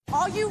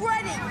Are you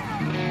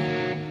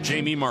ready?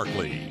 Jamie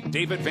Markley,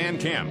 David Van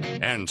Camp,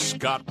 and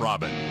Scott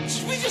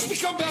Robbins. We just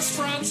become best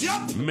friends.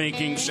 Yep.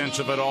 Making sense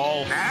of it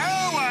all.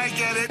 Now I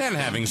get it. And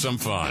having some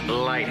fun.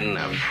 Lighten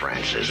up,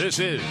 Francis. This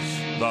is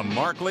the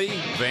Markley,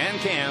 Van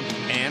Camp,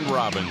 and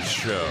Robbins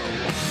Show.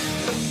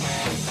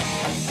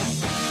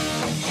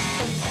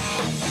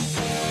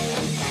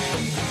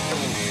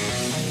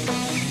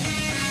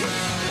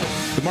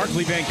 The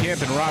Markley, Van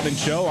Camp, and Robbins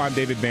Show. I'm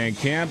David Van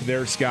Camp.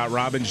 There's Scott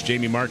Robbins.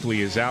 Jamie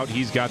Markley is out.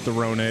 He's got the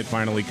Rona. It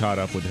finally caught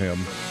up with him.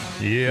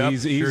 Yeah,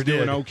 he's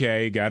doing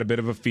okay. Got a bit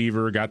of a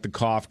fever. Got the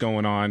cough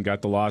going on.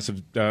 Got the loss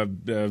of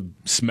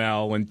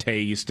smell and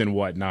taste and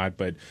whatnot.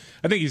 But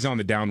I think he's on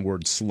the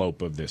downward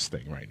slope of this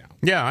thing right now.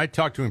 Yeah, I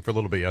talked to him for a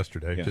little bit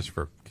yesterday, just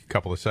for a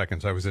couple of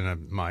seconds. I was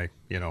in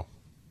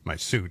my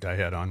suit I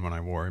had on when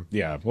I wore him.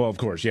 Yeah, well, of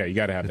course. Yeah, you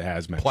got to have the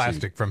hazmat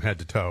plastic suit. From head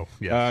to toe.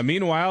 Yes.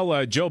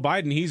 Meanwhile, Joe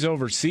Biden, he's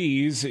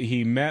overseas.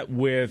 He met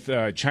with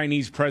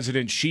Chinese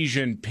President Xi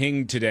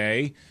Jinping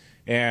today.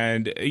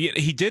 And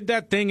he did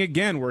that thing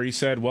again where he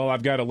said, well,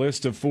 I've got a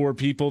list of 4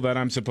 people that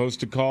I'm supposed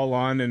to call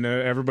on, and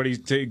everybody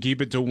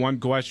keep it to one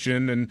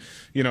question. And,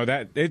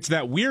 that it's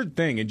that weird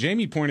thing. And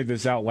Jamie pointed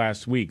this out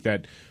last week,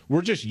 that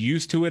we're just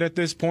used to it at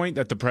this point,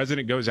 that the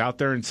president goes out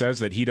there and says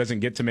that he doesn't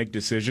get to make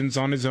decisions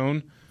on his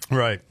own.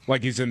 Right.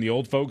 Like he's in the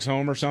old folks'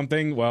 home or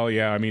something. Well,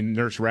 yeah, I mean,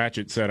 Nurse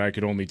Ratched said I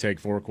could only take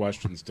 4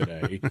 questions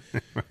today.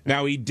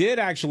 Now, he did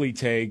actually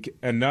take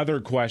another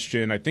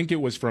question. I think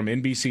it was from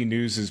NBC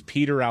News'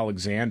 Peter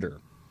Alexander,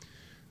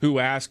 who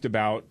asked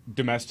about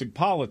domestic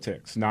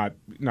politics, not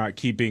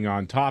keeping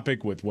on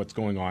topic with what's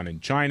going on in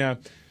China,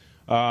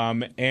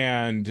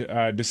 and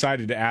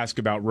decided to ask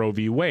about Roe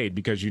v. Wade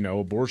because,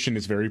 abortion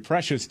is very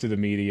precious to the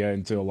media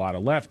and to a lot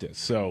of leftists.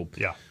 So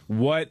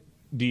what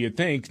do you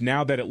think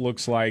now that it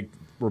looks like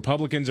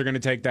Republicans are going to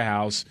take the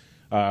House?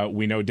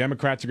 We know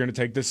Democrats are going to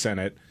take the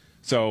Senate.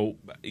 So,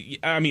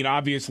 I mean,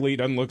 obviously, it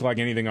doesn't look like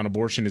anything on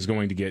abortion is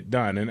going to get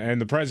done.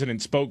 And the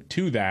president spoke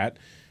to that.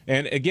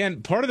 And,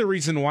 again, part of the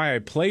reason why I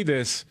play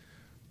this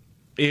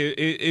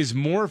is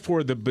more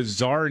for the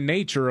bizarre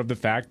nature of the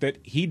fact that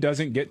he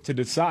doesn't get to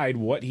decide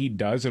what he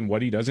does and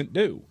what he doesn't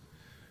do.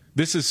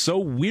 This is so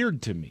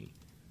weird to me.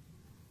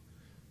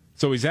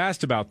 So he's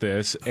asked about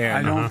this.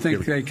 And I don't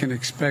think they can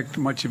expect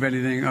much of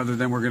anything other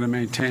than we're going to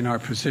maintain our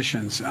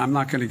positions. I'm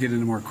not going to get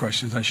into more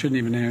questions. I shouldn't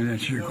even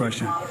answer your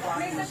question.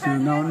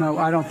 No,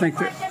 I don't think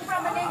that.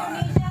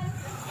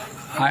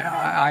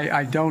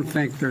 I don't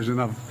think there's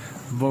enough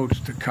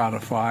votes to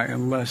codify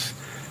unless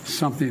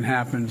something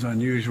happens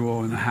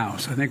unusual in the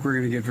House. I think we're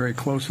going to get very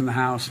close in the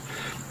House,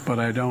 but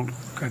I think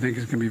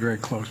it's going to be very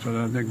close, but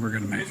I don't think we're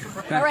going to make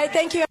it. All right,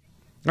 thank you.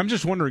 I'm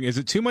just wondering, is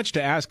it too much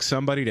to ask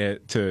somebody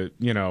to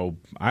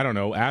I don't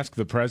know, ask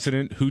the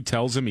president who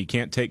tells him he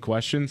can't take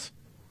questions?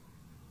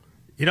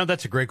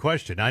 That's a great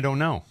question. I don't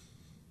know.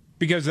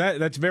 Because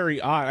that's very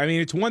odd. I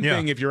mean, it's one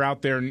thing if you're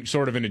out there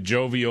sort of in a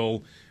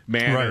jovial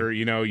manner, right.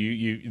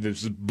 You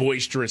this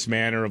boisterous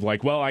manner of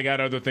like, well, I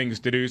got other things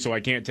to do, so I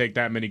can't take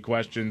that many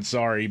questions.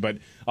 Sorry, but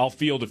I'll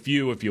field a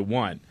few if you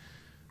want.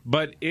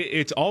 But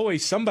it's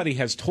always somebody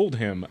has told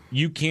him,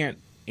 you can't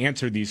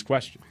answer these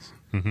questions.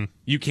 Mm-hmm.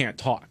 You can't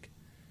talk.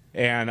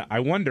 And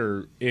I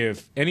wonder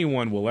if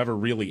anyone will ever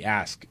really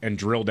ask and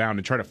drill down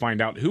and try to find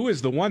out who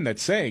is the one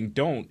that's saying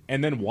don't,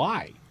 and then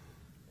why.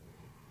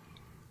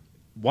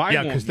 Why?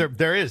 Yeah, because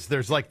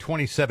there's like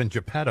 27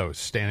 Geppettos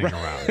standing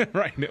around.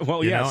 Right.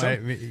 Well,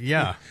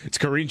 it's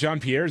Karine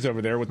Jean-Pierre's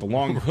over there with the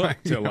long hook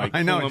to pull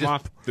him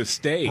off the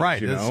stage.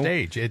 Right, the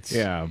stage. It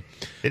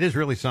is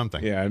really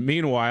something. Yeah.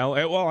 Meanwhile,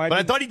 but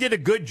I thought he did a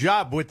good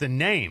job with the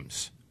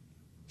names.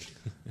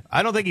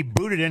 I don't think he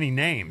booted any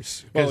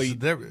names. Well,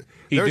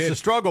 there's a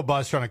struggle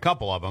bus on a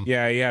couple of them.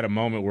 Yeah, he had a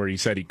moment where he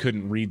said he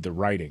couldn't read the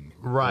writing.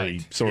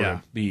 Right.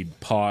 He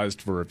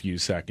paused for a few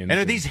seconds. And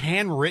are these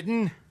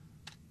handwritten?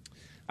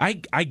 I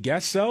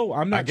guess so.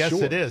 I'm not sure. I guess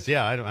it is.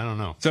 Yeah, I don't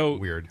know. So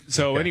weird.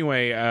 So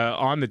anyway,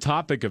 on the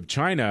topic of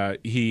China,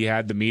 he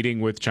had the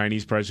meeting with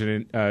Chinese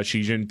President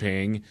Xi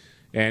Jinping,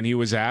 and he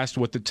was asked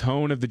what the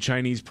tone of the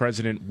Chinese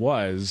president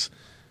was.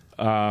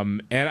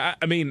 And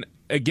I mean,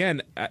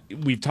 again,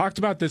 we've talked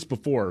about this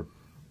before.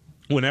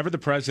 Whenever the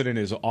president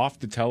is off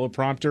the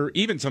teleprompter,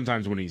 even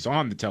sometimes when he's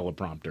on the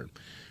teleprompter,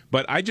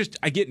 but I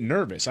get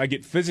nervous. I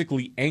get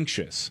physically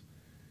anxious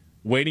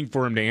waiting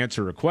for him to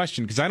answer a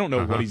question because I don't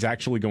know what he's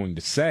actually going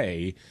to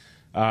say,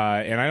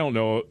 and I don't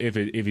know if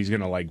he's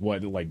going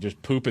to just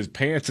poop his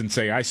pants and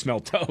say I smell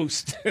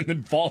toast and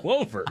then fall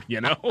over.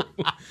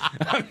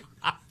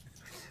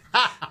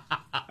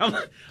 I'm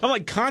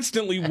like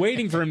constantly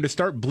waiting for him to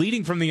start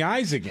bleeding from the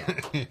eyes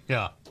again.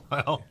 Yeah,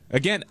 well,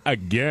 again,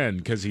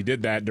 because he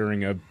did that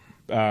during a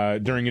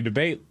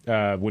debate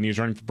when he was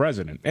running for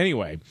president.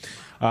 Anyway,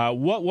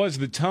 what was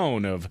the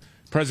tone of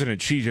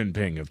President Xi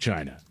Jinping of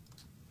China?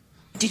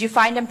 Did you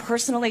find him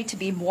personally to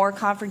be more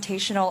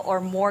confrontational or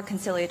more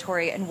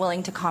conciliatory and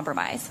willing to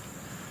compromise?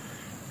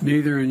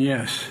 Neither and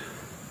yes.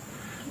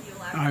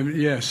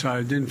 Yes,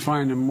 I didn't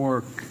find him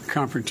more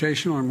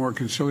confrontational or more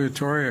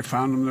conciliatory. I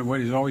found him the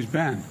way he's always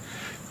been,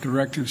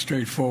 direct and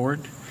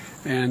straightforward.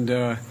 And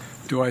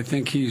Do I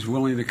think he's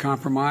willing to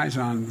compromise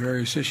on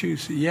various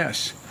issues?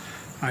 Yes.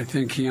 I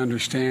think he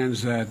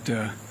understands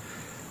that.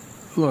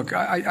 Look,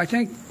 I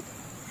think,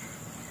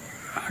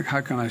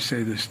 how can I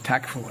say this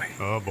tactfully?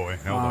 Oh, boy.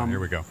 Hold on. Here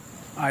we go.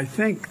 I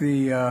think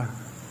the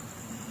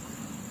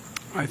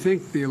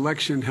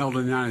election held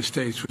in the United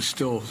States, which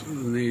still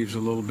leaves a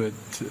little bit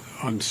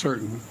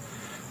uncertain,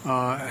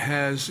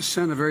 has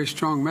sent a very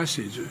strong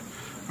message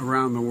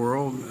around the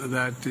world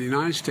that the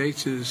United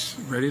States is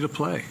ready to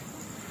play.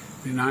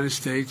 The United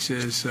States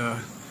is,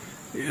 the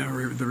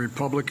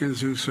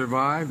Republicans who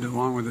survived,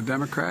 along with the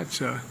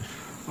Democrats,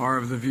 are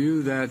of the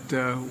view that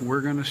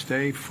we're going to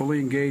stay fully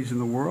engaged in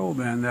the world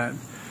and that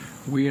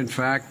we, in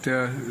fact,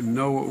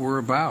 know what we're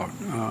about.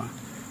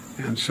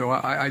 And so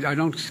I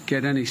don't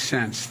get any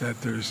sense that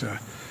there's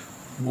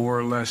more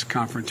or less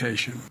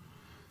confrontation.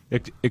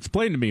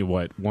 Explain to me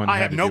what one. I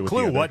have no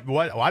clue. What?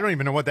 I don't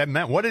even know what that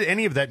meant. What did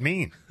any of that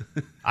mean?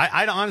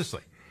 I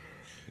honestly.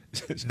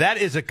 That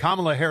is a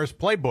Kamala Harris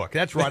playbook.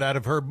 That's right out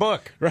of her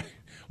book. Right.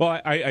 Well,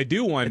 I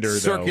do wonder,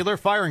 it's circular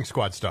firing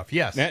squad stuff,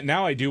 yes.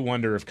 Now I do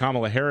wonder if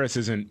Kamala Harris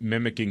isn't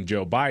mimicking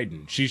Joe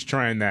Biden. She's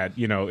trying that,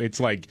 it's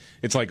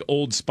like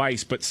Old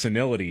Spice but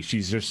senility.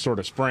 She's just sort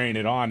of spraying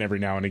it on every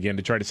now and again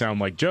to try to sound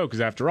like Joe,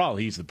 because after all,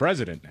 he's the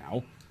president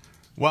now.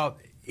 Well,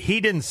 he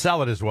didn't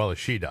sell it as well as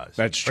she does.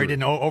 That's true. Or he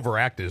didn't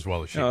overact it as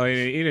well as she does.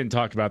 He didn't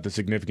talk about the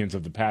significance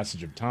of the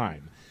passage of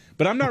time.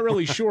 But I'm not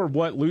really sure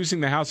what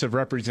losing the House of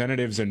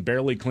Representatives and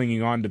barely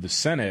clinging on to the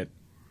Senate,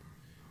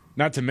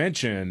 not to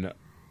mention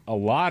a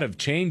lot of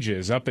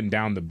changes up and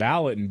down the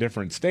ballot in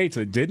different states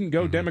that didn't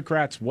go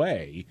Democrats'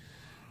 way.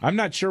 I'm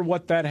not sure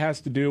what that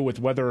has to do with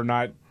whether or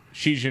not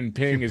Xi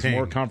Jinping is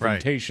more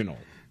confrontational.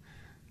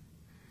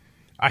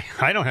 Right.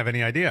 I don't have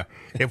any idea.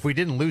 If we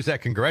didn't lose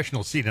that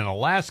congressional seat in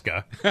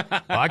Alaska,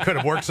 I could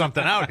have worked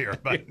something out here.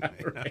 But yeah,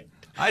 right.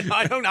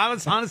 I don't.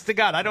 Honest to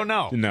God, I don't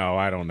know. No,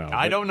 I don't know.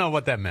 I don't know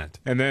what that meant.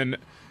 And then,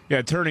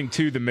 turning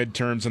to the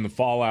midterms and the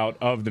fallout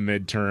of the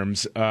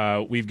midterms,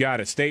 we've got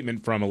a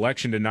statement from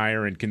election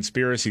denier and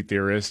conspiracy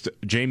theorist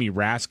Jamie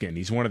Raskin.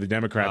 He's one of the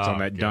Democrats on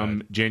that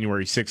dumb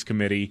January 6th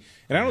committee.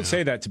 And I don't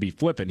say that to be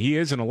flippant. He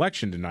is an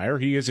election denier.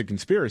 He is a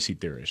conspiracy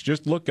theorist.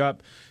 Just look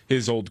up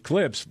his old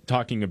clips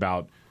talking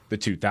about the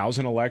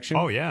 2000 election.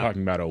 Oh, yeah.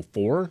 Talking about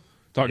 2004.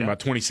 Talking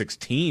about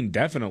 2016,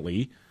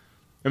 definitely.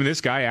 I mean,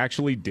 this guy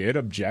actually did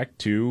object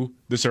to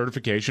the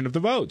certification of the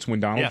votes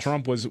when Donald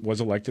Trump was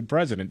elected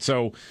president.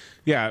 So,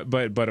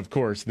 but of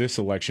course, this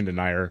election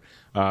denier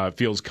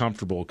feels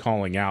comfortable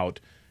calling out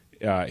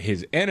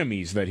his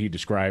enemies that he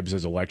describes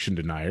as election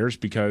deniers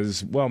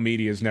because, well,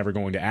 media is never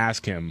going to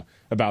ask him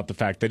about the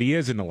fact that he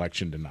is an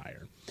election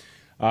denier.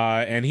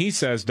 And he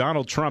says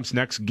Donald Trump's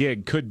next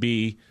gig could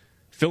be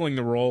filling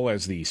the role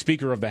as the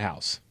Speaker of the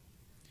House.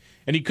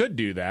 And he could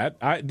do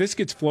that. This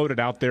gets floated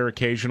out there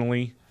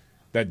occasionally,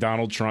 that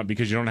Donald Trump,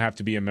 because you don't have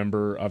to be a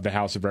member of the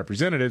House of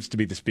Representatives to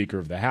be the Speaker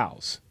of the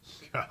House.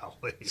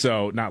 Golly.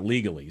 So, not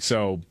legally.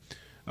 So,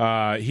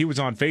 he was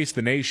on Face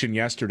the Nation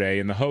yesterday,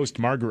 and the host,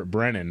 Margaret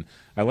Brennan,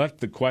 I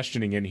left the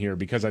questioning in here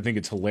because I think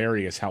it's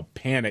hilarious how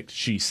panicked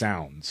she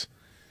sounds.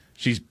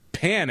 She's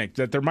panicked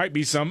that there might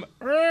be some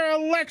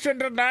election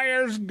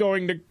deniers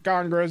going to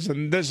Congress,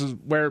 and this is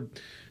where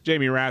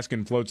Jamie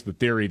Raskin floats the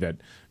theory that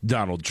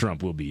Donald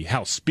Trump will be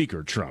House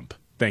Speaker Trump.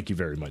 Thank you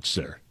very much,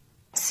 sir.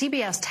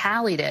 CBS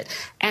tallied it,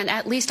 and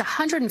at least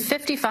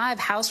 155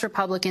 House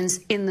Republicans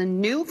in the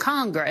new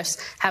Congress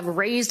have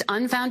raised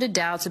unfounded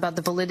doubts about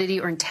the validity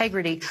or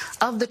integrity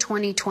of the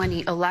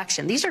 2020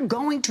 election. These are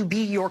going to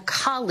be your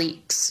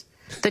colleagues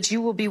that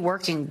you will be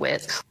working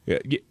with.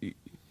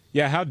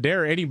 Yeah, how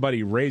dare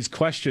anybody raise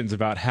questions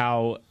about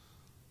how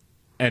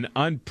an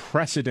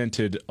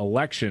unprecedented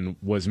election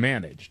was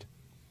managed?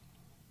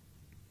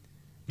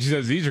 She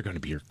says these are going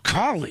to be your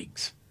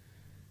colleagues.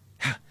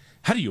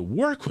 How do you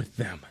work with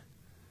them?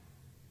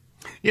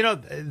 You know,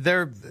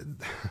 they're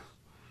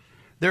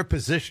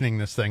positioning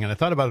this thing, and I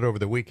thought about it over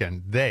the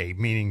weekend. They,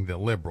 meaning the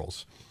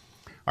liberals,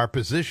 are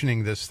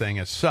positioning this thing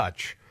as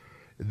such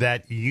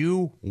that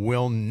you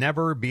will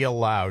never be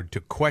allowed to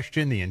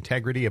question the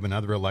integrity of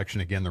another election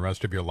again the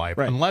rest of your life,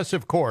 unless,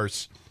 of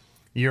course,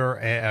 you're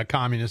a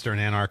communist or an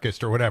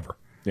anarchist or whatever.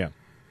 Yeah,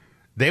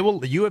 they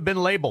will. You have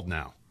been labeled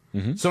now.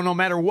 Mm-hmm. So no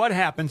matter what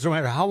happens, no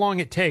matter how long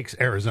it takes,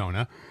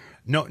 Arizona.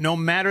 No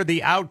matter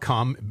the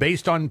outcome,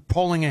 based on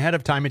polling ahead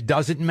of time, it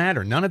doesn't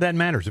matter. None of that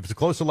matters. If it's a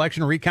close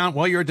election recount,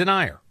 well, you're a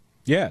denier.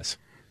 Yes.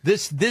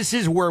 This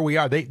is where we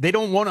are. They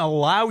don't want to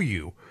allow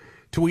you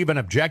to even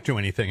object to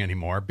anything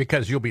anymore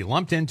because you'll be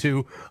lumped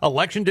into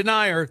election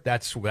denier.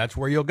 That's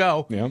where you'll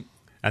go. Yep.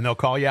 And they'll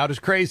call you out as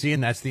crazy,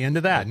 and that's the end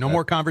of that. No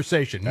more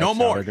conversation. No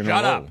more.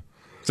 Shut up.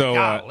 So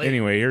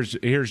anyway,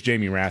 here's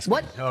Jamie Raskin.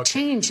 What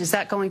change is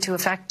that going to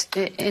affect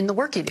in the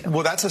work you do?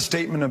 Well, that's a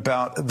statement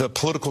about the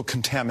political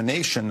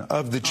contamination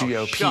of the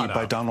GOP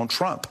by Donald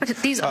Trump. But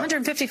these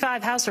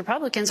 155 House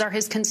Republicans are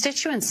his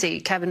constituency.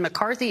 Kevin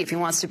McCarthy, if he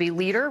wants to be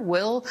leader,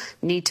 will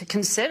need to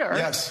consider.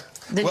 Yes.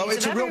 Well,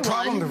 it's a real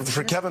problem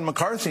for Kevin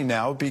McCarthy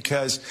now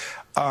because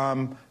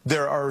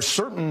there are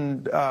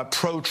certain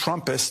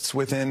pro-Trumpists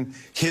within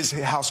his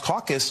House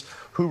caucus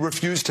who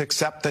refuse to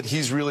accept that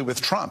he's really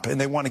with Trump,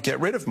 and they want to get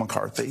rid of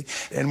McCarthy.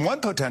 And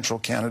one potential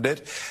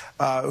candidate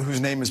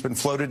whose name has been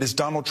floated is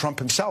Donald Trump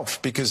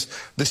himself, because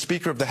the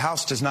Speaker of the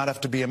House does not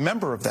have to be a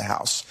member of the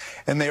House.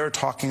 And they are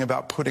talking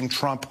about putting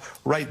Trump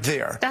right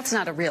there. That's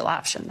not a real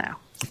option now.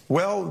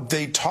 Well,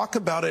 they talk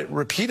about it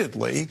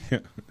repeatedly.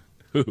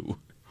 Who?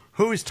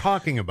 Who is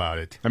talking about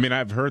it? I mean,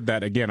 I've heard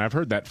that, again, I've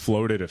heard that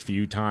floated a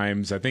few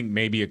times. I think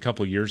maybe a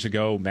couple years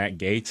ago, Matt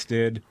Gaetz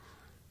did.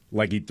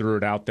 Like, he threw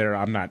it out there.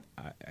 I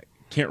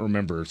can't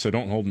remember, so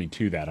don't hold me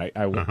to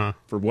that.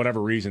 For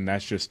whatever reason,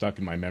 that's just stuck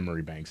in my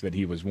memory banks, that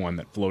he was one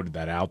that floated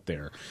that out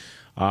there.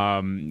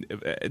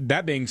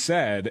 That being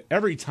said,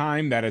 every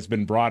time that has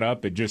been brought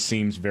up, it just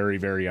seems very,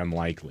 very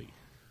unlikely.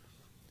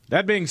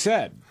 That being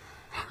said,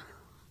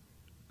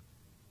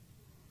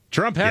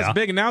 Trump has a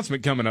big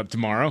announcement coming up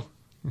tomorrow.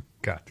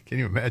 God, can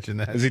you imagine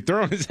that? Is he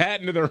throwing his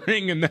hat into the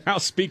ring in the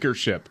House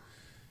speakership?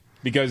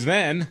 Because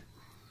then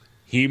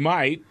he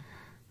might,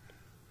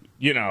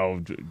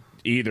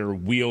 either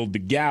wield the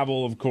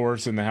gavel, of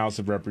course, in the House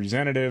of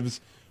Representatives,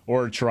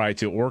 or try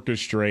to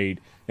orchestrate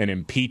an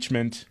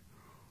impeachment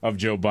of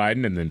Joe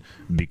Biden and then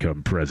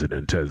become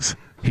president as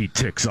he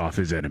ticks off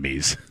his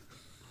enemies.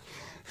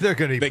 They're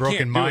going to be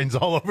broken minds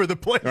all over the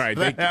place. Right,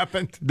 that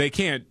happened. They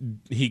can't.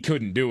 He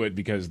couldn't do it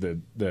because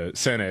the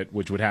Senate,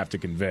 which would have to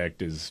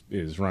convict, is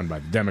run by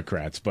the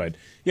Democrats. But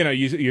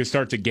you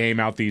start to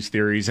game out these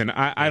theories, and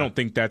I don't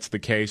think that's the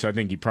case. I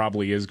think he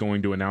probably is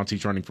going to announce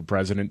he's running for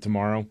president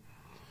tomorrow.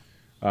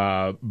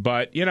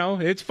 But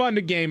it's fun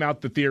to game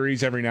out the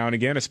theories every now and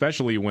again,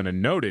 especially when a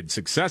noted,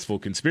 successful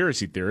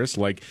conspiracy theorist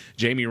like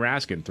Jamie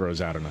Raskin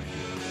throws out an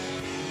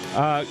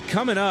idea.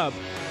 Coming up.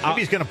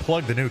 Maybe he's going to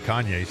plug the new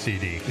Kanye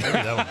CD.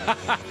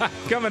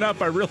 Coming up,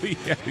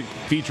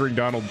 featuring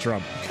Donald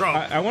Trump.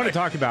 I want to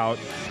talk about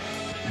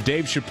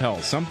Dave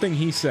Chappelle, something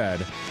he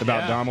said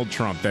about Donald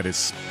Trump that is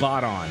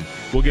spot on.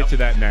 We'll get to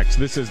that next.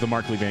 This is the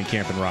Markley, Van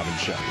Camp, and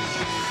Robbins Show.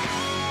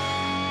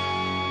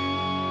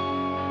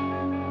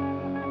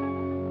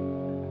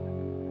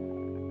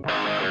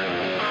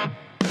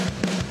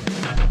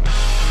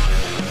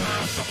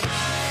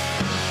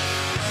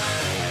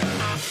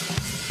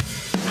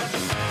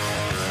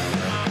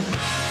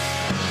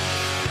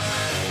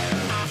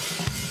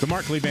 The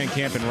Markley, Van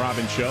Camp, and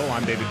Robbins Show.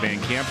 I'm David Van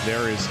Camp.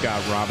 There is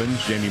Scott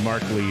Robbins. Jamie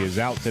Markley is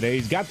out today.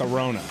 He's got the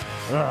Rona.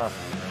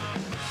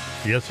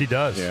 Yes, he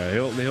does. Yeah,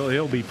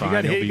 he'll be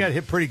fine. He got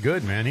hit pretty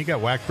good, man. He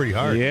got whacked pretty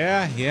hard.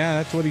 Yeah,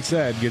 that's what he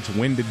said. Gets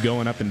winded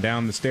going up and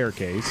down the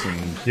staircase,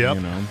 and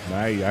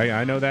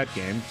I know that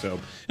game. So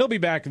he'll be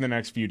back in the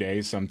next few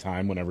days,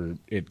 sometime whenever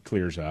it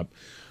clears up.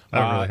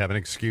 I don't really have an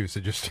excuse.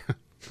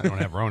 I don't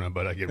have Rona,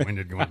 but I get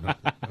winded going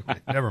up.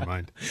 Okay, never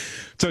mind.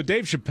 So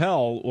Dave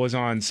Chappelle was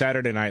on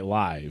Saturday Night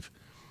Live,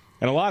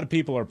 and a lot of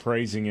people are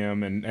praising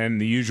him,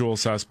 and the usual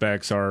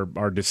suspects are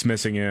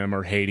dismissing him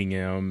or hating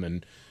him,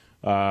 and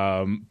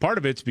part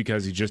of it's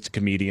because he's just a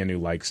comedian who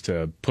likes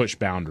to push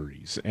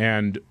boundaries.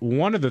 And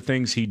one of the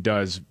things he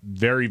does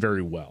very,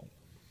 very well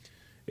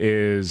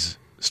is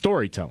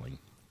storytelling,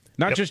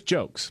 not just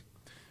jokes,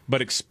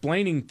 but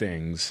explaining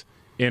things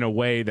in a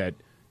way that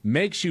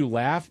makes you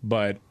laugh,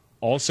 but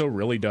also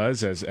really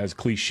does, as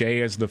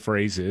cliche as the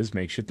phrase is,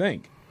 makes you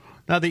think.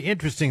 Now, the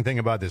interesting thing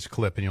about this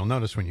clip, and you'll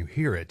notice when you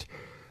hear it,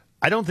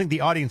 I don't think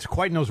the audience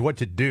quite knows what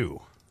to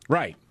do.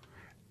 Right.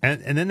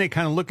 And then they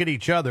kind of look at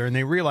each other and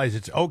they realize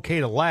it's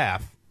okay to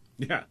laugh.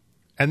 Yeah.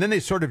 And then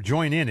they sort of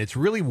join in. It's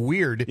really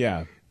weird.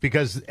 Yeah.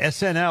 Because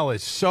SNL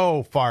is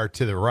so far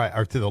to the right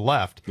or to the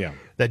left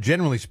that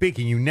generally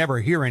speaking, you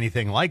never hear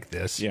anything like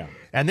this. Yeah.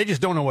 And they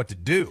just don't know what to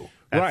do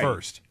at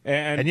first.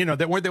 And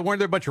weren't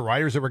there a bunch of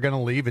writers that were going to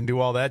leave and do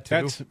all that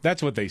too?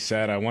 That's what they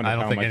said. I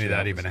don't think any of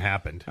that even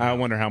happened. I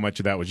wonder how much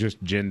of that was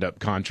just ginned up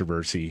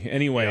controversy.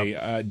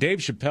 Anyway, Dave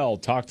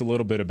Chappelle talked a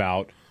little bit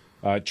about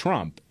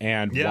Trump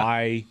and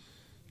why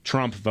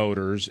Trump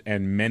voters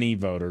and many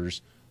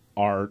voters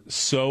are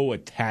so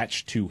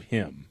attached to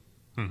him.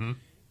 Mm-hmm.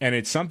 And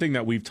it's something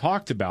that we've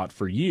talked about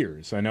for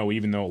years. I know,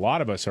 even though a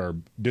lot of us are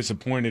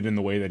disappointed in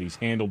the way that he's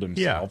handled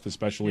himself,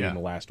 especially in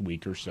the last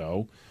week or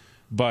so.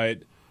 But,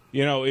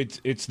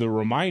 it's the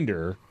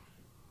reminder.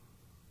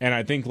 And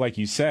I think, like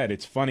you said,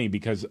 it's funny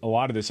because a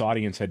lot of this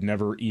audience had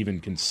never even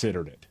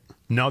considered it.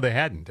 No, they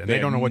hadn't. And they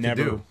don't know what to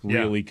do.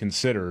 Never really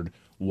considered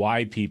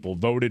why people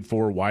voted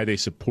for, why they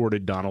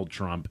supported Donald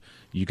Trump.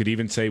 You could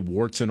even say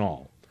warts and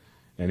all.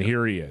 And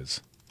here he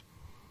is.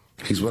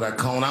 He's what I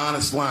call an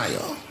honest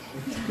liar.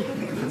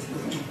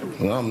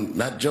 Well, I'm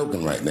not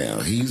joking right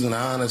now. He's an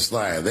honest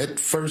liar. That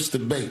first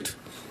debate,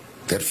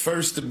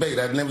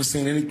 I've never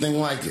seen anything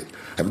like it.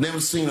 I've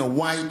never seen a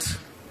white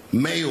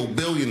male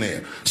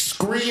billionaire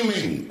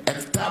screaming at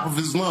the top of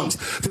his lungs,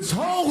 "This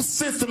whole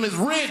system is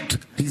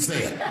rigged," he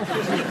said.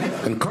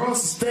 And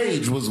across the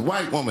stage was a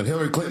white woman,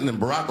 Hillary Clinton and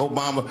Barack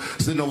Obama,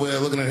 sitting over there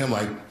looking at him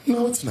like,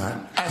 "No, it's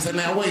not." I said,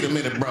 "Now, wait a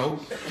minute, bro.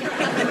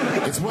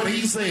 It's what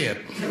he said."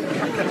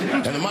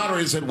 And the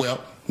moderator said,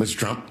 "Well, Mr.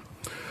 Trump,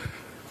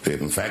 if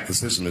in fact the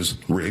system is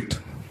rigged,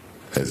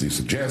 as he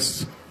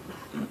suggests,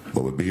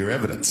 what would be your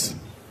evidence?"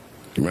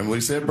 You remember what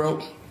he said,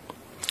 bro?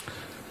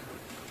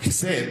 He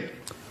said,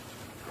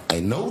 I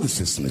know the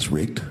system is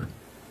rigged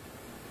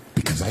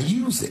because I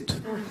use it.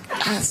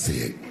 I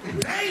said,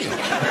 damn.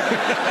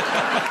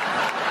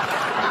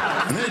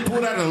 And then he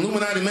pulled out an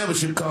Illuminati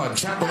membership card,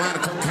 chopped a line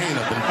of cocaine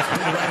up, and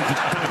put it right at the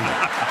podium.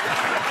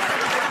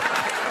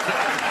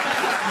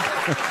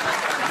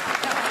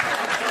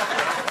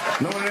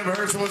 No one ever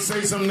heard someone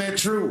say something that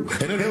true.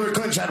 And then Hillary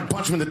Clinton tried to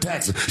punch him in the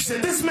taxes. She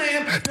said, this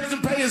man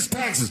doesn't pay his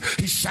taxes.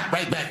 He shot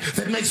right back.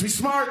 That makes me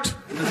smart.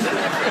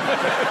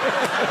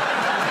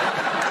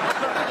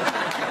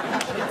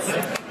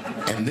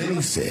 And then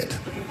he said,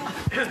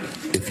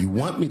 if you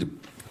want me to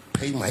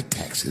pay my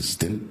taxes,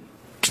 then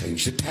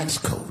change the tax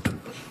code.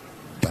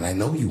 But I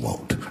know you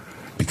won't,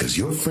 because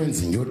your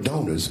friends and your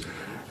donors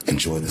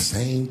enjoy the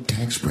same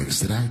tax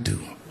breaks that I do.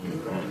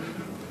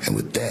 And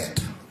with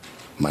that,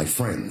 my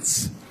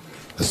friends,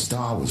 a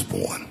star was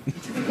born.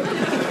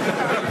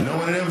 No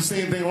one had ever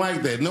seen anything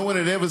like that. No one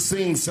had ever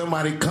seen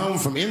somebody come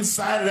from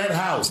inside of that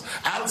house,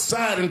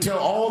 outside, and tell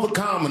all the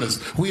commoners,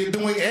 we are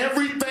doing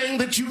everything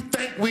that you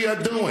think we are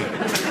doing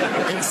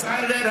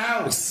inside of that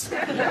house.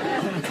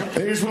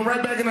 They just went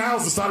right back in the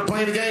house and started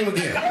playing the game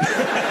again.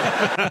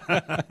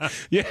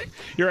 Yeah,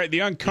 you're right. The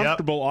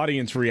uncomfortable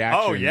audience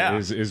reaction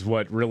is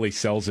what really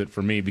sells it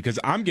for me, because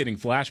I'm getting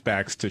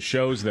flashbacks to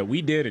shows that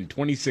we did in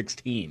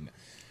 2016.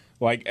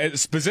 Like,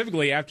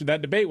 specifically after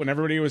that debate, when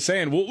everybody was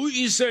saying, well,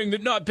 he's saying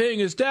that not paying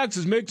his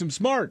taxes makes him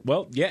smart.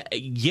 Well,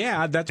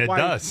 yeah, that's why. It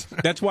does.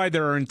 That's why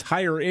there are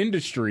entire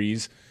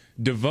industries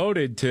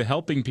devoted to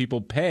helping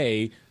people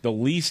pay the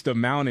least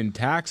amount in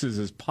taxes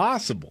as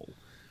possible.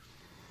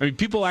 I mean,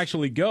 people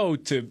actually go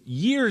to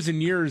years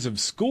and years of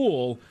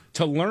school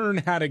to learn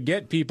how to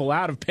get people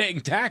out of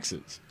paying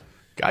taxes.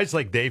 Guys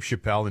like Dave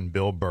Chappelle and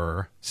Bill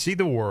Burr see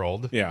the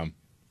world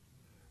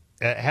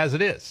as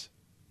it is.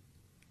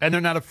 And they're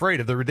not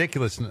afraid of the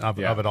ridiculousness of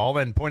it all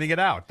and pointing it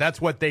out.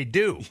 That's what they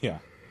do. Yeah.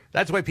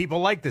 That's why people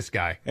like this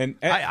guy. And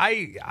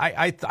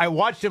I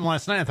watched him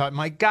last night and I thought,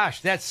 my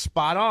gosh, that's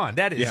spot on.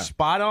 That is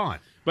spot on.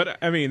 But,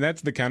 I mean,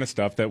 that's the kind of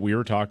stuff that we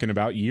were talking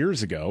about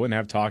years ago and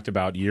have talked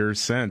about years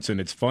since. And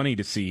it's funny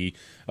to see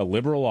a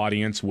liberal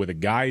audience with a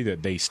guy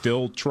that they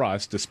still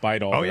trust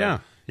despite all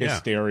the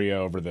hysteria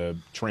over the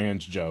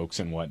trans jokes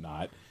and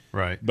whatnot.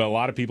 Right. But a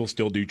lot of people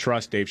still do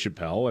trust Dave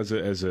Chappelle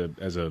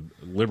as a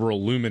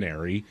liberal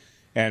luminary.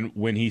 And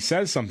when he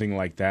says something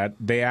like that,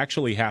 they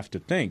actually have to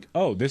think,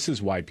 oh, this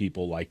is why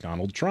people like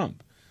Donald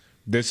Trump.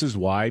 This is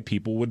why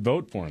people would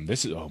vote for him.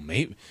 This is,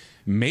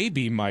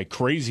 maybe my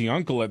crazy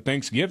uncle at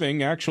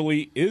Thanksgiving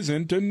actually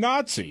isn't a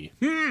Nazi.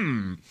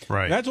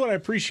 Right. That's what I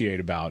appreciate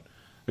about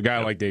a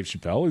guy like Dave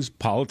Chappelle. His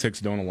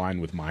politics don't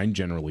align with mine,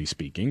 generally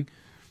speaking.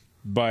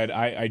 But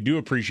I do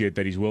appreciate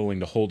that he's willing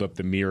to hold up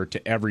the mirror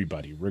to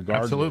everybody,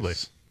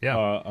 regardless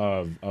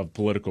of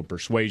political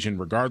persuasion,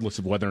 regardless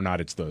of whether or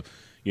not it's the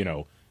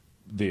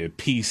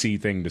PC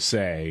thing to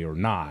say or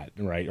not,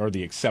 right? Or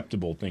the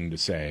acceptable thing to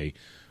say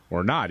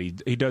or not. He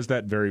does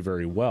that very,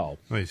 very well.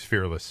 He's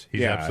fearless.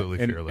 He's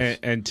absolutely fearless.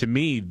 And to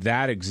me,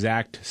 that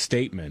exact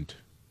statement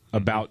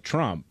about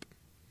Trump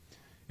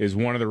is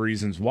one of the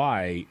reasons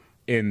why,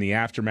 in the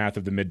aftermath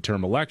of the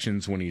midterm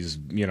elections, when he's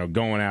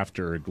going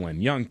after Glenn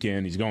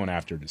Youngkin, he's going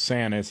after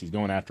DeSantis, he's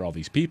going after all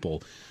these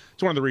people,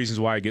 it's one of the reasons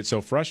why I get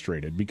so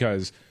frustrated,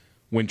 because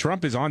when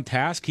Trump is on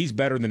task, he's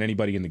better than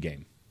anybody in the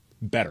game.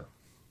 Better.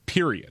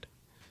 Period.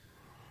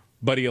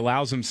 But he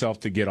allows himself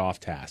to get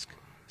off task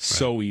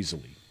so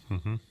easily.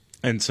 Mm-hmm.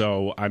 And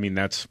so, I mean,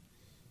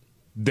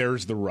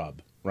 there's the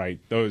rub, right?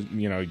 Those,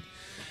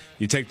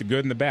 you take the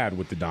good and the bad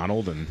with the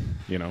Donald, and,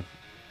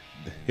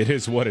 it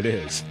is what it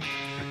is.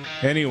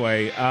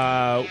 Anyway,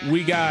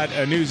 we got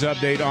a news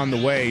update on the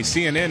way.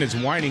 CNN is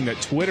whining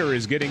that Twitter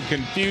is getting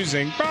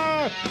confusing.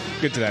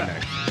 Get to that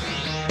next.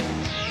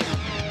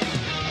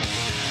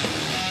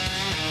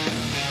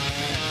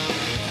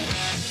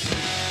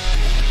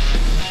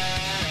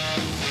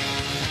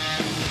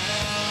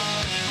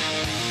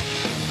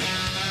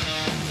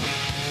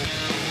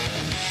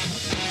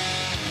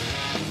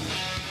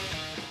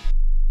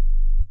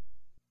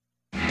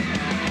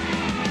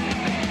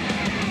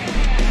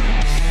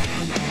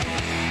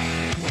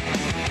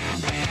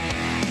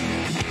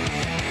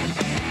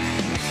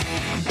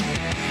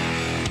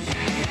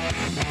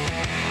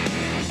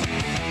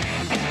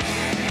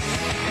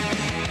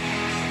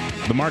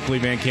 The Markley,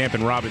 Van Camp,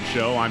 and Robbins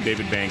Show. I'm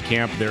David Van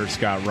Camp. There's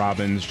Scott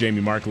Robbins.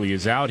 Jamie Markley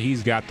is out.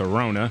 He's got the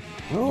Rona.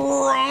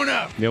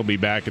 He'll be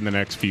back in the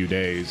next few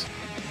days.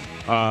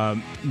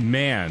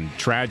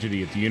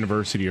 Tragedy at the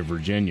University of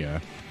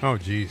Virginia. Oh,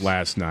 geez.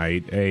 Last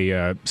night.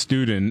 A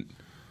student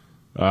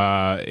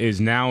is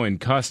now in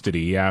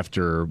custody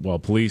after,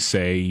 police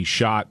say he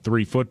shot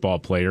 3 football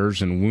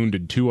players and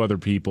wounded 2 other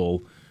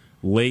people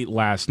late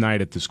last night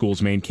at the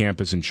school's main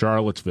campus in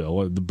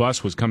Charlottesville. The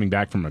bus was coming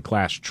back from a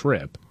class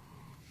trip.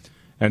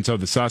 And so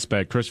the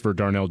suspect, Christopher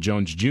Darnell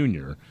Jones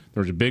Jr.,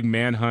 there's a big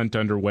manhunt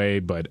underway,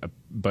 but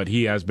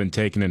he has been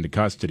taken into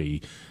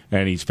custody,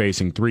 and he's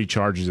facing 3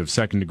 charges of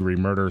second-degree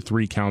murder,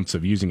 3 counts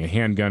of using a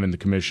handgun in the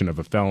commission of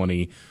a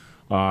felony,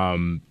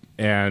 and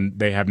and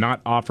they have not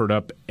offered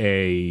up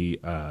a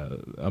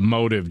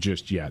motive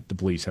just yet. The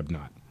police have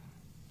not.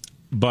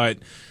 But,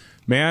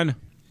 man,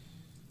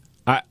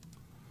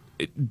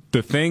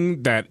 the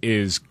thing that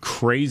is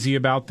crazy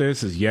about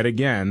this is, yet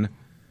again,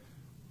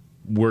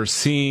 we're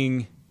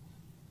seeing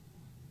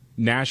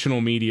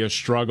national media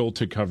struggle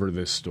to cover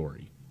this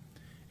story.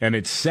 And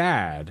it's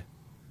sad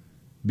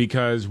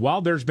because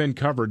while there's been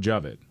coverage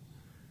of it,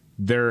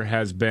 there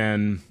has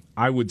been,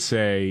 I would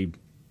say,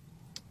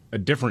 a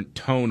different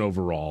tone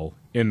overall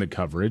in the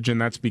coverage, and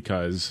that's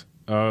because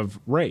of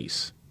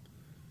race.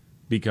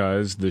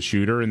 Because the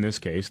shooter in this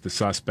case, the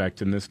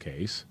suspect in this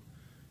case,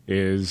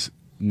 is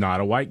not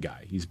a white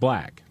guy. He's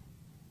black.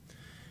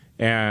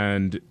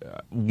 And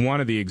one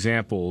of the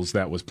examples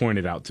that was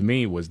pointed out to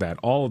me was that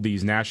all of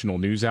these national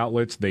news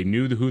outlets, they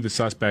knew who the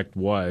suspect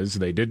was.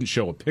 They didn't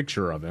show a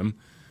picture of him.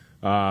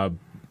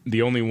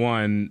 The only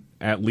one,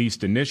 at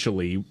least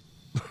initially,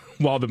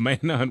 while the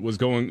manhunt was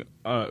going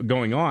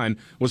on,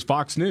 was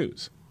Fox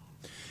News.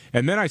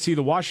 And then I see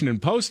the Washington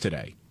Post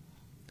today.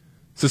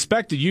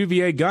 Suspected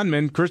UVA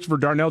gunman Christopher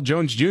Darnell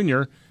Jones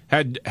Jr.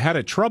 had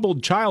a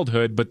troubled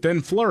childhood, but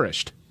then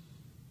flourished.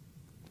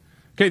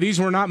 Okay, these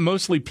were not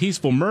mostly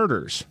peaceful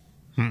murders.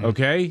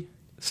 Okay?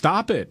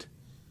 Stop it.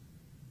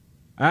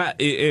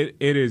 It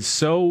is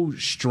so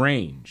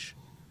strange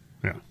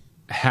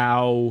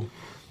how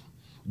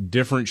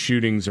different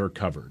shootings are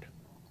covered.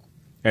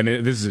 And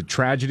this is a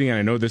tragedy, and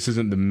I know this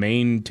isn't the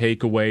main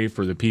takeaway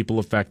for the people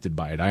affected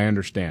by it. I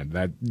understand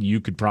that you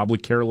could probably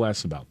care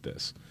less about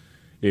this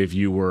if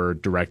you were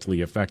directly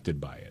affected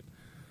by it.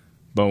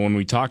 But when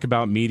we talk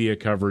about media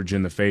coverage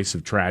in the face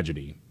of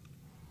tragedy,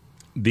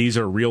 these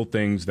are real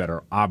things that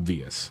are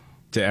obvious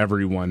to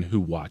everyone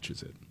who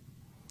watches it.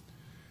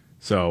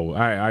 So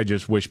I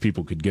just wish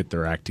people could get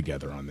their act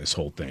together on this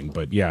whole thing.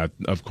 But, yeah,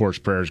 of course,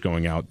 prayers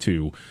going out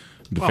to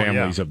the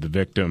families of the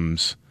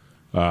victims,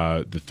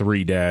 the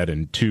 3 dead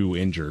and 2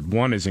 injured.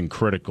 One is in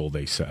critical,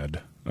 they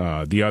said.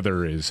 The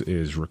other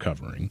is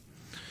recovering.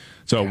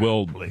 So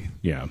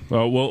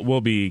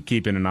we'll be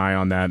keeping an eye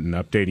on that and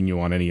updating you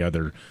on any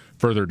other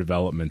further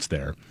developments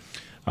there.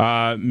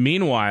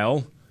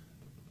 Meanwhile,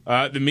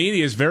 the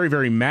media is very,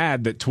 very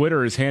mad that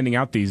Twitter is handing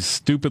out these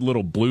stupid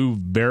little blue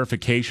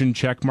verification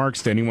check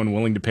marks to anyone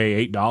willing to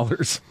pay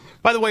 $8.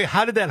 By the way,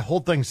 how did that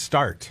whole thing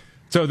start?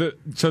 So the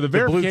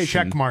verification blue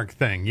check mark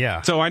thing,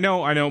 yeah. So I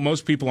know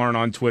most people aren't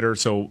on Twitter,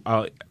 so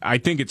I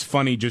think it's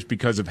funny just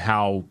because of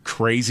how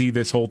crazy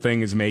this whole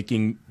thing is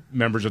making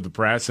members of the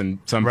press and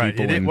some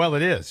people in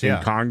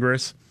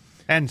Congress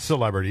and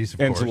celebrities, of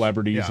course.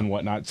 Celebrities and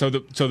whatnot. So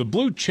the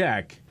blue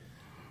check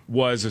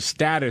was a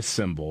status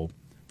symbol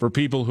for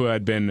people who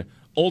had been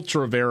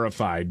ultra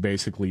verified,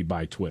 basically,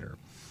 by Twitter.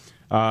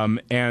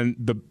 And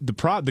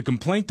the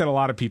complaint that a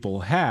lot of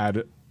people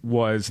had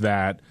was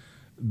that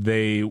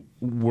they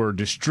were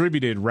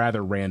distributed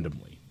rather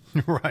randomly.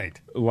 Right.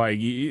 Like,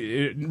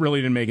 it really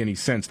didn't make any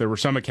sense. There were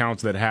some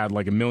accounts that had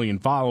like 1 million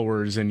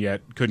followers and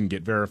yet couldn't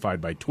get verified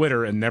by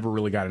Twitter and never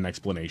really got an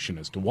explanation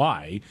as to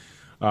why.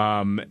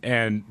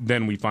 And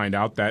then we find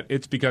out that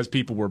it's because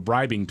people were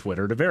bribing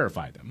Twitter to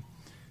verify them.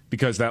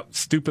 Because that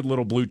stupid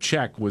little blue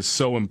check was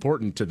so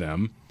important to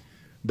them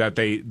that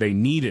they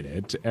needed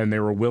it, and they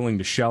were willing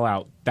to shell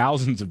out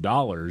thousands of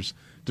dollars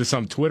to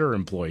some Twitter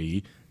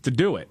employee to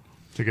do it.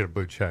 To get a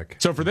blue check.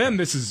 So for them,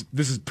 this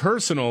is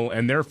personal,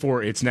 and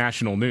therefore it's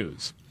national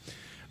news.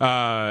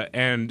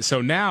 And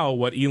so now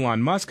what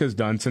Elon Musk has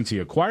done since he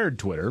acquired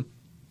Twitter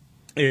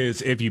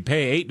is if you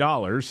pay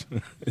 $8,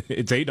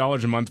 it's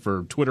 $8 a month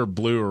for Twitter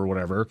Blue or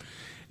whatever,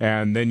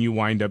 and then you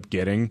wind up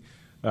getting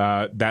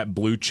that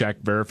blue check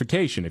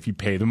verification if you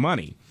pay the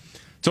money.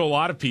 So a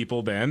lot of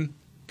people then,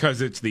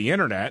 because it's the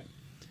internet,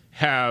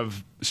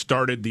 have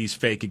started these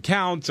fake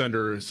accounts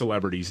under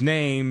celebrities'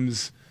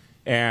 names,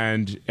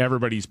 and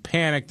everybody's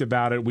panicked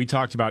about it. We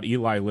talked about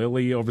Eli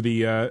Lilly over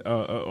the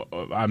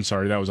I'm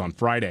sorry, that was on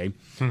Friday,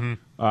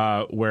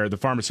 where the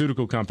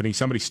pharmaceutical company,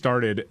 somebody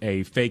started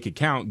a fake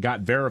account,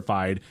 got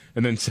verified,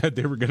 and then said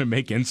they were going to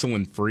make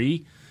insulin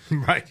free.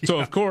 Right. So,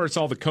 of course,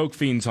 all the coke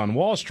fiends on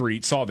Wall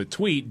Street saw the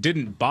tweet,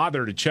 didn't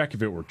bother to check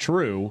if it were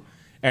true,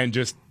 and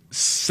just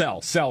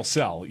sell.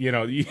 You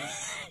know, you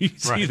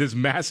see this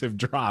massive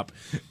drop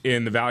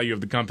in the value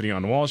of the company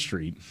on Wall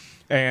Street.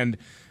 And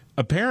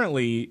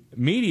apparently,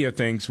 media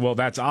thinks, well,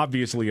 that's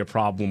obviously a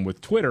problem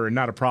with Twitter and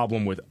not a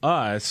problem with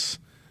us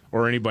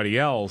or anybody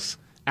else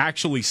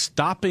actually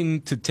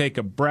stopping to take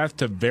a breath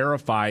to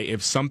verify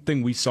if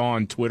something we saw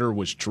on Twitter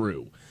was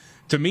true.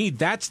 To me,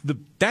 that's the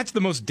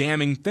most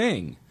damning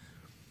thing.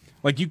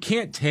 Like, you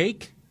can't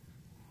take,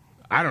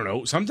 I don't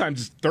know,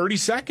 sometimes it's 30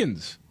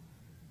 seconds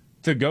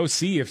to go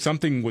see if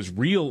something was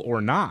real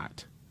or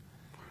not.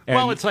 And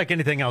well, it's like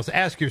anything else.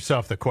 Ask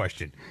yourself the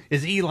question,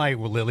 is Eli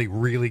Lilly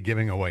really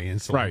giving away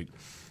insulin? Right.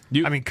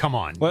 I mean, come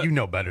on. You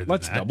know better than that.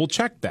 Let's double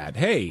check that.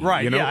 Hey,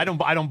 right? You know, yeah,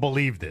 I don't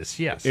believe this.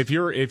 Yes. If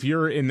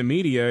you're in the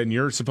media and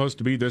you're supposed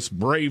to be this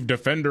brave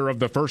defender of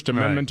the First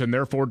Amendment and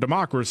therefore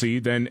democracy,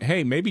 then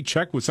hey, maybe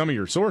check with some of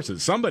your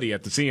sources. Somebody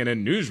at the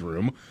CNN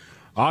newsroom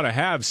ought to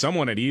have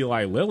someone at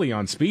Eli Lilly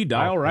on speed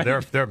dial, right?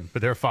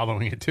 They're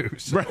following it too.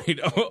 So. Right.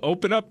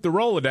 Open up the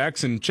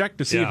Rolodex and check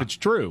to see if it's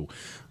true.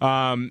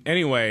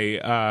 Anyway,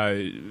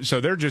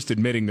 so they're just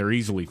admitting they're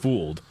easily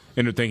fooled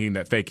into thinking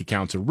that fake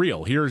accounts are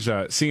real. Here's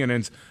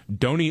CNN's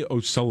Donny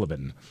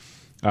O'Sullivan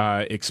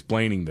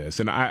explaining this,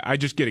 and I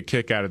just get a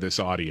kick out of this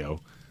audio.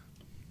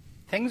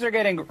 Things are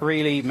getting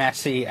really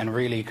messy and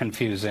really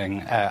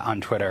confusing on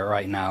Twitter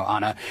right now,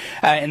 Anna.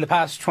 In the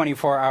past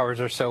 24 hours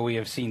or so, we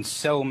have seen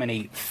so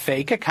many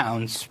fake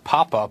accounts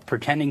pop up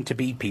pretending to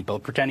be people,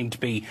 pretending to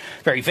be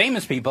very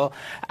famous people,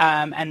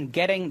 and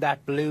getting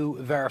that blue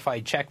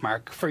verified check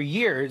mark. For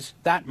years,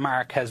 that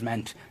mark has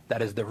meant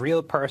that is the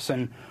real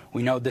person.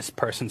 We know this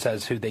person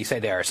says who they say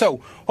they are. So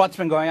what's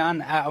been going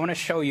on? I want to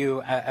show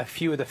you a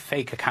few of the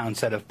fake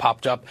accounts that have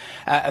popped up.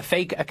 A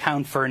fake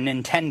account for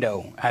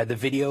Nintendo, the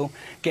video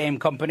game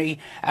company,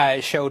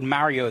 showed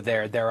Mario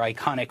there, their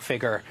iconic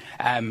figure,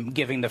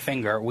 giving the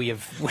finger. We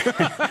have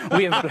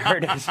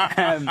blurred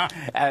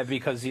it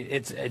because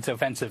it's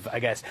offensive, I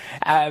guess.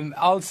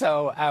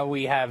 Also,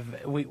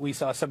 we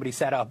saw somebody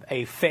set up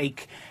a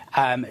fake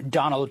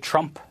Donald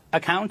Trump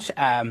account.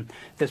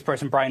 This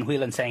person, Brian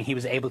Whelan, saying he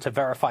was able to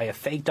verify a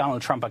fake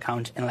Donald Trump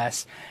account in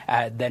less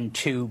than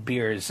 2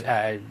 beers,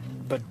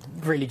 but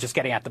really just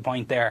getting at the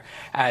point there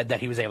that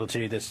he was able to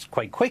do this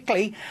quite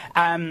quickly.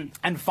 And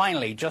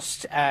finally,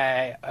 just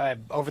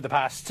over the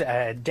past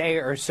day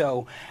or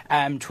so,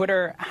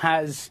 Twitter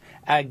has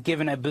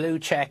given a blue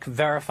check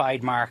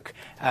verified mark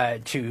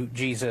to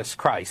Jesus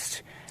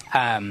Christ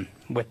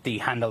with the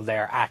handle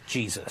there,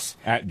 @Jesus.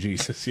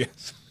 @Jesus,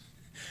 yes.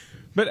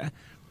 But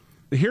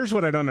here's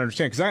what I don't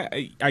understand, because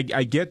I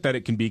get that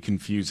it can be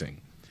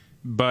confusing.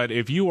 But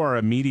if you are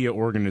a media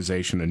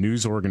organization, a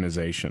news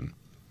organization,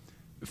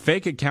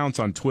 fake accounts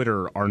on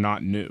Twitter are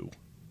not new.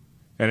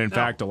 And in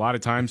fact, a lot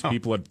of times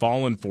people had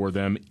fallen for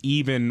them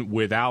even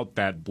without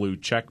that blue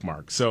check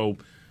mark. So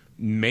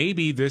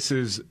maybe this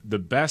is the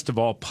best of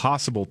all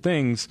possible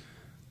things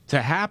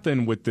to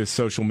happen with this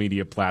social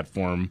media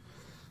platform,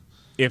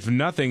 if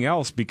nothing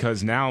else,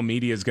 because now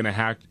media is going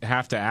to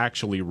have to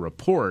actually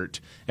report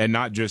and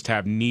not just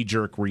have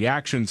knee-jerk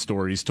reaction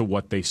stories to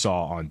what they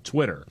saw on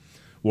Twitter.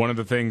 One of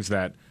the things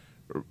that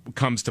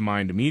comes to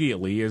mind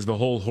immediately is the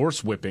whole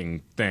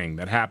horsewhipping thing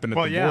that happened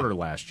at the border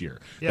last year.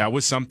 Yeah. That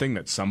was something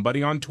that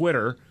somebody on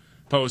Twitter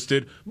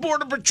posted,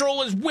 Border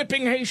Patrol is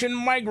whipping Haitian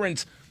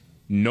migrants.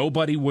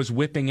 Nobody was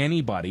whipping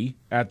anybody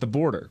at the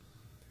border.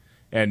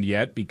 And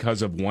yet,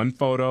 because of one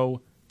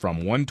photo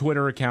from one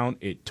Twitter account,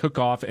 it took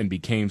off and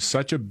became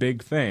such a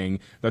big thing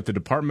that the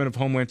Department of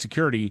Homeland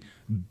Security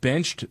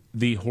benched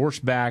the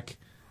horseback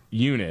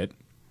unit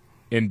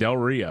in Del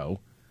Rio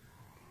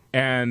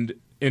and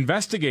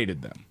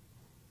investigated them.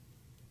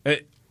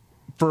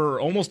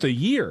 For almost a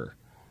year,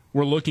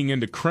 we're looking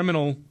into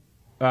potential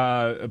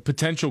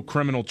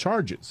criminal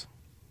charges.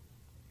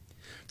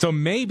 So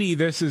maybe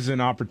this is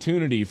an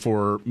opportunity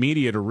for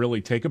media to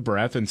really take a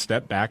breath and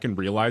step back and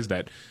realize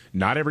that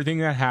not everything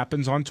that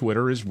happens on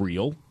Twitter is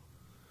real.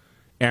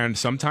 And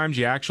sometimes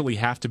you actually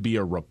have to be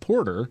a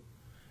reporter,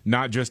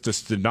 not just a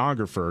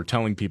stenographer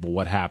telling people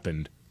what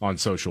happened on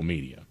social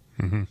media.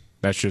 Mm-hmm.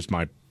 That's just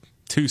my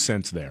 2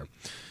 cents there.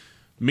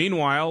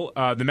 Meanwhile,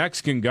 the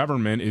Mexican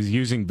government is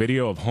using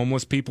video of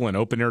homeless people and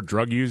open-air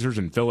drug users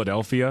in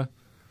Philadelphia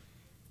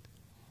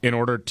in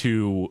order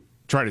to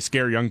try to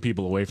scare young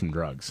people away from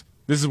drugs.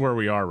 This is where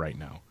we are right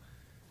now,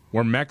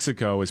 where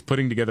Mexico is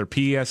putting together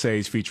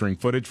PSAs featuring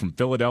footage from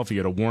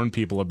Philadelphia to warn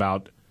people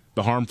about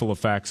the harmful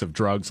effects of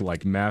drugs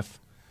like meth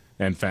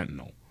and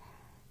fentanyl.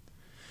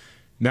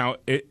 Now,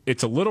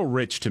 it's a little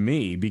rich to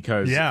me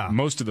because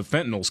most of the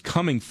fentanyl's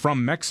coming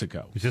from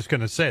Mexico. I was just going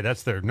to say,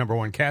 that's their number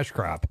one cash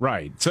crop.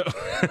 Right. So,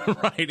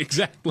 right,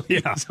 exactly.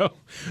 Yeah. So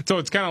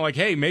it's kind of like,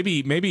 hey,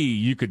 maybe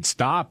you could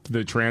stop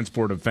the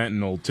transport of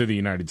fentanyl to the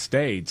United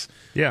States.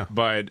 Yeah.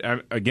 But,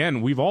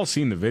 again, we've all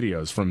seen the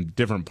videos from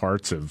different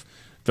parts of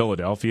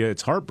Philadelphia.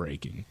 It's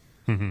heartbreaking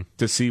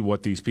to see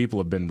what these people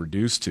have been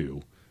reduced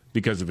to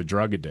because of a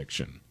drug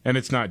addiction. And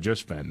it's not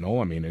just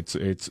fentanyl. I mean,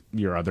 it's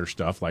your other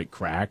stuff like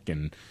crack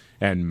and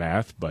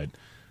meth. But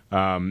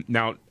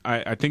now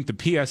I think the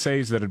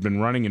PSAs that have been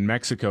running in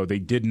Mexico, they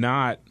did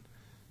not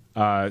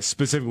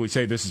specifically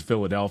say this is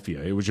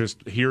Philadelphia. It was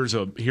just here's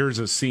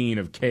a scene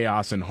of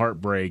chaos and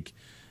heartbreak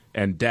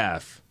and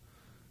death,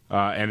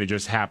 and it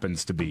just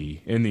happens to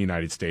be in the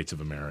United States of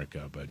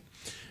America. But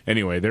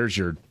anyway, there's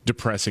your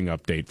depressing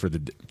update for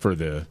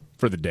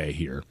the day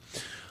here.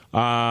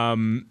 I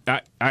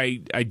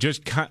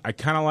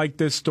kind of like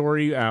this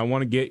story. I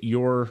want to get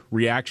your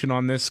reaction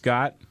on this,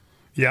 Scott.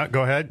 Yeah,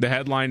 go ahead. The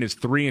headline is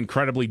 3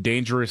 incredibly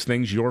dangerous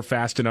things you're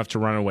fast enough to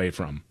run away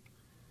from.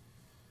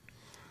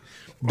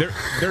 There's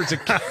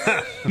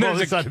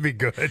this ought to be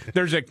good.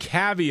 There's a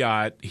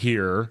caveat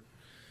here,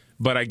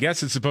 but I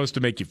guess it's supposed to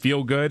make you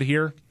feel good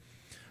here.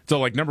 So,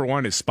 like, number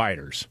 1 is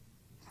spiders.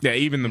 Yeah,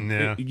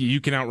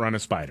 you can outrun a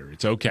spider.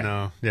 It's okay.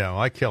 No, yeah,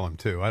 well, I kill them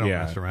too. I don't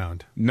mess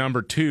around.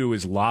 Number 2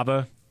 is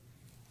lava,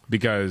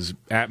 because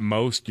at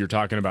most you're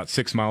talking about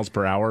 6 miles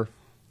per hour.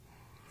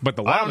 But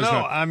the I don't lava's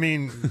know. not. I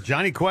mean,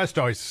 Johnny Quest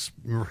always,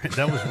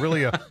 that was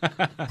really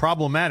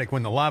problematic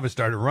when the lava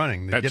started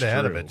running. To That's get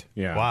ahead of true. it.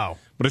 Yeah. Wow.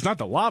 But it's not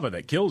the lava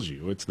that kills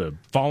you. It's the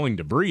falling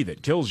debris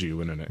that kills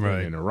you in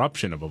an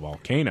eruption of a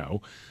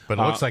volcano. But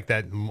it looks like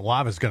that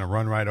lava's going to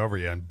run right over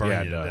you and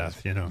burn you to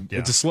death. You know,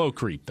 It's a slow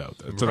creep, though.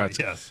 So Right, that's,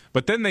 yes.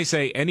 But then they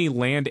say any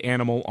land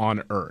animal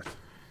on Earth.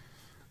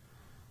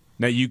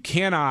 Now, you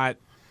cannot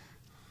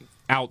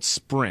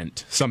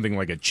out-sprint something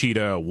like a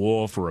cheetah, a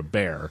wolf, or a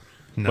bear.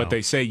 No. But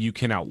they say you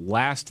can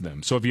outlast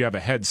them. So if you have a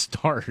head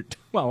start,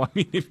 well, I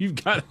mean, if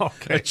you've got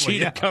a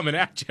cheetah coming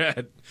at you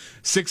at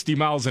 60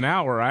 miles an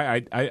hour,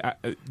 I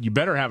you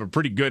better have a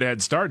pretty good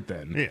head start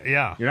then.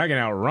 Yeah. You're not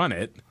going to outrun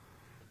it.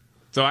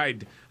 So I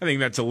think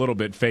that's a little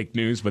bit fake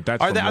news, but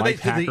that's Does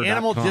from the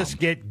animal lifehacker.com. just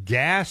get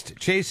gassed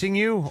chasing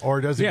you, or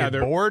does it get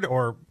bored?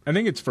 Or I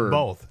think it's for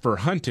both. For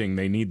hunting,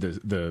 they need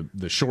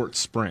the short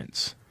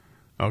sprints.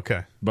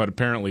 Okay. But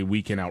apparently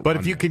we can outrun But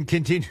if you can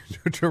continue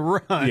to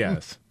run.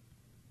 Yes.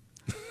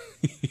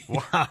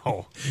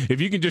 Wow.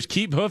 If you can just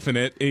keep hoofing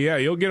it, yeah,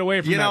 you'll get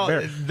away from that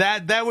bear.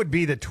 That would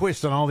be the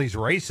twist on all these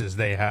races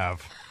they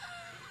have.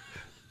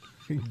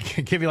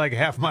 Give you like a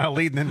half-mile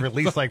lead and then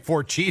release like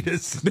 4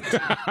 cheetahs.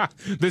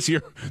 This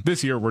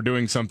year we're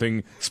doing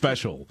something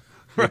special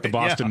with the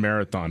Boston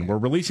Marathon. We're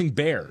releasing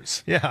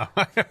bears. Yeah,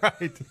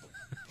 right.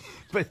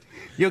 But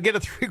you'll get a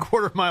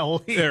 3/4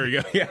 mile lead. There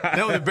you go. Yeah.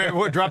 No,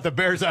 we'll drop the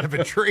bears out of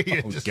a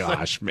tree. Oh,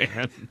 gosh,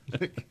 man.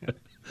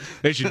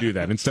 They should do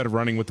that. Instead of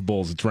running with the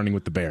bulls, it's running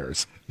with the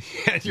bears.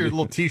 Yeah, your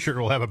little T-shirt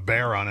will have a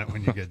bear on it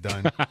when you get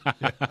done.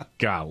 Yeah.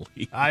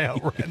 Golly. I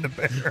outran the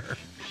bear.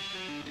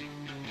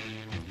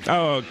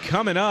 Oh,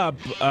 coming up,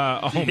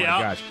 my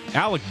gosh.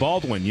 Alec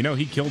Baldwin, you know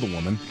he killed a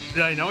woman.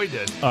 Yeah, I know he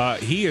did.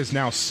 He is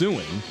now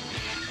suing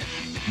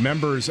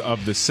members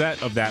of the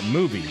set of that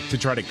movie to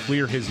try to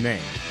clear his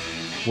name.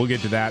 We'll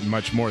get to that and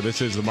much more.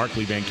 This is the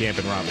Markley, Van Camp,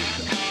 and Robbins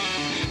Show.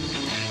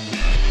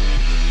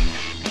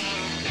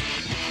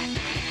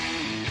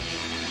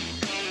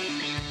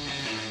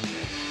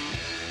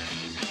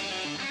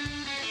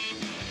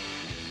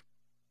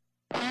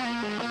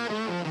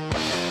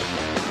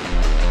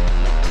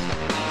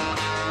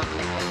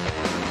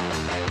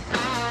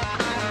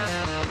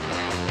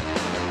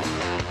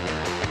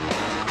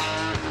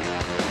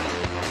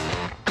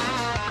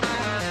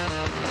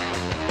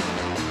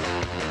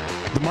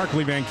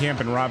 Markley, Van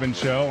Camp, and Robbins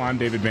Show. I'm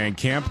David Van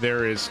Camp.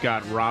 There is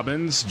Scott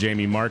Robbins.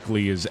 Jamie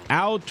Markley is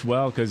out,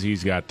 well, because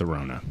he's got the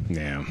Rona.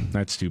 Yeah,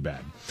 that's too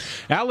bad.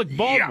 Alec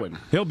Baldwin,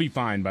 he'll be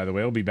fine, by the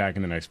way. He'll be back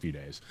in the next few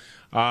days.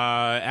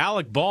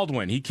 Alec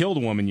Baldwin, he killed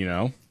a woman, you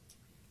know,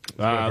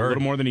 a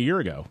little more than a year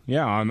ago.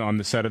 Yeah, on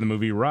the set of the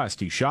movie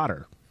Rust. He shot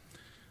her.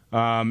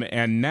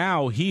 And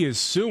now he is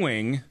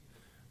suing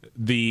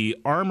the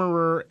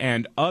armorer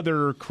and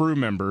other crew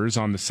members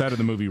on the set of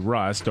the movie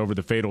Rust over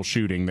the fatal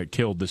shooting that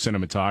killed the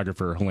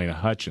cinematographer Helena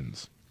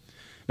Hutchins.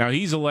 Now,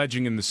 he's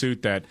alleging in the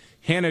suit that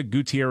Hannah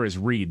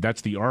Gutierrez-Reed,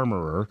 that's the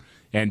armorer,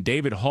 and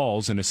David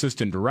Halls, an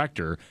assistant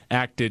director,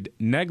 acted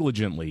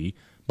negligently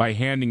by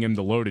handing him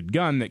the loaded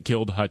gun that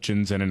killed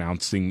Hutchins and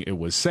announcing it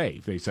was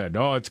safe. They said,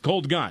 oh, it's a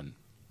cold gun.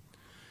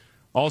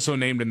 Also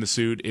named in the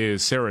suit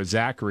is Sarah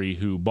Zachary,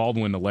 who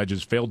Baldwin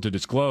alleges failed to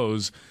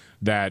disclose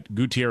that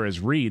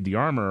Gutierrez-Reed, the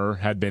armorer,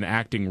 had been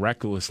acting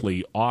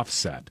recklessly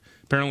offset.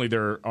 Apparently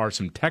there are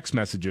some text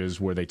messages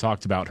where they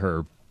talked about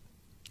her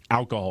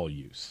alcohol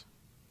use.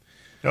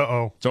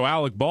 Uh-oh. So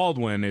Alec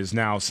Baldwin is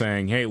now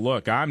saying, hey,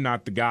 look, I'm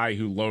not the guy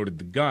who loaded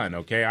the gun,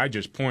 okay? I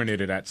just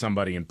pointed it at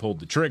somebody and pulled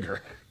the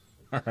trigger.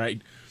 All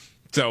right?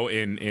 So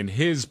in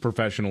his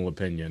professional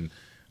opinion,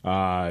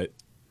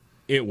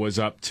 it was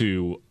up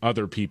to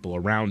other people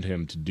around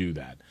him to do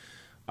that.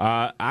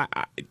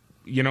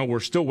 We're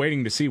still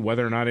waiting to see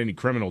whether or not any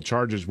criminal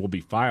charges will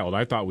be filed.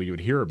 I thought we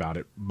would hear about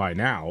it by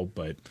now,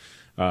 but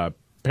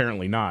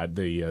apparently not.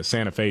 The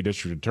Santa Fe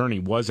District Attorney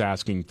was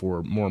asking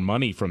for more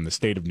money from the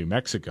state of New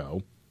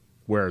Mexico,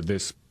 where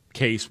this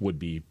case would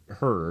be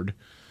heard,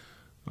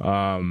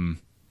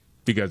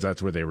 because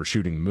that's where they were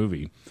shooting the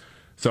movie.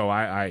 So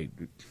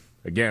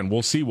again,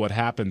 we'll see what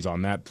happens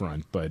on that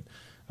front, but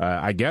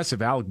I guess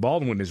if Alec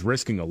Baldwin is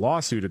risking a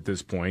lawsuit at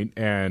this point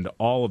and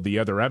all of the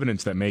other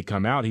evidence that may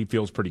come out, he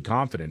feels pretty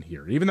confident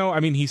here. Even though,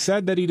 he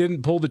said that he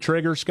didn't pull the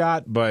trigger,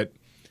 Scott, but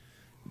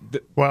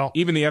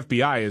even the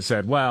FBI has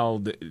said,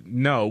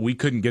 no, we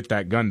couldn't get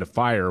that gun to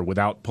fire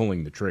without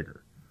pulling the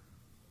trigger.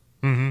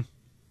 Mm-hmm.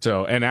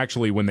 So, and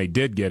actually when they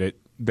did get it,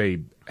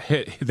 they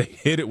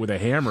hit it with a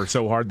hammer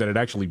so hard that it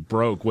actually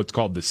broke what's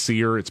called the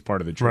sear. It's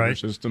part of the trigger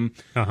system.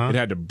 Uh-huh. It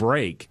had to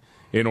break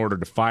in order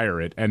to fire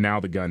it, and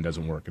now the gun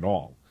doesn't work at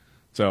all.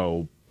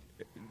 So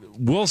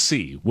we'll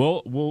see.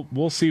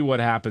 We'll see what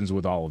happens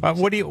with all of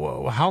this.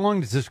 How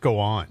long does this go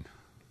on?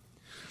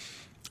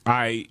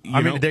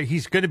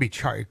 He's going to be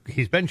charged.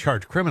 He's been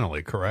charged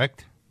criminally,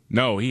 correct?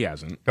 No, he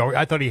hasn't. Oh,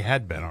 I thought he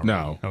had been already.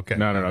 No. Okay.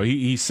 No.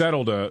 He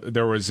settled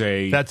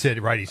That's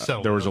it, right? He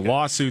settled. There was a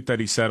lawsuit that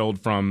he settled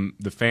from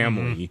the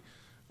family,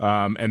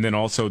 and then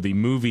also the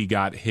movie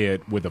got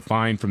hit with a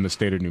fine from the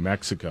state of New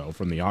Mexico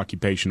from the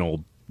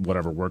occupational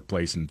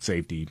workplace and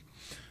safety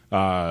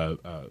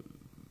outfit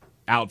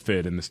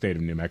in the state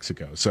of New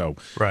Mexico. So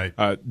right.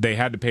 They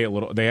had to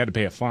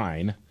pay a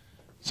fine.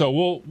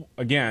 So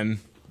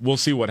we'll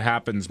see what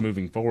happens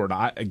moving forward.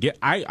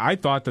 I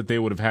thought that they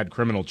would have had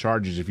criminal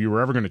charges if you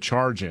were ever going to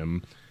charge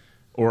him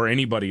or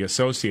anybody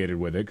associated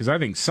with it, because I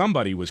think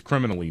somebody was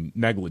criminally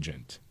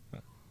negligent.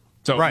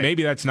 So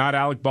maybe that's not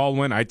Alec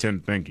Baldwin. I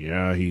tend to think,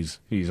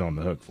 he's on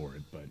the hook for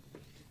it, but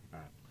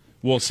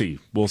we'll see.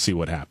 We'll see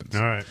what happens.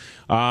 All right.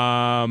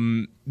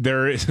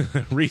 There is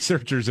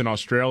researchers in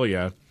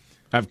Australia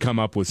have come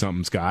up with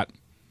something, Scott.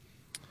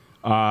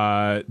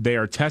 They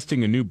are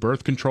testing a new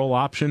birth control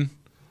option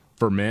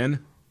for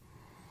men.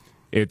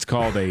 It's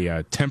called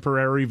a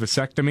temporary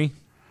vasectomy.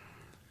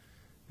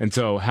 And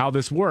so how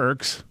this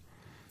works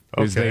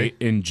is they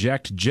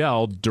inject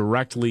gel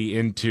directly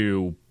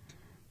into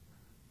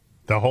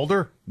the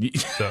holder?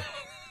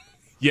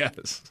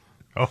 Yes.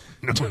 Oh,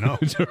 no.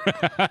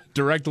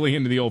 Directly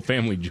into the old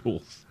family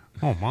jewels.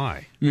 Oh,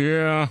 my.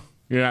 Yeah.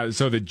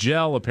 So the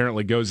gel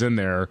apparently goes in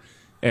there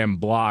and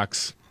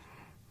blocks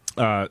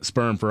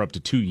sperm for up to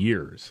 2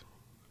 years.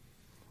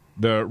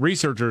 The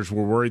researchers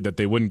were worried that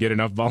they wouldn't get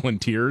enough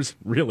volunteers.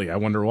 Really, I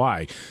wonder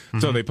why. Mm-hmm.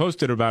 So they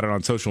posted about it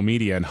on social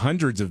media, and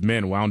hundreds of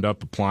men wound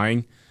up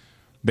applying.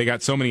 They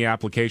got so many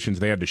applications,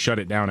 they had to shut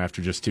it down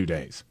after just 2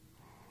 days.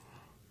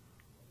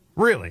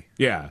 Really?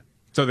 Yeah.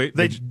 So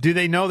do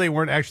they know they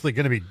weren't actually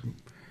going to be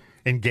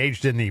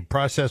engaged in the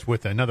process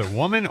with another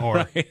woman,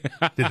 or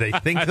did they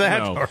think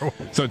that? Or?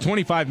 So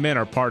 25 men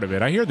are part of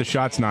it. I hear the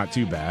shot's not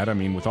too bad. I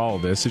mean, with all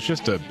of this, it's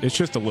just a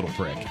little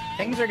prick.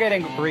 Things are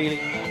getting really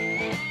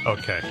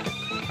okay.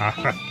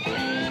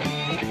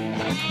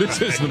 This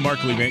is the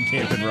Markley, Van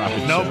Camp, and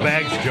Robbins No show.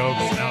 bags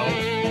jokes.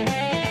 No.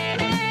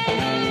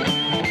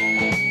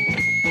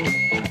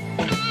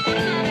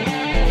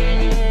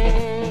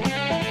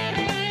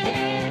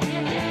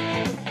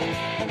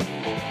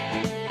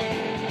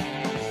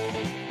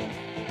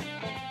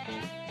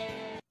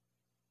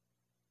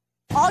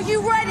 Are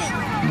you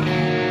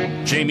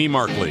ready? Jamie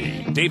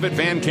Markley, David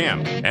Van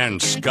Camp,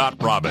 and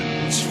Scott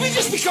Robbins. We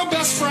just become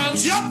best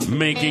friends. Yep.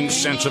 Making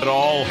sense of it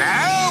all.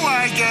 Now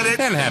I get it.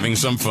 And having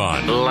some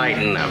fun.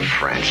 Lighten up,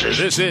 Francis.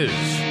 This is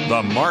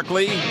the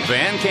Markley,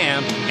 Van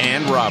Camp,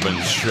 and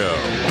Robbins Show.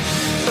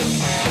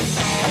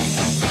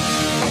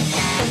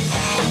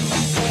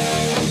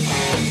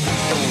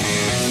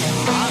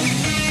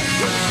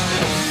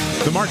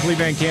 The Markley,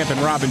 Van Camp, and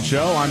Robbins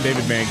Show. I'm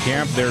David Van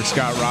Camp. There's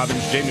Scott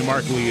Robbins. Jamie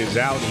Markley is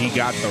out. He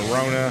got the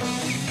Rona.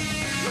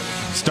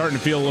 Starting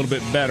to feel a little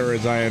bit better,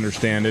 as I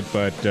understand it,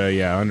 but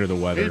under the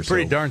weather. He's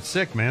pretty darn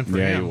sick, man. For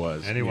him. He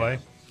was. Anyway,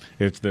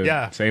 it's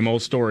the same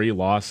old story: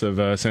 loss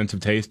of sense of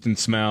taste and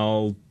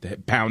smell,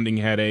 pounding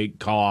headache,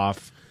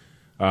 cough,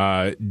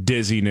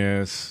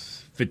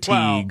 dizziness,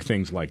 fatigue,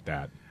 things like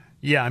that.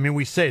 Yeah, I mean,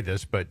 we say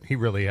this, but he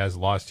really has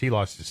lost. He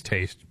lost his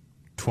taste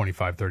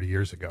 25, 30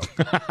 years ago.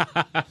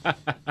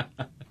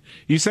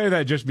 You say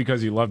that just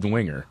because you loved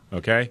Winger,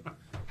 okay?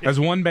 As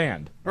one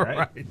band,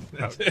 right?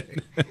 That's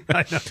it.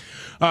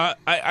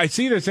 I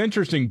see this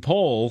interesting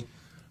poll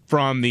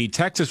from the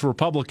Texas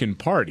Republican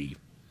Party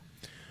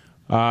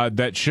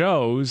that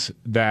shows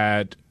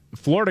that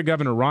Florida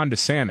Governor Ron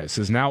DeSantis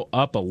is now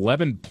up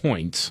 11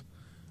 points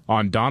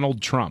on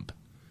Donald Trump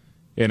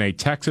in a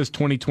Texas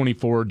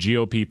 2024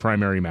 GOP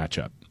primary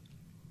matchup.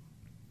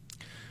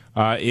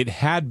 It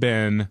had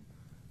been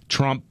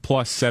Trump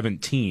plus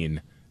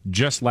 17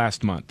 just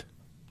last month.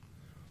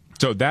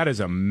 So that is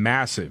a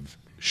massive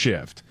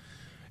shift.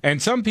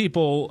 And some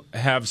people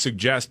have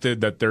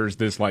suggested that there's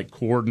this like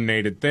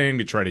coordinated thing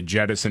to try to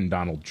jettison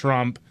Donald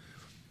Trump.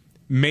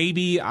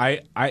 Maybe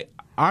I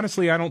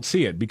honestly, I don't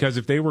see it, because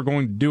if they were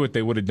going to do it,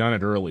 they would have done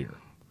it earlier.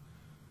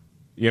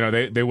 You know,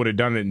 they would have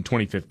done it in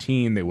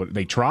 2015.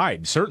 They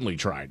certainly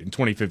tried in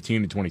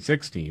 2015 and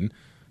 2016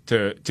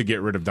 to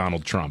get rid of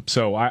Donald Trump.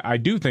 So I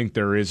do think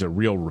there is a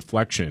real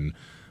reflection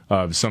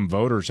of some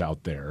voters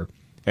out there,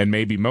 and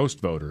maybe most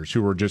voters,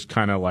 who are just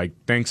kind of like,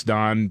 thanks,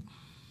 Don,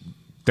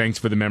 thanks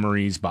for the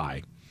memories,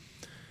 bye.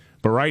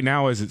 But right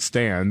now, as it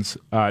stands,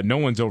 no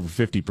one's over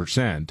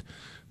 50%,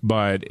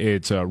 but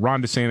it's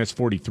Ron DeSantis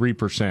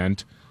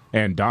 43%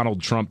 and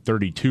Donald Trump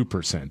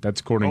 32%. That's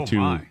according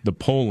to the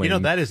polling. You know,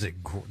 that is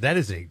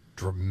a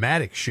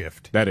dramatic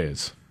shift. That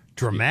is.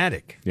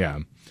 Dramatic. Yeah.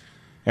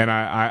 And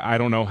I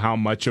don't know how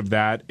much of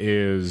that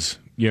is,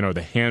 you know,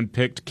 the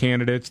hand-picked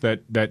candidates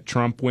that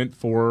Trump went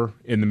for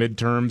in the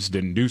midterms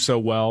didn't do so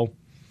well.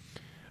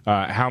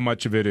 How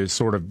much of it is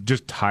sort of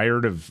just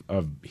tired of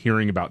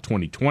hearing about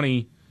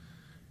 2020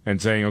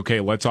 and saying, okay,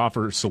 let's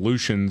offer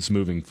solutions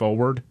moving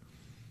forward?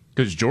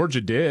 Because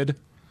Georgia did.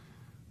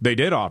 They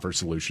did offer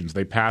solutions.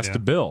 They passed a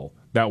bill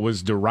that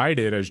was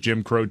derided as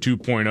Jim Crow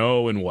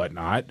 2.0 and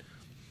whatnot,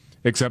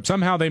 except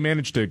somehow they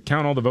managed to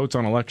count all the votes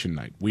on election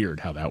night. Weird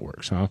how that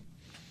works, huh?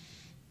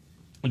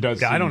 It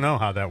does. I don't know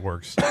how that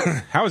works.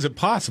 How is it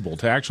possible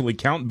to actually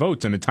count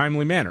votes in a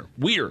timely manner?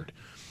 Weird.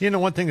 You know,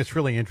 one thing that's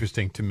really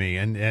interesting to me,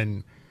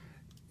 and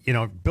you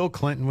know, Bill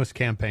Clinton was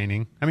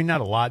campaigning. I mean,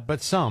 not a lot,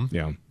 but some.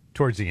 Yeah.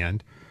 Towards the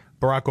end,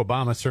 Barack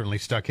Obama certainly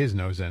stuck his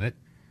nose in it.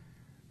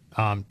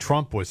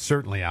 Trump was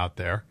certainly out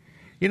there.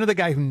 You know, the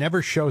guy who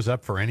never shows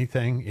up for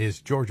anything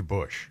is George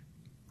Bush.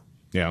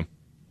 Yeah. I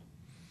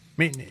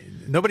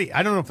mean,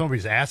 I don't know if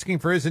nobody's asking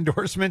for his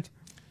endorsement.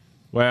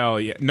 Well,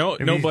 yeah,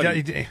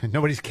 nobody.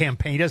 Nobody's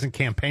campaign. He doesn't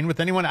campaign with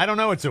anyone. I don't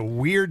know. It's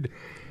weird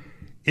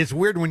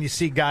when you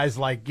see guys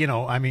like,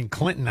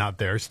 Clinton out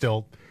there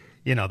still,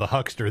 the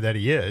huckster that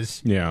he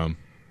is. Yeah.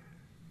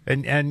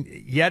 And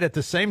yet at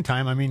the same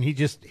time, I mean,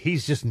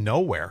 he's just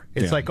nowhere.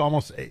 It's like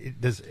almost,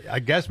 I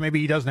guess maybe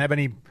he doesn't have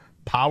any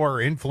power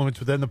or influence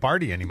within the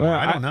party anymore. Well,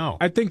 I don't know.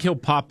 I think he'll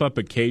pop up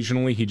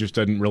occasionally. He just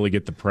doesn't really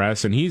get the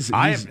press. And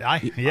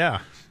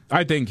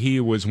I think he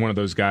was one of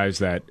those guys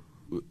that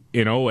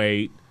in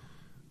 2008,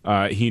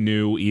 he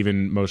knew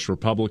even most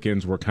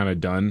Republicans were kind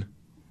of done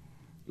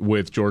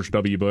with George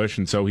W. Bush,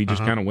 and so he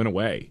just kind of went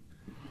away.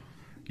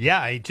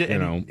 Yeah,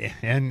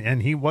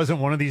 and he wasn't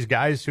one of these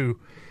guys who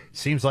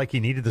seems like he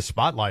needed the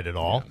spotlight at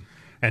all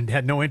and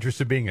had no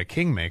interest in being a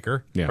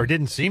kingmaker, or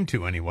didn't seem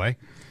to anyway.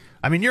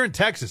 I mean, you're in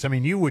Texas. I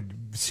mean, you would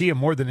see him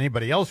more than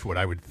anybody else would,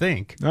 I would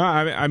think.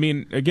 I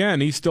mean,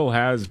 again, he still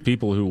has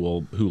people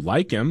who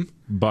like him,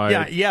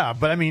 but yeah.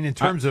 But I mean, in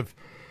terms of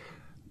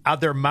out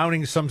there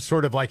mounting some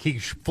sort of he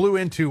flew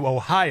into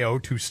Ohio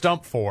to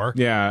stump for.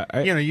 Yeah,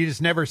 you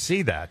just never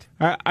see that.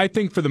 I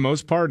think for the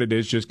most part, it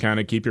is just kind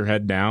of keep your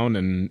head down,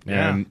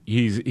 and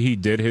he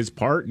did his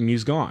part, and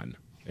he's gone.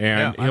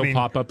 And he'll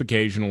pop up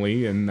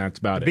occasionally, and that's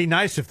about it'd be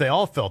nice if they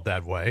all felt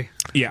that way.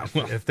 Yeah.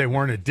 If they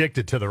weren't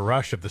addicted to the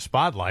rush of the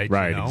spotlight.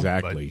 Right,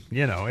 exactly. But,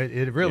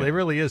 it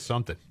really is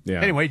something.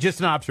 Yeah. Anyway, just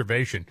an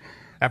observation.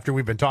 After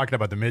we've been talking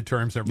about the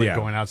midterms, everybody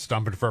going out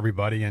stumping for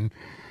everybody, and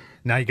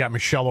now you got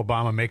Michelle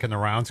Obama making the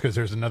rounds because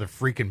there's another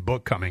freaking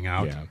book coming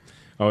out. Yeah.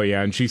 Oh,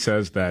 yeah, and she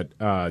says that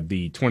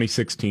the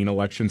 2016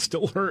 election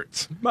still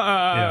hurts.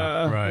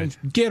 Yeah, right.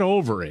 Get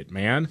over it,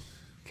 man.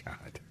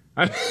 God.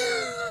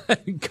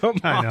 Come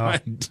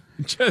on.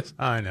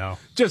 I know.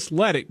 Just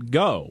let it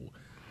go.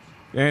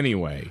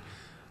 Anyway,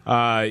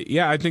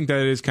 I think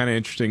that is kind of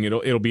interesting.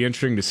 It'll be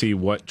interesting to see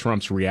what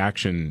Trump's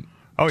reaction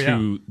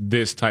to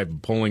this type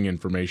of polling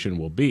information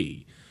will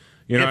be.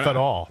 If at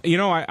all.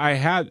 I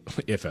had,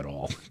 if at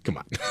all. Come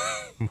on.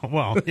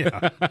 Well,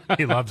 yeah.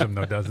 He loves him,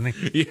 though, doesn't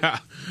he? Yeah.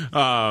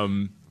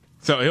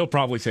 So he'll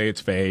probably say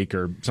it's fake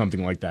or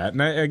something like that.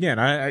 And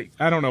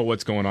I don't know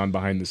what's going on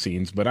behind the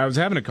scenes, but I was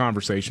having a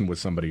conversation with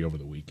somebody over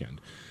the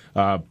weekend.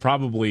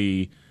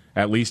 Probably,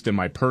 at least in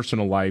my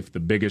personal life, the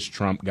biggest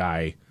Trump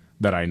guy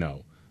that I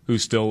know, who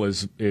still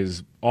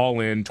is all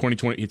in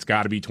 2020. It's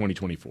got to be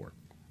 2024.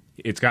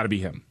 It's got to be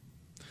him.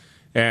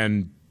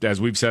 And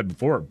as we've said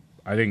before,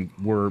 I think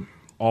we're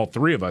all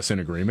three of us in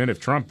agreement. If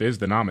Trump is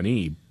the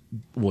nominee,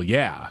 well,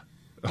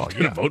 I'm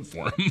going to vote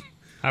for him.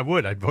 I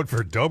would. I'd vote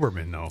for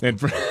Doberman, though.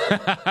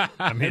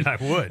 I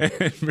would.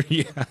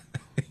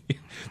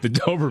 The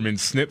Doberman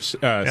sniffs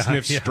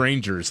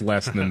strangers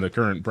less than the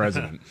current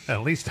president.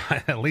 At least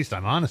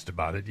I'm honest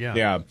about it. Yeah.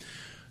 Yeah.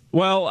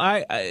 Well,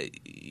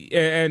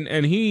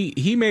 and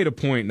he made a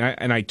point,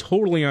 and I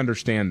totally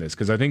understand this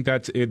because I think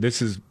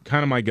this is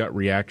kind of my gut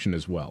reaction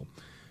as well.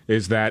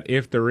 Is that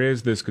if there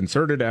is this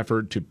concerted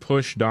effort to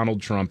push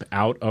Donald Trump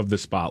out of the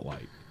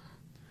spotlight,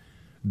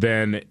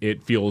 then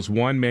it feels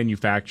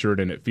manufactured,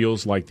 and it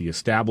feels like the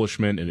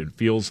establishment, and it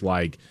feels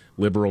like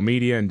liberal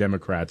media and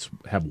Democrats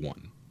have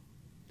won.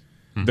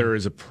 Mm-hmm. There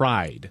is a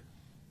pride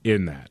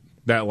in that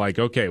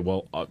okay,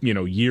 well,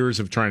 years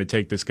of trying to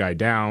take this guy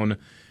down,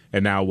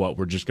 and now what?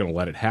 We're just going to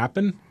let it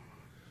happen.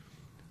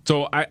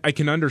 So I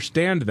can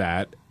understand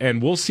that,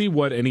 and we'll see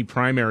what any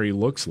primary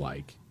looks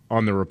like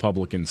on the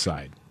Republican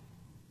side.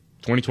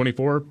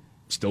 2024,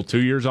 still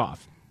 2 years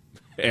off,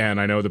 and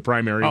I know the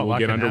primary will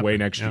get underway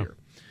next year.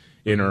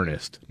 In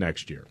earnest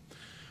next year.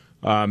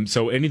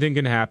 So anything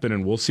can happen,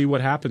 and we'll see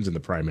what happens in the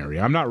primary.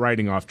 I'm not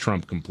writing off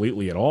Trump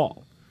completely at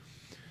all.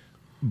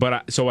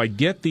 But so I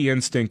get the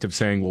instinct of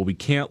saying, well, we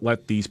can't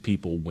let these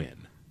people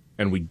win,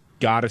 and we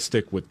got to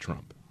stick with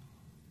Trump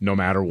no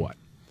matter what.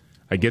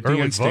 I get the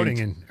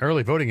instinct.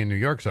 Early voting in New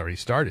York's already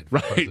started.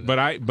 Right,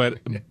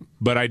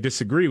 but I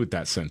disagree with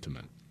that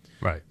sentiment.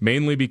 Right.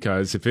 Mainly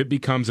because if it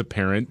becomes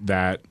apparent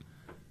that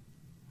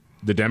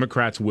the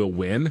Democrats will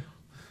win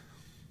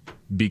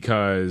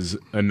because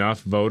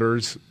enough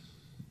voters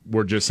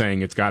were just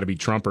saying it's got to be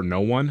Trump or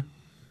no one,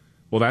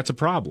 well, that's a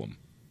problem.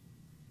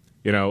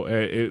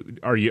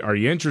 Are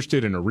you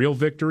interested in a real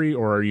victory,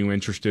 or are you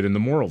interested in the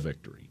moral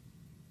victory?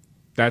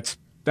 That's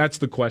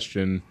the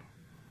question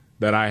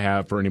that I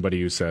have for anybody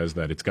who says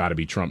that it's got to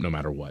be Trump no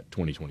matter what,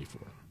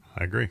 2024.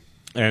 I agree.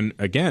 And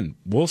again,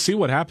 we'll see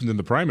what happens in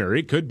the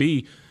primary.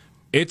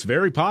 It's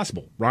very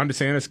possible Ron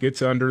DeSantis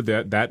gets under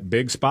that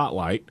big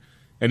spotlight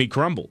and he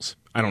crumbles.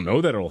 I don't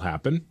know that it'll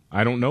happen.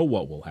 I don't know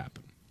what will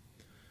happen.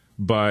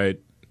 But,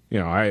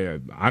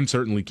 I'm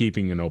certainly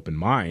keeping an open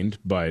mind,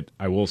 but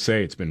I will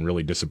say it's been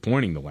really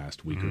disappointing the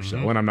last week or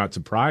so. And I'm not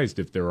surprised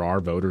if there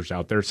are voters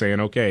out there saying,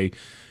 okay,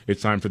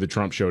 it's time for the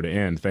Trump show to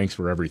end. Thanks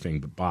for everything,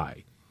 but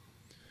bye.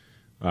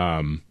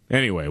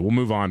 Anyway, we'll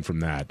move on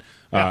from that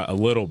a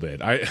little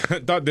bit. I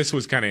thought this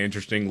was kind of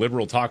interesting.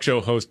 Liberal talk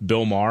show host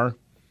Bill Maher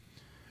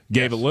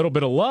gave a little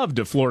bit of love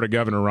to Florida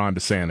Governor Ron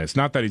DeSantis.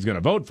 Not that he's going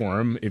to vote for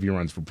him if he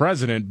runs for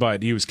president,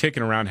 but he was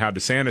kicking around how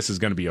DeSantis is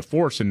going to be a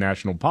force in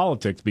national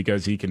politics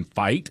because he can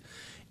fight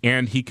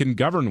and he can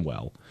govern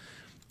well.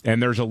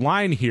 And there's a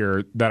line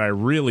here that I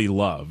really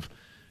love.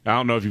 I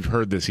don't know if you've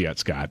heard this yet,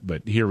 Scott,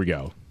 but here we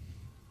go.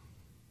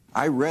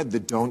 I read the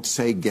Don't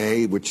Say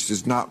Gay, which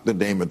is not the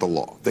name of the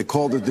law. They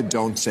called it the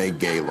Don't Say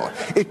Gay law.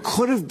 It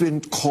could have been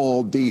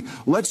called the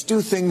Let's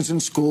Do Things in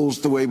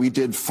Schools the Way We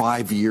Did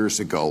 5 years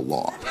ago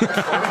law.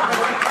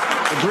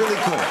 It really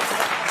could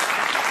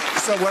have.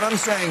 So what I'm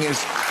saying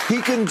is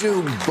he can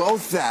do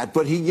both that,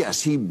 but he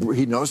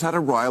knows how to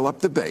rile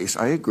up the base.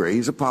 I agree.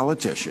 He's a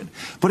politician.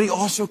 But he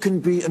also can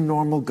be a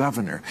normal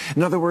governor.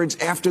 In other words,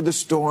 after the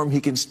storm,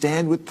 he can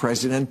stand with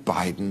President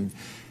Biden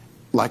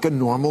like a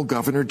normal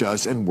governor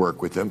does and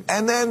work with them,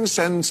 and then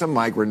send some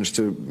migrants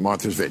to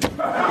Martha's Vineyard. And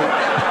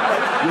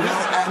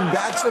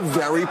that's a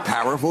very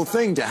powerful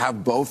thing to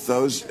have both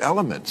those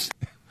elements.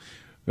 I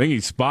think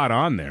he's spot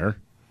on there.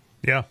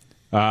 Yeah.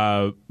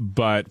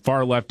 But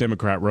far-left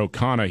Democrat Ro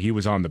Khanna, he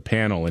was on the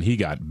panel, and he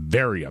got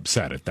very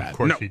upset at that. Of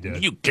course he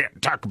did. You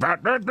can't talk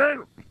about that.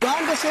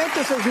 Ron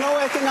DeSantis has no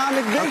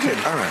economic vision.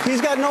 Okay, all right.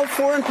 He's got no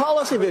foreign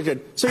policy vision.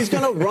 So he's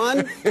going to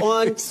run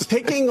on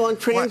picking on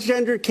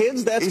transgender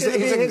kids. That's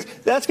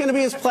going to be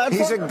his platform.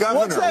 He's a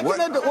governor.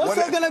 What's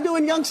that going to do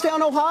in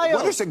Youngstown, Ohio?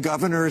 What is a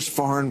governor's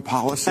foreign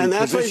policy and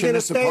that's why he's going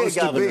to stay a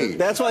governor. Be?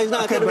 That's why he's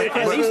not going to be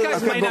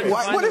president.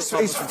 What is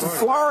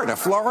Florida?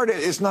 Florida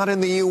is not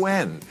in the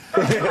UN.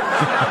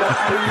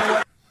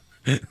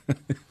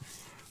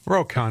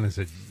 Ro Khanna's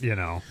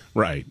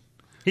Right.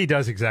 He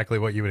does exactly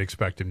what you would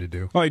expect him to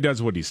do. Well, he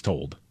does what he's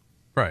told.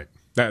 Right.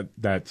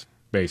 That's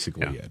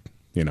basically it.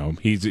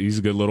 He's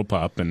a good little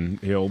pup, and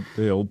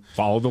he'll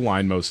follow the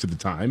line most of the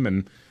time.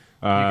 And you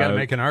got to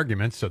make an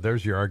argument, so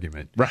there's your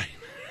argument. Right.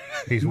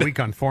 He's weak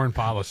on foreign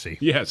policy.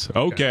 Yes.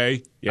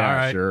 Okay. Yeah. All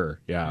right. Sure.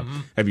 Yeah. Mm-hmm.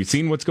 Have you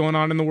seen what's going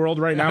on in the world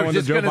right now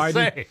under Joe Biden?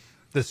 Say,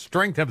 the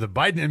strength of the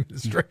Biden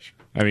administration.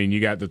 I mean, you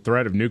got the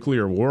threat of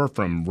nuclear war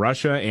from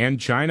Russia and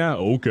China.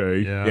 Okay.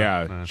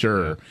 Yeah.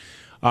 Sure.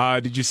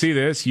 Did you see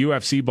this?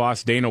 UFC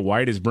boss Dana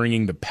White is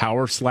bringing the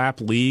Power Slap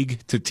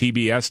League to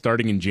TBS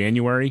starting in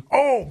January.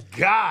 Oh,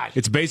 God.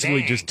 It's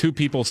basically just two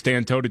people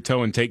stand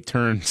toe-to-toe and take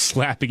turns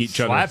slapping each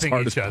other as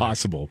hard as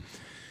possible.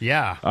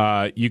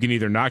 Yeah. You can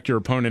either knock your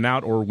opponent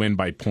out or win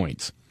by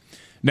points.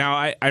 Now,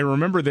 I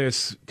remember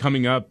this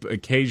coming up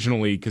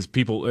occasionally because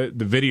people, the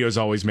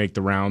videos always make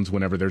the rounds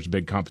whenever there's a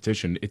big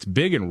competition. It's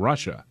big in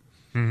Russia,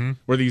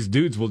 where these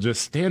dudes will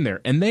just stand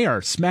there, and they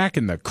are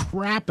smacking the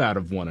crap out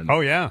of one another.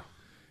 Oh, yeah.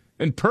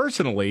 And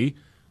personally,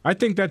 I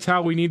think that's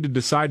how we need to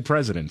decide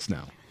presidents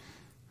now.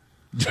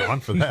 Go on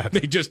for that.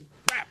 They just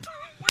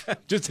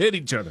hit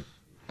each other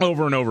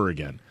over and over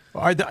again.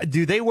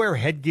 Do they wear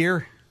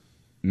headgear?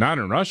 Not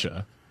in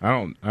Russia. I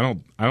don't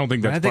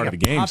think that's part of the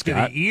game, pop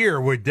Scott. To the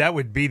ear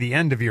would be the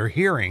end of your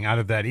hearing out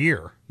of that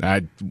ear.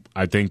 I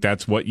think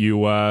that's what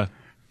you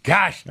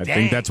Gosh, I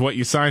think that's what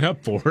you sign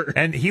up for.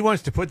 And he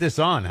wants to put this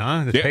on,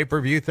 huh? The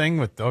pay-per-view thing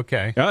with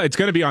it's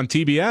going to be on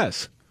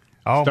TBS.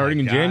 Starting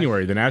in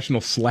January, the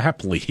National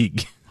Slap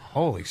League.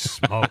 Holy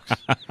smokes.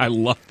 I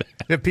love that.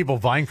 They have people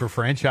vying for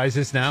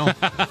franchises now.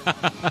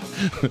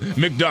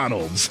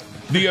 McDonald's,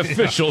 the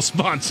official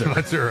sponsor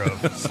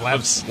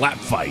of slap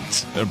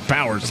fights,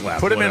 Power Slap.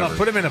 Put him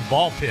in a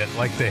ball pit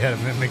like they had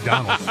at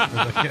McDonald's.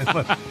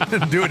 Let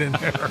them do it in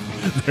there.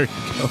 There you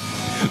go.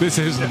 This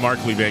is the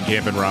Markley, Van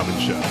Camp, and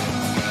Robbins Show.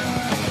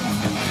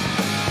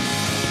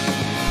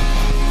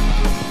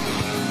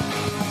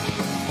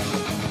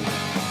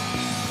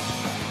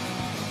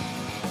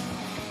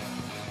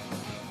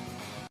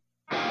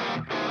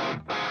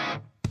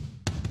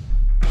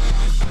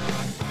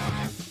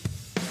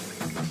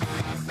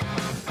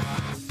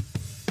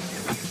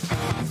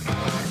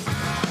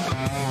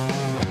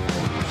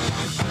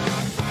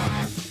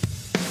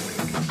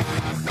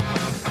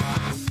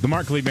 The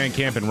Markley, Van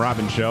Camp, and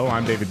Robbins Show.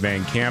 I'm David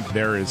Van Camp.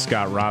 There is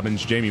Scott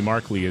Robbins. Jamie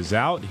Markley is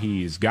out.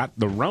 He's got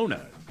the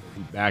Rona.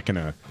 He'll be back in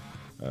a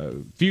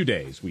few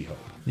days, we hope.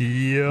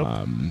 Yep.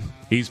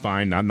 He's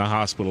fine, not in the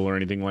hospital or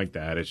anything like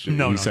that. It's just,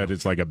 he said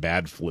it's like a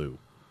bad flu.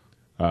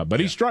 But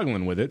he's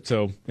struggling with it.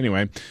 So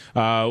anyway,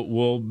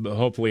 we'll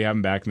hopefully have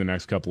him back in the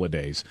next couple of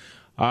days.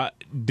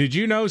 Did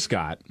you know,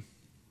 Scott,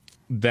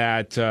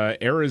 that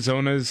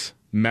Arizona's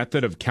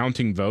method of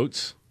counting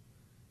votes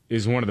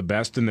is one of the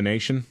best in the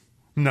nation?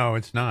 No,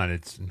 it's not.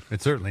 It's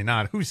certainly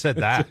not. Who said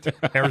that?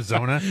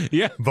 Arizona?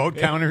 Yeah. Vote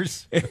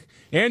counters?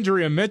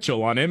 Andrea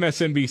Mitchell on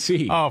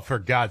MSNBC. Oh, for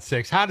God's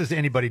sakes. How does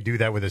anybody do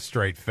that with a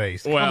straight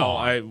face?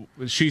 Well,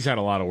 she's had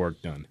a lot of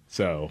work done.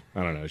 So,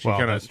 I don't know.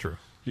 That's true.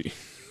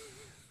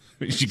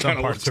 She Some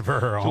parts of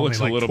her are only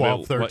like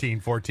 12, 13,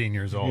 14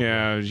 years old.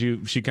 Yeah,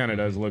 she kind of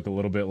does look a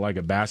little bit like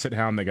a basset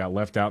hound that got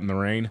left out in the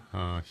rain.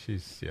 So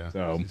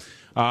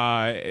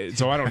I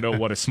don't know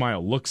what a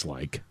smile looks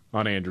like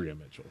on Andrea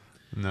Mitchell.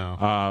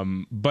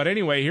 No. But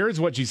anyway, here's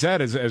what she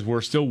said as we're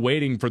still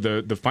waiting for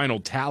the final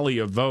tally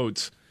of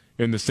votes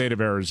in the state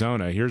of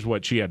Arizona. Here's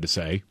what she had to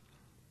say.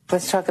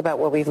 Let's talk about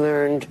what we've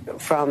learned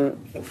from,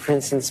 for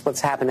instance,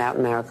 what's happened out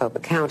in Maricopa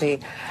County,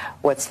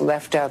 what's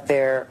left out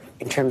there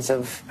in terms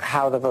of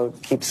how the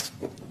vote keeps,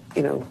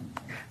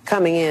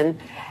 coming in,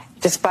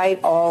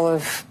 despite all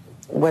of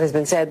what has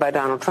been said by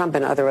Donald Trump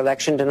and other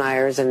election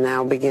deniers, and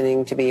now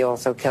beginning to be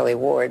also Kelly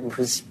Ward,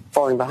 who's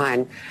falling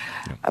behind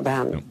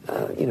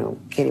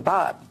Katie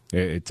Bob.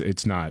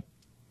 It's not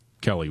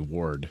Kelly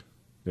Ward.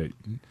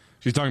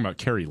 She's talking about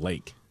Carrie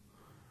Lake.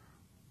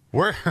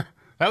 Where?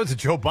 That was a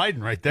Joe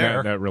Biden right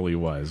there. That really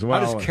was. Well,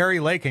 how does Carrie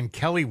Lake and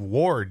Kelly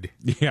Ward?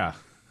 Yeah.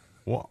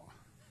 Well,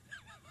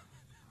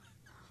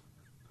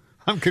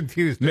 I'm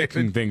confused.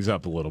 Mixing things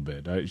up a little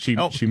bit.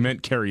 She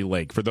meant Carrie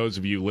Lake. For those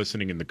of you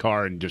listening in the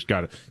car and just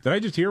got it. Did I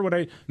just hear what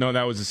I? No,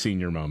 that was a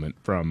senior moment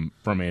from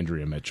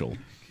Andrea Mitchell.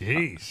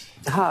 Jeez.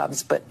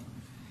 Hobbs, but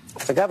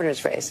for the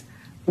governor's race,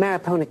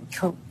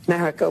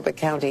 Maricopa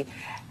County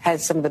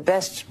had some of the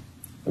best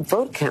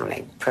vote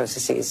counting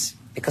processes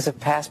because of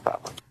past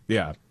problems.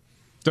 Yeah.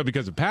 So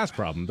because of past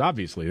problems,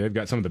 obviously, they've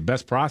got some of the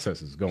best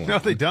processes going on. No,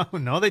 they don't.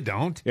 No, they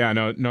don't. Yeah,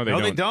 no, they don't. No,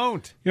 they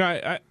don't.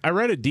 I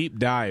read a deep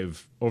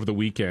dive over the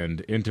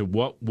weekend into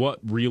what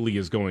really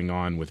is going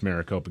on with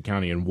Maricopa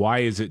County and why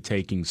is it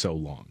taking so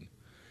long.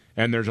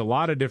 And there's a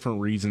lot of different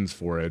reasons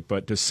for it,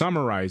 but to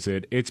summarize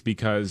it, it's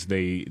because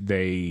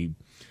they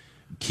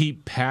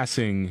keep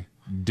passing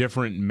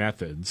different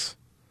methods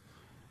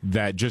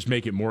that just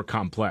make it more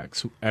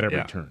complex at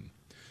every turn.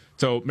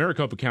 So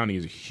Maricopa County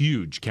is a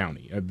huge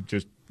county.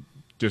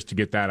 Just to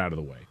get that out of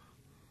the way.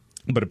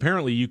 But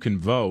apparently you can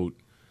vote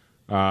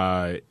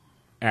at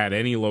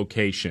any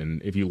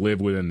location if you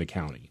live within the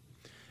county.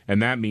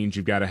 And that means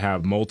you've got to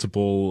have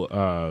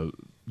multiple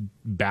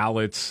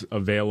ballots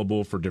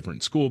available for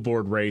different school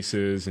board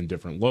races and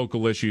different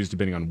local issues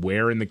depending on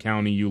where in the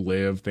county you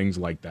live, things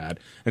like that.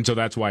 And so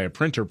that's why a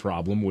printer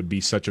problem would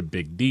be such a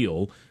big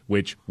deal,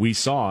 which we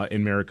saw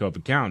in Maricopa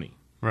County.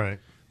 Right.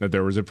 That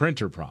there was a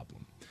printer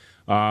problem.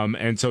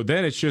 And so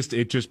then it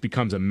just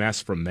becomes a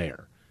mess from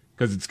there.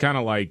 Because it's kind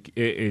of like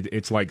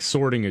it's like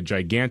sorting a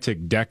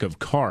gigantic deck of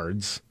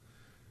cards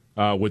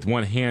with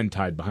one hand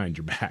tied behind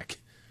your back,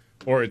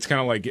 or it's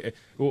kind of like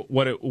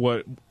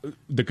what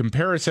the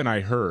comparison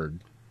I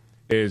heard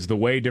is the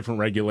way different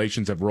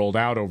regulations have rolled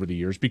out over the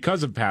years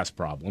because of past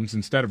problems.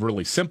 Instead of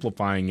really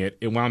simplifying it,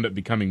 it wound up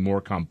becoming more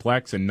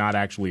complex and not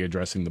actually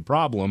addressing the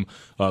problem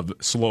of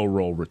slow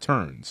roll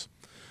returns.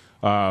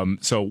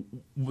 So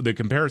the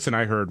comparison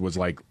I heard was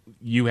like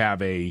you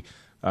have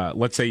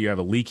let's say you have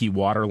a leaky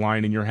water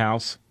line in your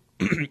house.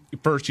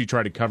 First, you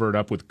try to cover it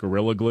up with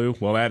Gorilla Glue.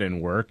 Well, that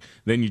didn't work.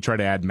 Then you try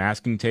to add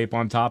masking tape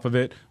on top of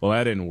it. Well,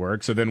 that didn't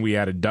work. So then we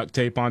added duct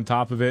tape on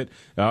top of it.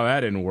 Oh,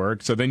 that didn't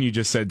work. So then you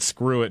just said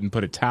screw it and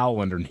put a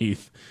towel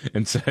underneath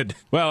and said,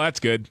 well,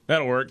 that's good.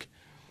 That'll work.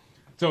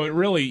 So it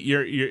really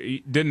you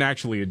didn't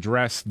actually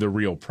address the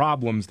real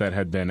problems that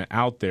had been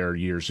out there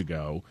years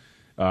ago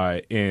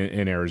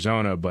in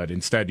Arizona, but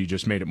instead you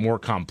just made it more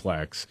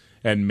complex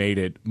and made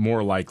it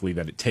more likely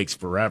that it takes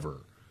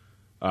forever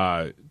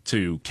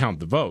to count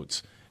the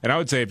votes. And I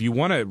would say if you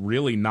want to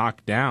really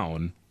knock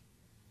down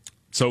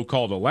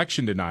so-called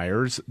election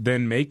deniers,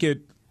 then make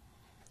it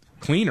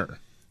cleaner.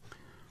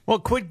 Well,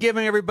 quit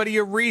giving everybody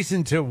a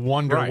reason to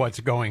wonder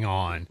what's going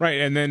on. Right,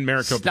 and then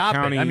Maricopa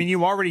County... I mean,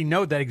 you already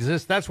know that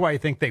exists. That's why I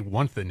think they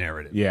want the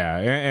narrative. Yeah,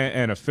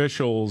 and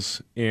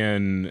officials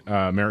in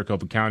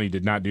Maricopa County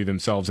did not do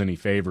themselves any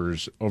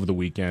favors over the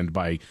weekend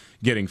by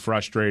getting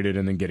frustrated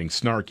and then getting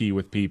snarky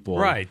with people.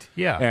 Right,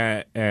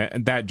 yeah.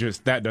 And that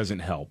doesn't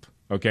help,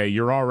 okay?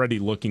 You're already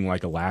looking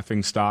like a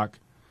laughingstock.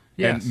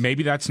 Yes. And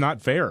maybe that's not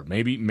fair.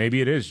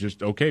 Maybe it is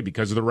just, okay,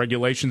 because of the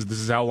regulations, this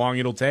is how long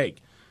it'll take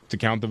to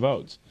count the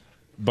votes.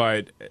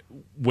 But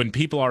when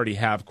people already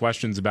have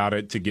questions about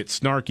it, to get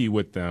snarky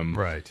with them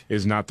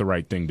is not the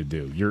right thing to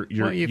do.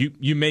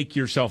 You make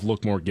yourself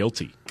look more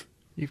guilty.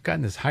 You've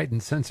gotten this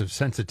heightened sense of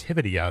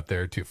sensitivity out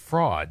there to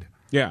fraud.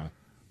 Yeah.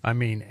 I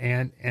mean,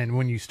 and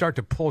when you start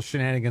to pull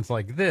shenanigans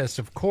like this,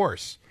 of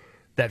course,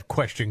 that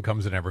question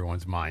comes in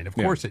everyone's mind. Of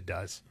course it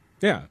does.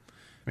 Yeah.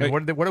 I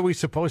mean, what are we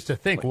supposed to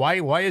think?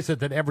 Why is it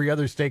that every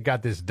other state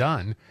got this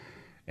done,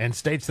 and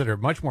states that are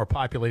much more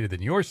populated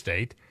than your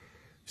state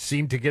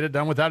seem to get it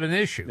done without an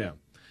issue? Yeah.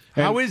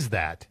 How is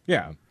that?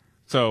 Yeah.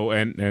 So,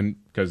 and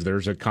because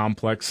there's a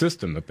complex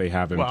system that they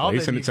have in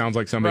place, and it sounds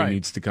like somebody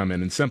needs to come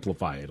in and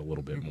simplify it a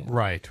little bit more.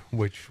 Right,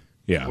 which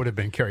would have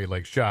been Carrie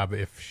Lake's job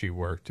if she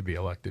were to be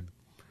elected.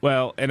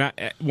 Well, and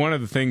one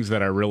of the things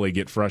that I really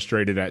get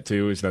frustrated at,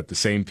 too, is that the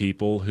same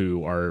people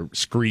who are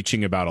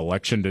screeching about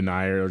election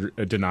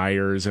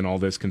deniers and all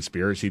this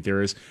conspiracy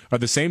theorists are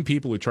the same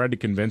people who tried to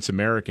convince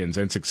Americans,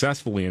 and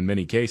successfully in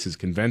many cases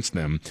convinced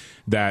them,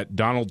 that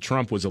Donald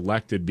Trump was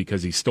elected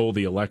because he stole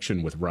the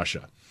election with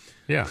Russia.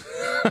 Yeah,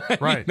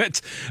 right.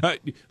 That's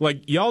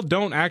like, y'all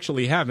don't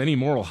actually have any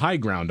moral high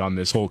ground on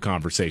this whole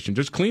conversation.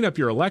 Just clean up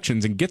your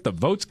elections and get the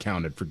votes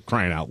counted, for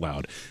crying out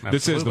loud. Absolutely.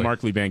 This is the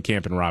Markley, Van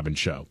Camp, and Robbins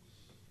Show.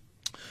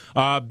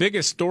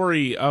 Biggest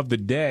story of the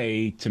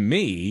day to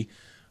me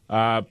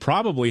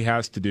probably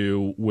has to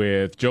do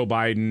with Joe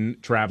Biden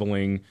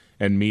traveling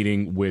and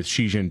meeting with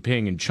Xi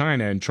Jinping in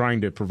China and trying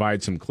to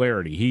provide some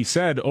clarity. He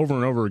said over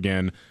and over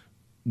again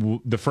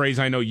the phrase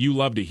I know you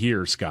love to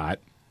hear, Scott,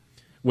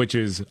 which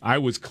is, I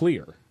was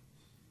clear.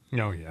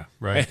 Oh, yeah,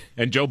 right.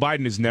 And Joe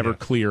Biden is never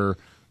clear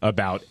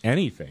about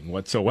anything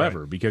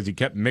whatsoever because he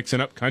kept mixing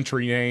up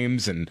country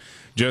names and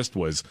just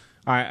was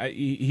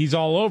he's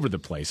all over the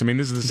place. I mean,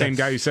 this is the same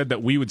guy who said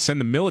that we would send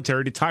the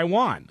military to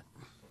Taiwan.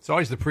 It's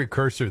always the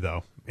precursor,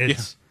 though.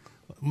 It's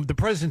the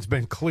president's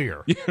been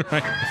clear.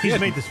 He's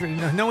made this.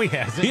 No, he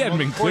hasn't. He hasn't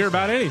been clear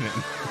about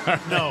anything.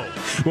 No.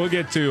 We'll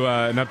get to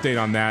an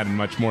update on that and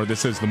much more.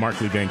 This is the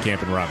Markley, Van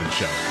Camp, and Robbins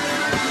Show.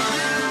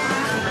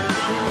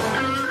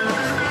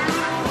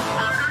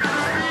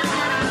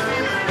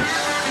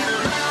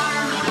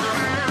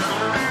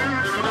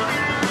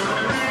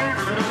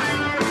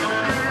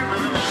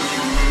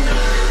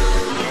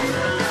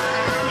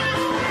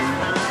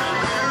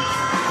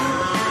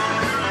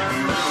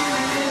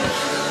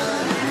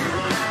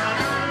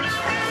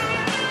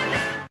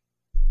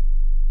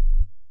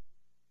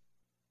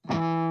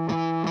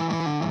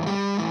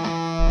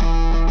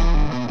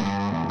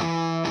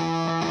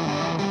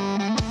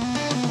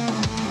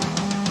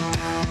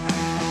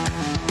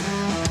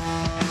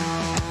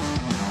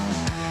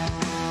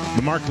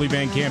 The Markley,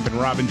 Van Camp, and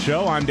Robbins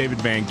Show. I'm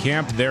David Van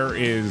Camp. There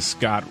is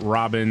Scott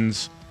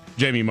Robbins.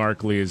 Jamie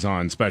Markley is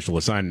on special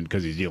assignment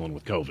because he's dealing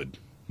with COVID.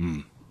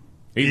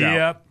 He's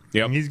out.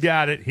 Yep. He's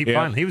got it. He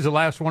was the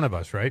last one of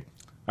us, right?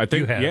 I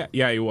think.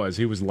 He was.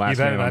 He was the last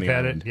man on the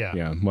island.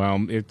 Yeah.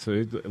 Well, it's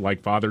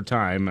like Father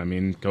Time. I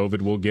mean,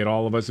 COVID will get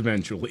all of us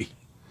eventually.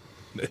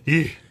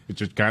 It's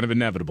just kind of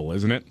inevitable,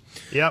 isn't it?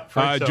 Yep.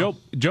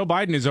 Joe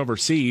Biden is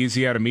overseas.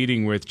 He had a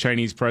meeting with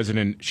Chinese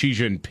President Xi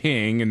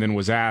Jinping and then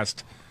was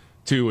asked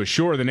to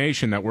assure the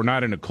nation that we're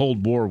not in a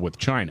Cold War with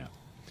China.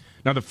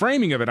 Now, the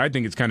framing of it, I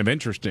think, is kind of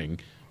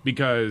interesting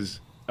because,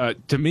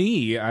 to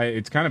me,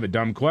 it's kind of a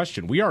dumb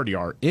question. We already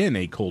are in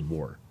a Cold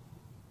War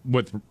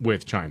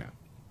with China.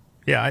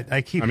 Yeah,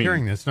 I keep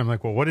hearing this, and I'm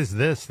like, well, what is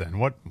this then?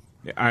 What?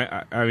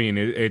 I mean,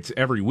 it's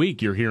every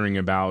week you're hearing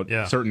about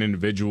certain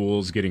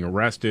individuals getting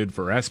arrested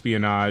for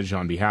espionage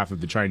on behalf of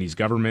the Chinese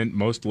government,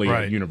 mostly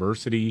at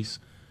universities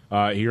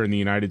here in the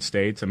United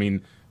States. I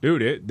mean,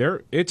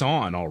 dude, it's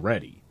on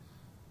already.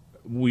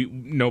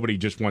 Nobody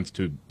just wants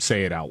to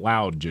say it out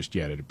loud just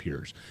yet, it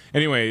appears.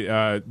 Anyway,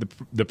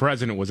 the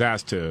president was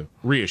asked to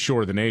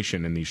reassure the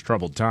nation in these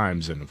troubled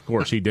times, and of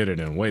course he did it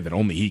in a way that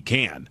only he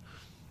can.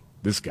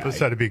 This guy.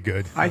 This ought to be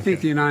good. I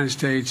think the United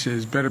States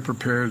is better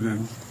prepared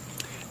than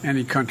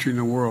any country in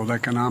the world,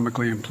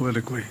 economically and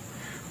politically,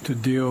 to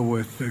deal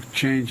with the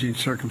changing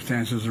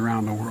circumstances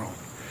around the world.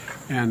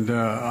 And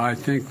I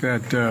think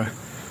that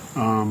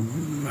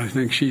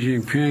Xi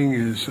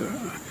Jinping is.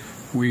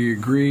 We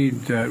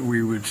agreed that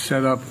we would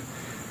set up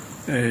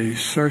a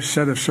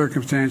set of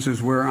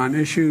circumstances where on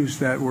issues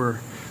that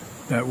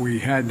we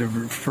had to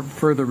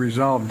further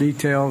resolve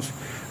details,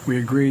 we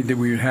agreed that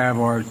we would have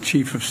our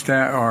chief of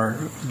staff,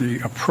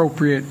 the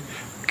appropriate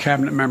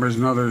cabinet members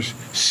and others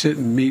sit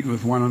and meet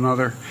with one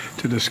another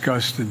to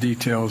discuss the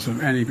details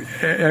of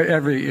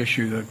every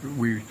issue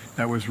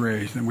that was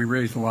raised, and we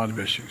raised a lot of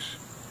issues.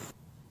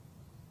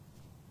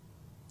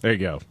 There you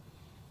go.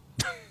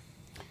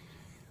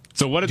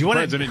 So what did the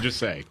president just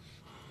say?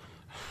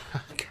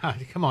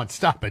 God, come on,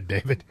 stop it,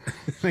 David.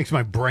 It makes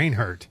my brain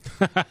hurt.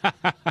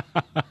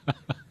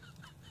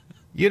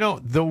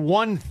 The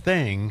one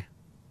thing,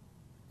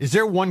 is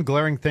there one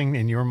glaring thing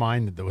in your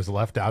mind that was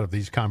left out of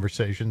these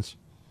conversations?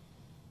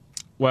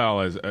 Well,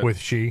 with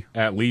Xi?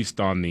 At least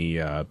on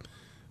the,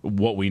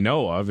 what we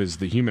know of is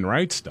the human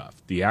rights stuff,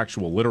 the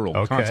actual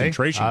literal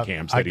concentration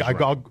camps that he's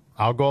run.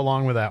 I'll go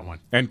along with that one.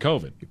 And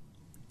COVID.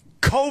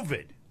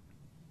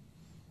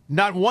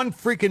 Not one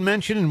freaking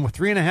mention in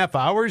 3.5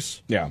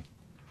 hours? Yeah.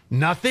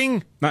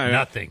 Nothing?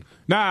 Nothing.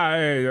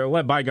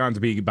 Let bygones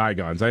be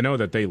bygones. I know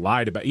that they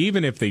lied about,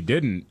 even if they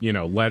didn't,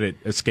 let it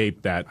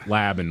escape that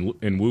lab in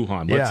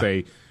Wuhan. Let's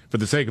say, for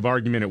the sake of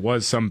argument, it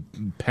was some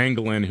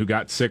pangolin who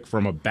got sick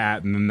from a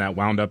bat and then that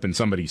wound up in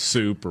somebody's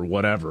soup or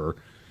whatever.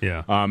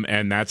 Yeah.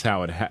 And that's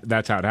how it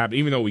happened.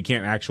 Even though we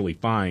can't actually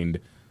find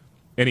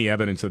any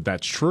evidence that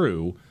that's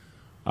true,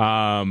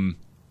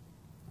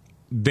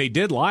 they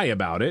did lie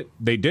about it.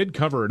 They did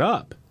cover it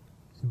up.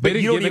 They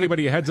didn't give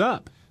anybody a heads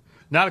up.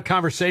 Not a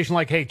conversation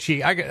like, hey,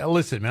 Chi,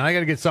 listen, man, I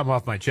got to get something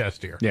off my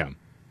chest here. Yeah.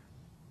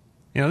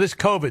 This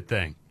COVID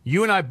thing,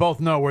 you and I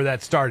both know where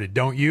that started,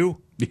 don't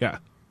you? Yeah.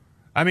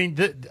 I mean,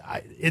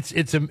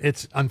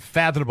 it's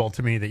unfathomable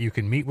to me that you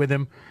can meet with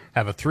him,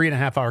 have a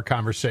 3.5-hour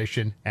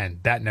conversation,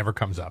 and that never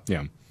comes up.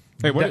 Yeah.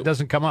 Hey, that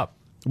doesn't come up.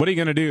 What are you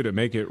going to do to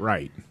make it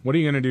right? What are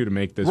you going to do to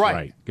make this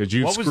right? Because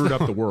you've screwed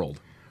up the world.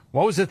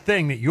 What was the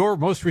thing that you're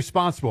most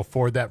responsible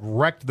for that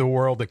wrecked the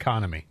world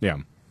economy? Yeah.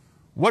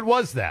 What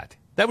was that?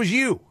 That was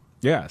you.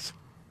 Yes.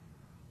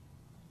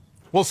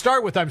 We'll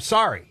start with I'm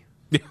sorry.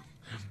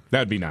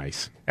 That'd be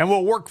nice. And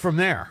we'll work from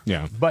there.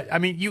 Yeah. But, I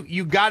mean,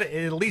 you got it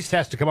at least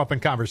has to come up in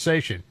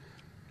conversation.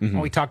 Mm-hmm.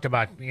 Well, we talked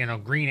about,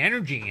 green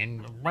energy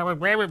and...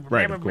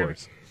 Right, of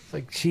course. It's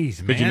like,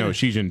 geez, man. But you know,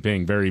 Xi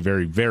Jinping very,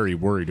 very, very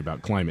worried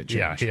about climate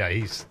change. Yeah,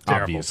 he's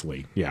terrible.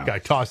 Obviously, yeah. Guy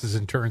tosses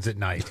and turns at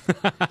night.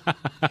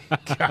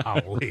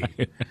 Golly.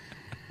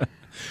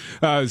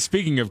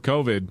 Speaking of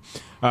COVID,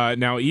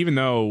 now even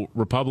though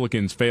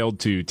Republicans failed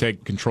to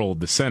take control of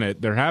the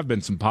Senate, there have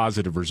been some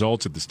positive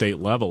results at the state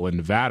level. In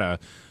Nevada,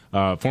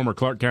 former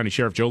Clark County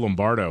Sheriff Joe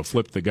Lombardo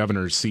flipped the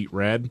governor's seat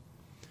red.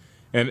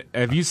 And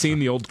have you seen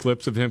the old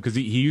clips of him? Because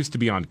he used to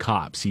be on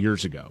Cops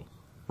years ago.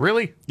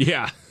 Really?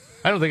 Yeah.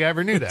 I don't think I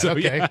ever knew that. So,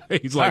 okay. Yeah,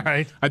 he's like, all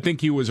right. I think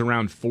he was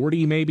around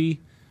 40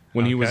 maybe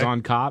when he was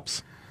on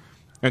Cops.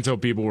 And so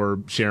people were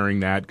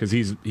sharing that because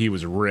he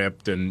was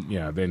ripped. And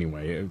yeah,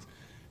 anyway,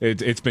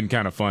 it's been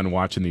kind of fun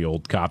watching the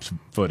old Cops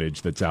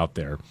footage that's out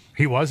there.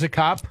 He was a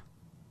cop?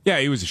 Yeah,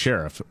 he was a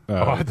sheriff.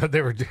 I thought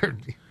they were...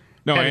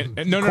 No,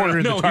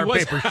 cornered no, the tar he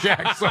was paper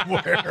shack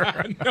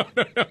somewhere.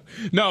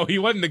 No, he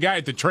wasn't the guy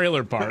at the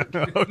trailer park.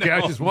 Okay, no,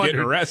 I just wondered.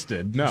 Getting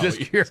arrested. No, Just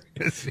curious.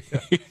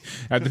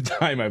 At the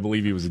time, I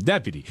believe he was a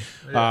deputy.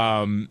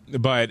 Yeah.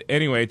 But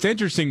anyway, it's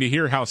interesting to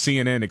hear how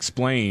CNN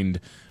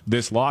explained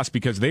this loss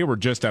because they were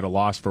just at a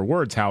loss for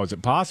words. How is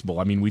it possible?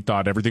 I mean, we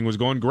thought everything was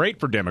going great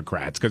for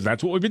Democrats because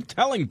that's what we've been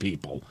telling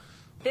people.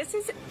 This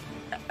is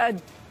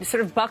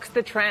sort of bucks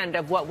the trend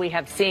of what we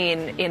have seen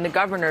in the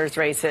governor's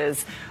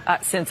races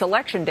since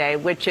Election Day,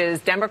 which is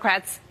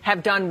Democrats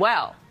have done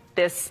well.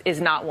 This is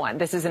not one.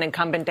 This is an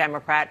incumbent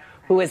Democrat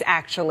who has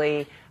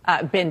actually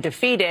been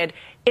defeated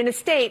in a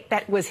state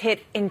that was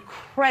hit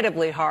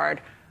incredibly hard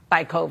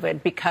by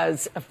COVID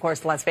because, of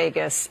course, Las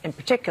Vegas in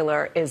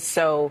particular is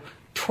so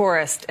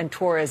tourist and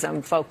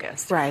tourism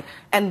focused. Right.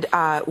 And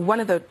one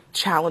of the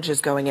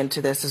challenges going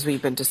into this, as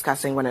we've been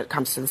discussing when it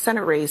comes to the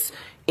Senate race,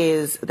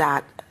 is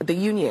that the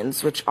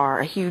unions, which are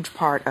a huge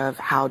part of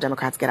how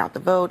Democrats get out the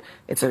vote,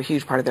 it's a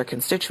huge part of their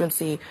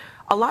constituency.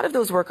 A lot of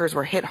those workers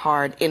were hit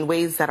hard in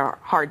ways that are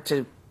hard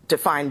to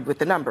define with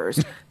the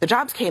numbers. The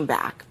jobs came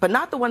back, but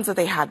not the ones that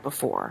they had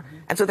before.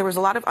 And so there was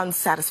a lot of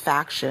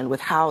unsatisfaction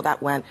with how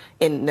that went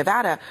in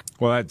Nevada.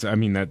 Well,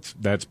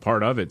 that's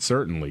part of it,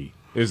 certainly,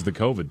 is the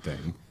COVID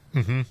thing.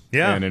 Mm-hmm.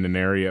 Yeah. And in an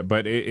area.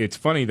 But it's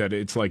funny that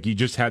it's like you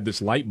just had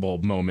this light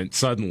bulb moment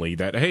suddenly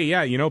that, hey,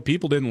 yeah, you know,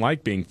 people didn't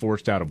like being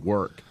forced out of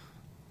work.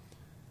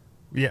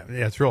 Yeah,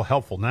 it's real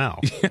helpful now.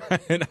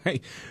 And I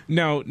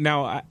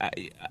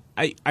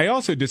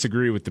also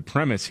disagree with the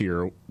premise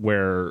here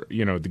where,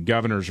 you know, the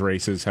governor's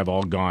races have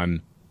all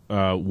gone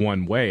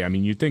one way. I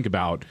mean, you think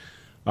about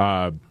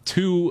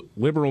two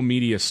liberal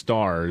media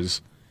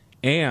stars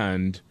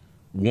and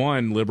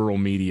one liberal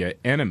media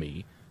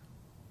enemy.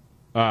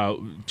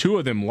 Two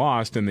of them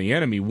lost and the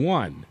enemy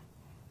won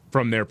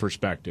from their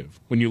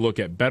perspective. When you look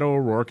at Beto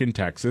O'Rourke in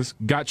Texas,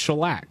 got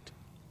shellacked.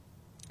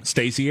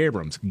 Stacey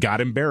Abrams got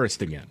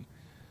embarrassed again.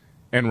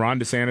 And Ron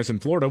DeSantis in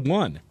Florida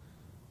won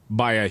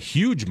by a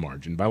huge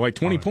margin, by like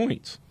 20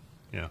 points.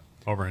 Yeah,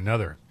 over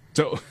another.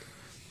 So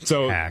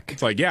hack.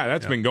 It's like, yeah,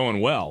 that's been going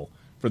well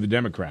for the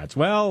Democrats.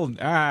 Well,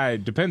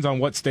 it depends on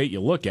what state you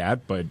look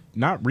at, but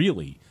not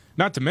really.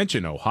 Not to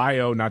mention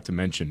Ohio, not to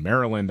mention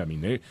Maryland. I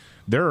mean,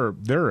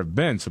 there have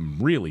been some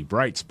really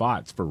bright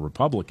spots for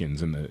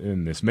Republicans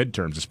in this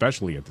midterms,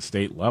 especially at the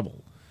state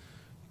level.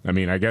 I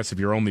mean, I guess if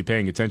you're only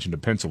paying attention to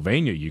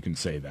Pennsylvania, you can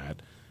say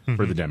that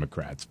for the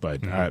Democrats.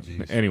 But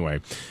anyway,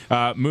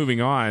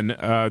 moving on,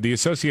 the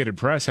Associated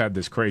Press had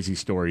this crazy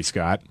story,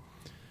 Scott,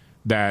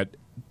 that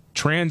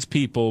trans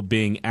people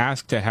being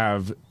asked to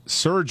have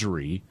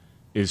surgery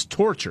is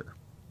torture.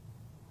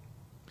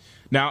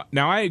 Now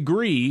I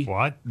agree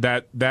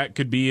that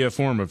could be a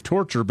form of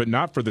torture, but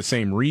not for the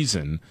same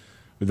reason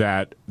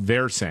that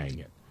they're saying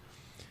it.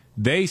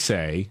 They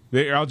say,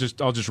 I'll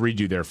just read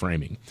you their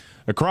framing.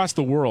 Across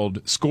the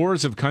world,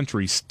 scores of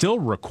countries still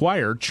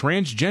require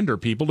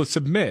transgender people to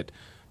submit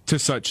to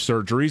such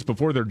surgeries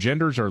before their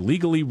genders are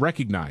legally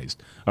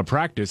recognized, a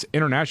practice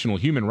international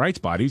human rights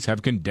bodies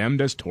have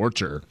condemned as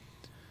torture.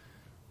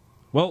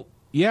 Well,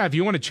 yeah, if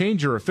you want to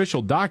change your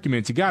official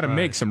documents, you got to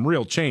make some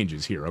real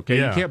changes here, okay?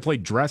 Yeah. You can't play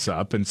dress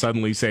up and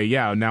suddenly say,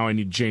 yeah, now I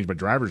need to change my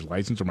driver's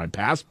license or my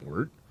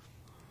passport.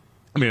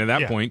 I mean, at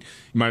that point,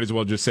 you might as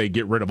well just say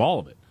get rid of all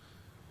of it.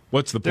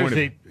 What's the point of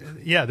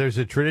it? There's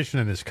a tradition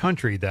in this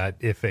country that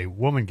if a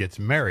woman gets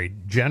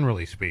married,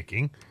 generally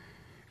speaking,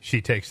 she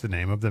takes the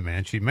name of the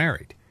man she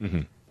married.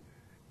 Mm-hmm.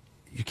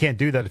 You can't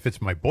do that if it's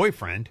my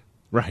boyfriend.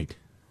 Right.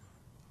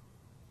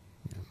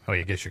 Oh,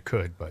 I guess you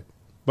could, but...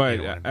 But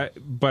you know what I mean.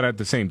 But at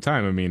the same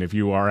time, I mean, if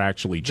you are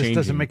actually changing...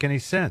 This doesn't make any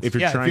sense. If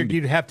you're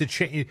you'd have to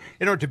change...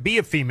 In order to be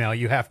a female,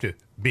 you have to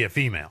be a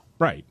female.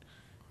 Right.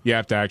 You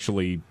have to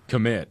actually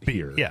commit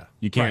here. Yeah.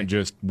 You can't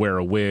just wear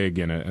a wig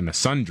and a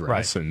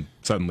sundress and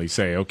suddenly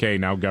say, okay,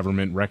 now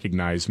government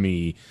recognize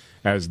me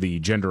as the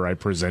gender I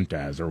present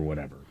as or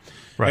whatever.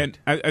 Right.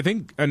 And I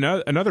think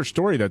another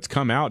story that's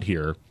come out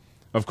here,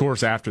 of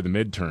course, after the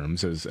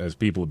midterms, as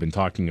people have been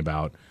talking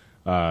about,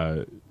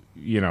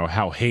 you know,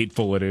 how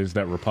hateful it is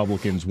that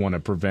Republicans want to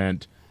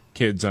prevent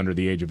kids under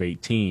the age of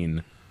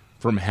 18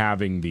 from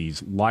having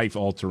these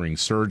life-altering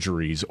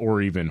surgeries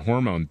or even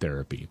hormone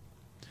therapy.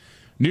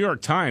 New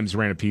York Times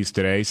ran a piece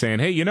today saying,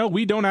 hey,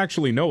 we don't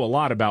actually know a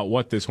lot about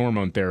what this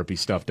hormone therapy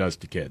stuff does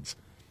to kids.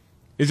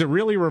 Is it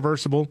really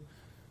reversible?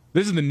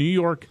 This is the New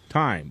York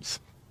Times.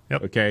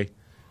 Yep. Okay?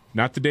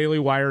 Not the Daily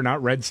Wire,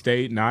 not Red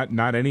State, not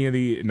any of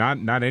the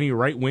not any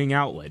right-wing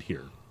outlet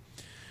here.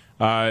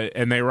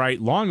 And they write,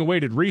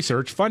 long-awaited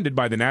research funded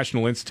by the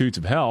National Institutes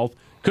of Health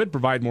could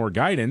provide more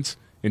guidance.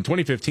 In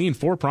 2015,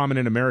 4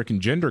 prominent American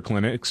gender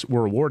clinics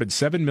were awarded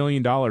 $7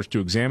 million to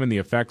examine the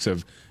effects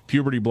of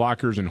puberty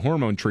blockers and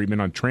hormone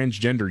treatment on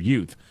transgender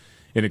youth.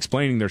 In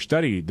explaining their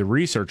study, the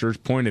researchers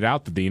pointed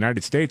out that the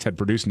United States had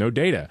produced no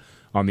data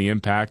on the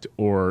impact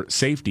or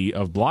safety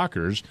of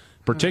blockers,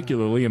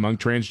 particularly among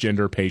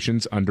transgender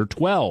patients under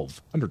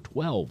 12. Under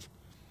 12.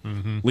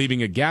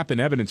 Leaving a gap in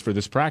evidence for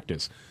this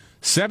practice.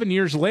 7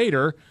 years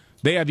later,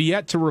 they have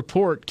yet to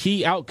report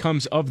key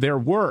outcomes of their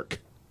work.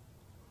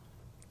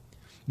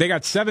 They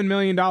got $7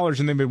 million,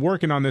 and they've been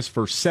working on this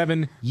for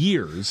 7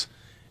 years,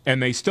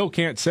 and they still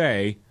can't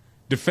say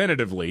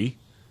definitively,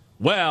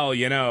 well,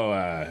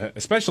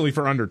 especially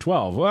for under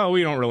 12, well,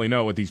 we don't really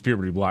know what these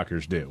puberty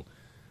blockers do.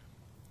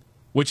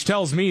 Which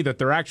tells me that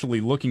they're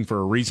actually looking for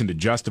a reason to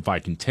justify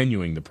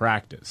continuing the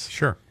practice.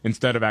 Sure.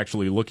 Instead of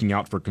actually looking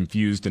out for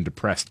confused and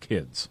depressed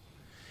kids.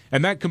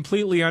 And that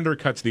completely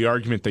undercuts the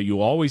argument that you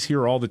always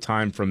hear all the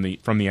time from the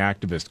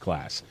activist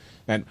class.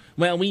 And,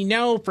 well, we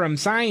know from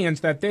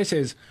science that this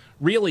is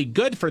really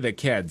good for the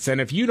kids,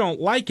 and if you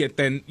don't like it,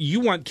 then you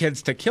want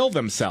kids to kill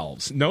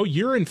themselves. No,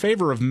 you're in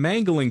favor of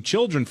mangling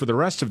children for the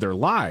rest of their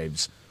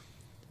lives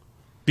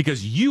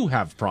because you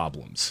have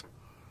problems.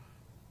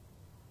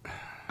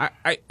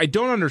 I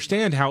don't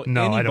understand how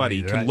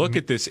anybody can look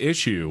at this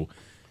issue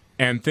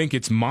and think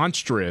it's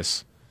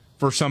monstrous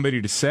for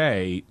somebody to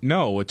say,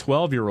 no, a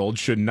 12-year-old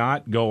should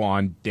not go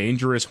on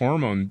dangerous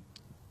hormone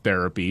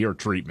therapy or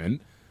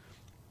treatment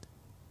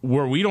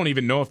where we don't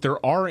even know if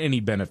there are any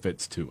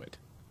benefits to it.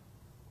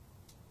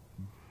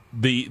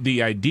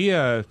 The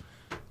idea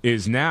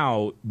is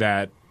now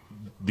that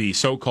the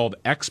so-called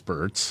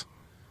experts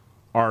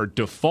are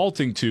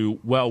defaulting to,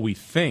 well, we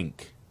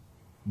think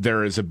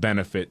there is a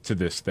benefit to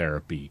this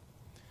therapy,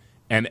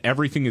 and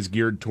everything is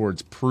geared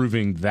towards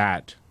proving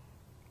that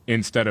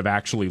instead of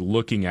actually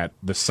looking at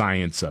the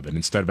science of it,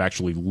 instead of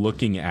actually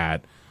looking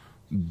at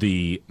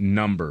the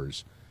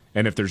numbers.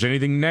 And if there's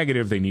anything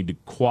negative, they need to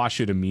quash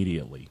it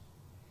immediately.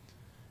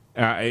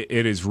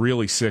 It is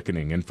really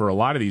sickening, and for a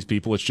lot of these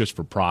people, it's just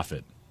for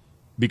profit.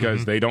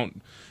 Because they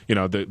don't,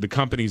 the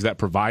companies that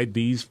provide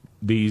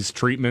these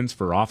treatments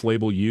for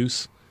off-label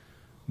use,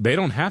 they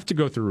don't have to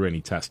go through any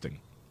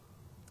testing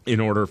in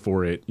order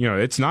for it.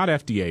 It's not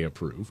FDA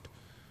approved.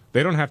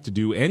 They don't have to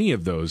do any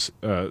of those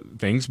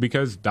things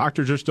because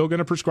doctors are still going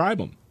to prescribe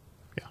them.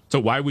 Yeah. So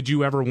why would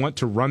you ever want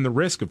to run the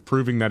risk of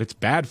proving that it's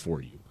bad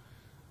for you?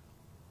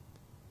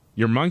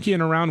 You're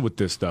monkeying around with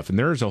this stuff, and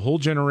there is a whole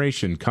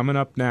generation coming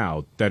up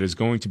now that is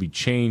going to be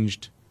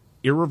changed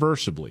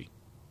irreversibly.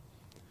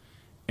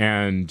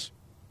 And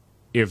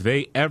if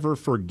they ever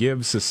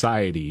forgive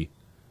society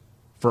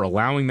for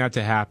allowing that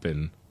to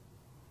happen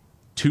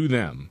to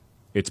them,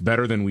 it's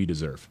better than we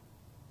deserve.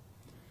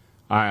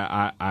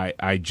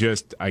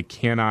 I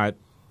cannot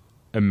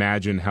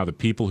imagine how the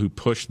people who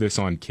push this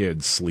on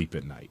kids sleep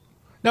at night.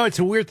 No, it's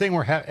a weird thing.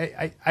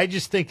 I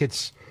just think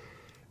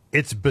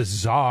it's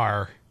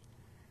bizarre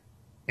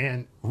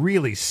and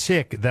really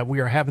sick that we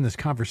are having this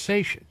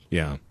conversation.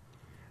 Yeah.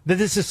 That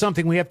this is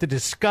something we have to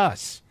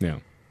discuss. Yeah.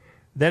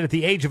 That at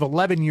the age of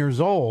 11 years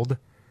old,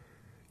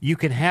 you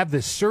can have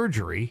this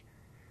surgery,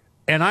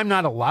 and I'm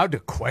not allowed to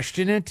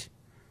question it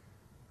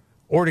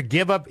or to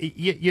give up.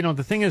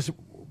 The thing is,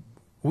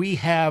 we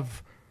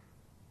have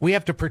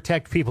to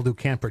protect people who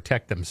can't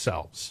protect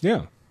themselves.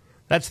 Yeah.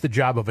 That's the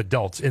job of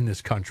adults in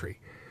this country,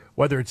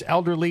 whether it's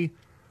elderly,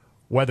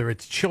 whether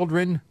it's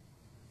children,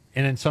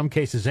 and in some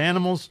cases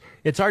animals.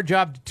 It's our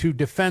job to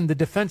defend the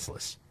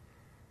defenseless.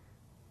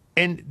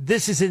 And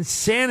this is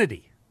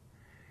insanity.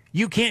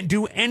 You can't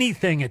do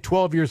anything at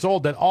 12 years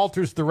old that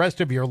alters the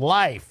rest of your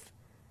life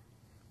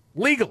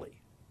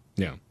legally.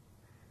 Yeah.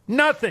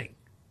 Nothing.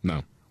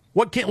 No.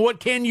 What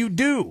can you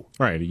do?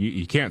 Right.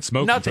 You can't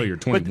smoke Nothing. until you're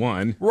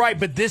 21.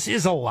 But this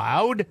is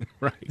allowed?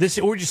 Right.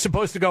 We're just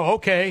supposed to go,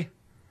 okay.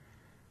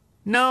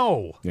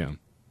 No. Yeah.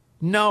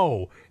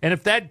 No. And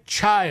if that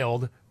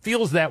child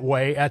feels that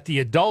way at the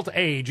adult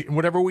age,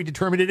 whatever we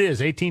determine it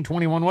is, 18,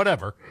 21,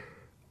 whatever,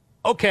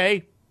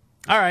 okay.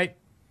 All right.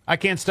 I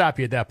can't stop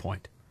you at that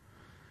point.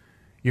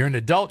 You're an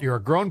adult. You're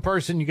a grown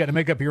person. You got to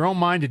make up your own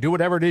mind to do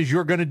whatever it is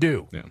you're going to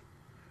do. Yeah.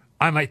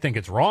 I might think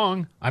it's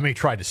wrong. I may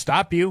try to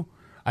stop you.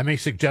 I may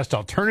suggest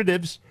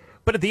alternatives.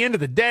 But at the end of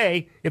the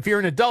day, if you're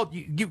an adult,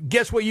 you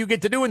guess what you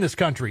get to do in this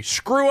country?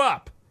 Screw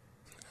up.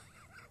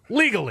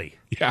 Legally.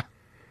 Yeah.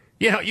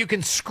 You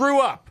can screw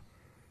up.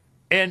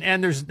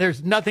 And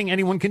there's nothing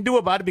anyone can do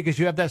about it because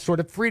you have that sort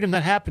of freedom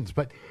that happens.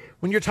 But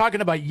when you're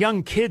talking about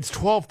young kids,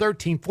 12,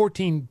 13,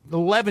 14,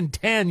 11,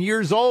 10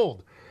 years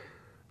old,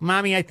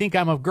 Mommy, I think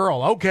I'm a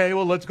girl. Okay,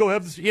 well, let's go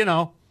have this,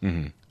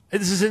 Mm-hmm.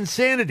 This is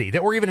insanity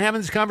that we're even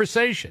having this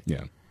conversation.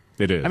 Yeah,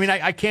 it is. I mean,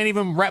 I can't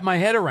even wrap my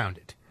head around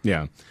it.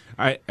 Yeah.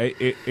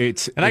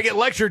 I get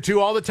lectured to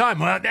all the time.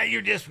 Well, now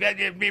you just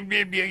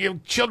your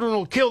children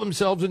will kill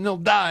themselves and they'll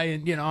die,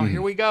 and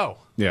here we go.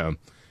 Yeah.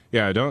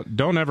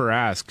 Don't ever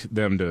ask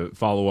them to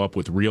follow up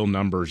with real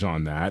numbers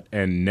on that,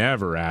 and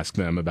never ask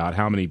them about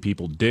how many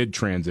people did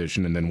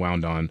transition and then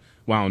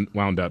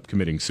wound up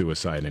committing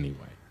suicide anyway.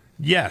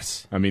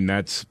 Yes, I mean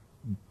that's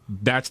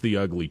the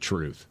ugly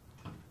truth.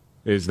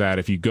 Is that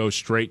if you go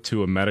straight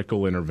to a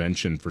medical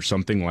intervention for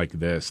something like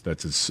this,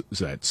 that's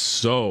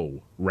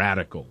so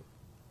radical,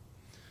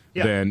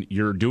 then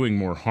you're doing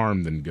more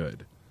harm than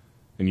good,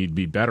 and you'd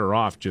be better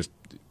off just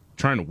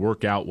trying to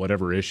work out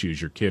whatever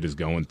issues your kid is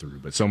going through.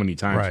 But so many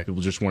times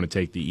people just want to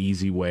take the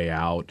easy way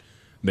out.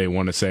 They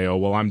want to say, "Oh,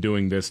 well, I'm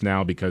doing this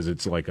now because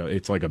it's like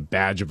a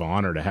badge of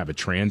honor to have a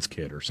trans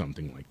kid or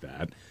something like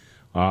that."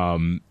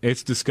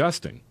 It's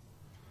disgusting.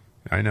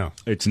 I know.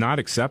 It's not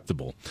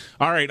acceptable.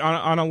 All right,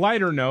 on a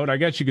lighter note, I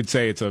guess you could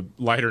say it's a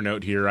lighter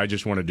note here. I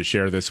just wanted to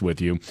share this with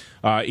you.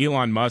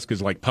 Elon Musk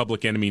is like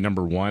public enemy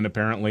number one,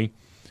 apparently,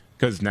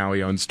 because now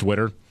he owns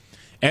Twitter.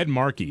 Ed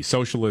Markey,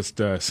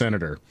 socialist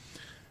senator,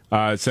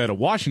 said a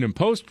Washington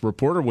Post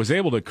reporter was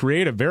able to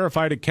create a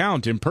verified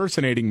account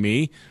impersonating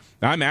me.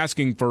 I'm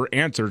asking for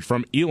answers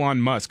from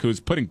Elon Musk, who's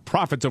putting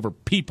profits over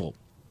people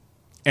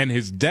and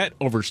his debt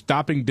over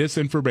stopping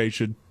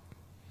disinformation.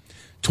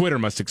 Twitter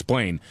must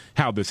explain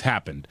how this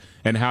happened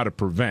and how to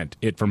prevent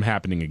it from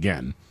happening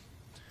again.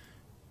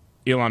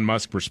 Elon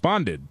Musk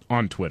responded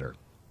on Twitter,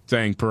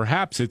 saying,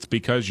 perhaps it's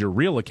because your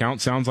real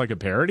account sounds like a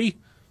parody.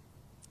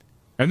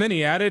 And then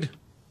he added,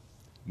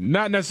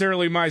 not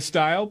necessarily my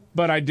style,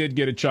 but I did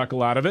get a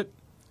chuckle out of it.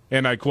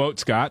 And I quote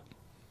Scott,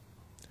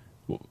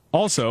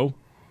 also,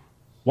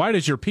 why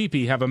does your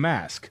pee-pee have a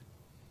mask?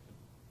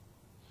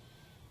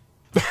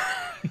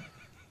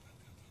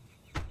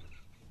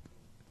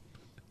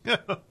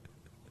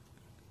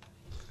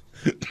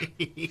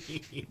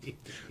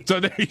 So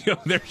there you go.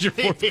 There's your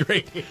fourth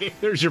grade.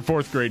 There's your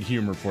fourth grade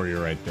humor for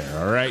you right there.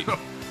 All right.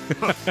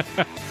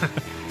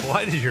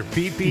 Why does your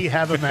pee-pee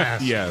have a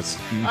mask? Yes.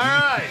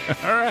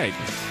 All right.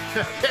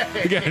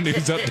 We got a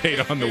news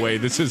update on the way.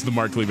 This is the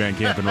Markley, Van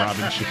Camp, and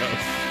Robbins Show.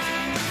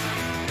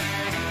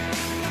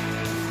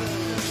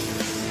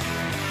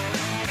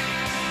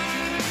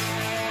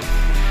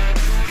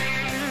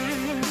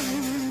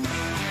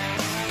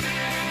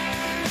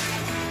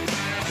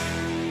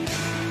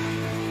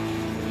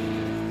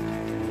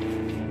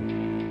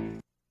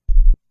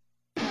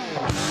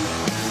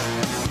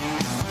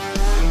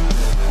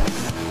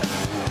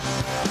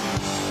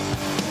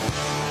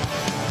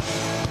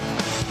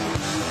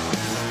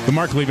 The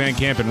Markley, Van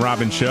Camp, and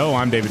Robbins Show.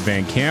 I'm David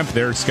Van Camp.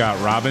 There's Scott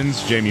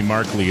Robbins. Jamie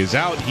Markley is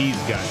out. He's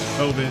got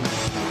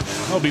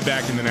COVID. He'll be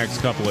back in the next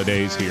couple of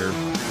days here.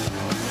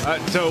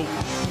 So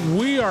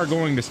we are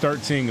going to start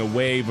seeing a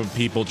wave of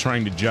people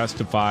trying to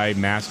justify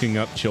masking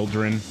up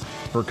children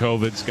for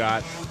COVID,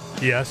 Scott.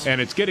 Yes.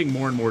 And it's getting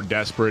more and more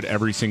desperate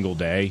every single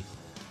day.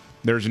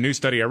 There's a new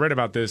study. I read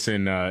about this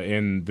in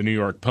the New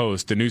York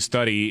Post. A new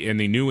study in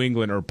the New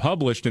England, or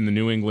published in the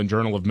New England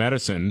Journal of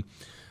Medicine,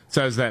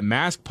 says that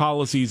mask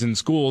policies in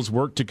schools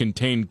work to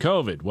contain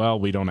COVID. Well,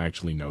 we don't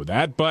actually know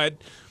that, but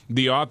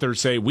the authors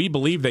say, we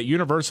believe that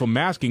universal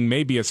masking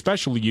may be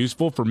especially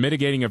useful for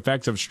mitigating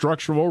effects of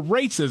structural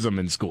racism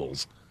in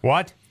schools.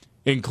 What?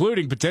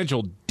 Including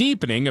potential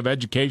deepening of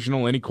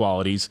educational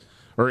inequalities,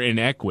 or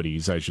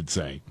inequities, I should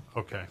say.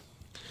 Okay.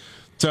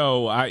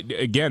 So,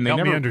 again, they help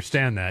never me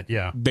understand that,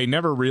 yeah. They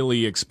never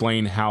really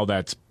explain how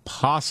that's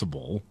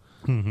possible.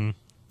 Mm-hmm.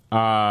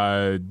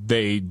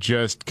 They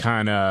just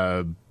kind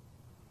of...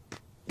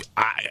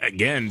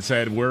 again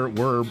said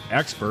we're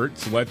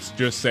experts. Let's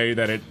just say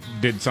that it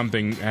had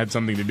something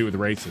to do with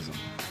racism.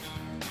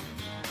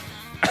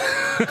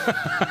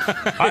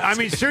 I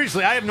mean,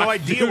 seriously, I have no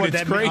idea what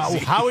that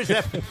means. How is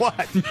that?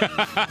 What?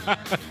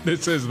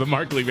 This is the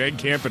Markley, Van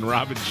Camp, and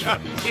Robbins Show.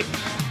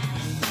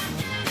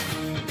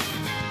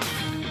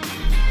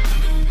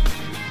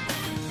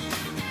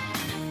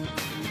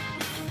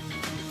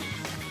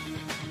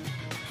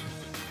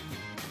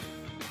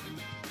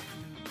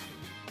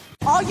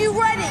 Are you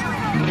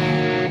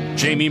ready?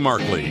 Jamie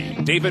Markley,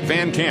 David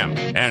Van Camp,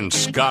 and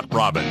Scott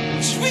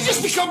Robbins. We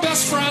just become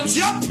best friends.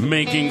 Yep.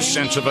 Making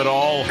sense of it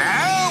all.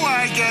 Now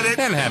I get it.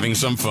 And having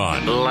some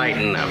fun.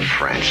 Lighten up,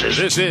 Francis.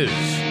 This is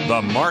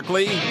the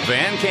Markley,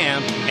 Van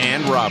Camp,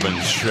 and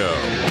Robbins Show.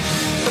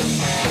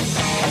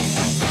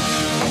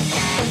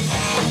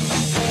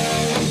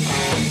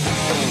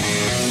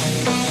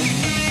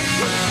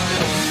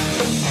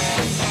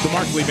 The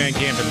Markley, Van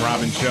Camp, and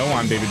Robbins Show.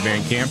 I'm David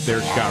Van Camp.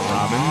 There's Scott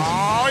Robbins.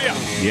 Oh, yeah.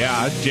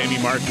 Yeah,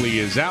 Jamie Markley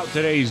is out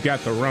today. He's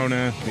got the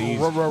Rona.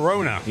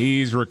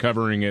 He's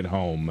recovering at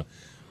home.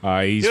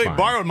 He's fine. He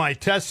borrowed my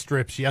test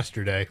strips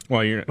yesterday.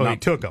 Well, he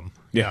took them.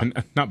 Yeah,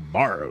 not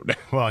borrowed.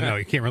 Well, no,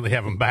 you can't really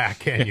have them back,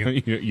 can you?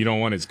 You don't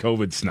want his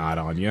COVID snot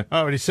on you.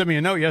 Oh, but he sent me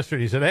a note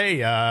yesterday. He said,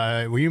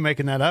 hey, were you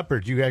making that up, or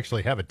did you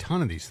actually have a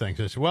ton of these things?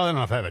 I said, well, I don't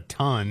know if I have a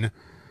ton,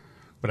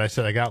 but I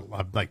said I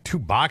got like 2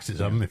 boxes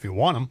of them if you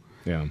want them.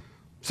 Yeah.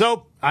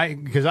 So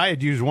because I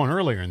had used one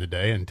earlier in the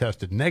day and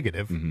tested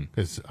negative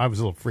because I was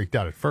a little freaked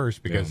out at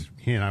first because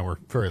he and I were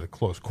fairly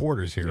close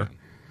quarters here. Yeah.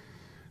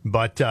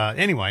 But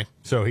anyway,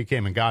 so he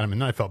came and got him,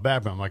 and then I felt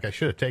bad, but I'm like, I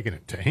should have taken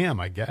it to him,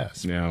 I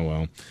guess. Yeah,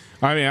 well,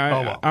 I mean,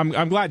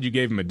 I'm glad you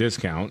gave him a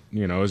discount.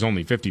 You know, it was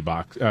only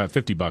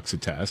 $50 a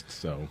test.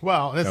 So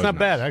well, that's not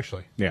bad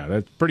actually. Yeah,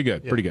 that's pretty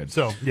good. Pretty good.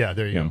 So yeah,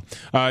 there you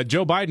go.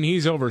 Joe Biden,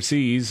 he's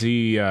overseas.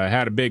 He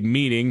had a big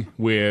meeting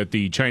with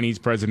the Chinese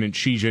President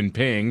Xi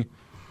Jinping.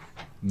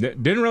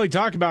 Didn't really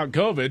talk about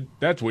COVID.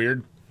 That's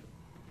weird.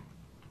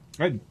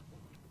 It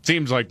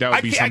seems like that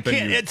would be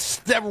something.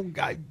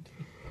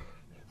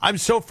 I'm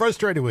so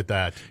frustrated with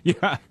that.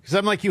 Yeah. Because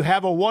I'm like, you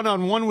have a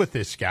one-on-one with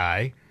this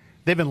guy.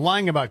 They've been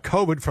lying about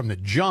COVID from the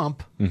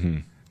jump,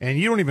 and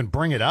you don't even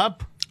bring it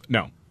up?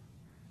 No.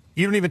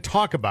 You don't even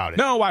talk about it?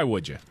 No, why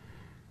would you?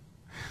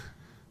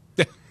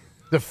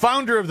 The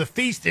founder of the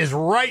feast is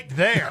right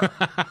there.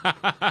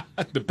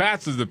 The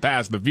past is the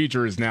past. The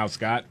future is now,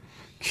 Scott.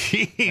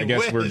 I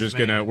guess we're just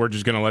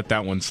gonna let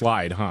that one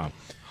slide, huh?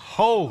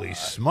 Holy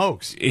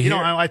smokes! You know,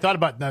 I thought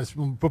about this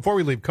before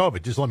we leave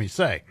COVID. Just let me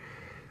say,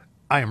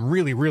 I am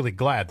really, really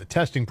glad the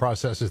testing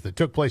processes that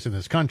took place in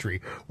this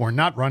country were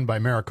not run by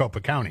Maricopa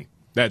County.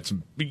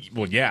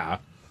 Yeah,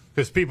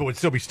 because people would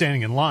still be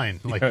standing in line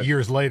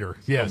years later.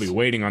 Yes, they'll be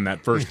waiting on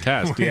that first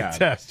test.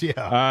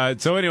 Yeah,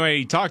 So anyway,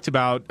 he talked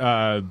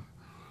about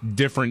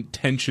different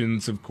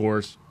tensions, of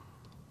course.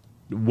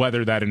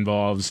 Whether that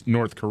involves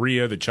North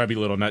Korea, the chubby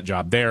little nut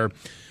job there,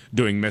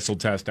 doing missile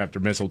test after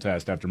missile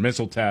test after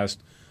missile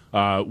test,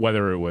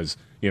 whether it was,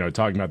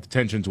 talking about the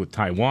tensions with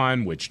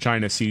Taiwan, which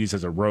China sees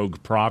as a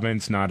rogue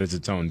province, not as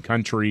its own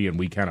country, and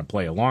we kind of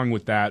play along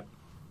with that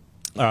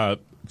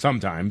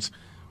sometimes,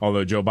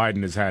 although Joe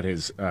Biden has had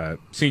his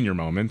senior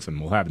moments,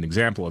 and we'll have an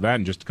example of that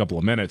in just a couple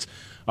of minutes.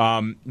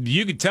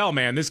 You could tell,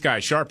 man, this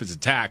guy's sharp as a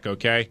tack,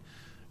 okay?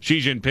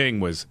 Xi Jinping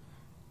was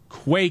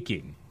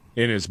quaking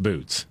in his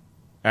boots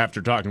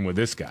after talking with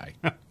this guy.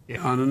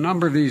 On a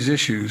number of these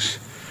issues,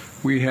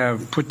 we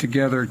have put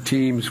together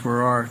teams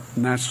where our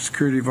National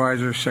Security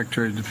Advisor,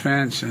 Secretary of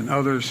Defense, and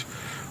others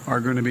are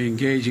going to be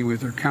engaging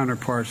with their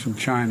counterparts from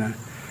China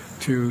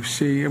to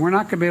see, and we're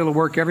not going to be able to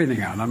work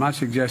everything out. I'm not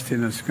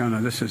suggesting this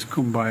is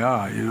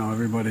kumbaya,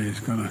 everybody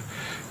is going to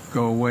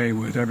go away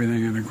with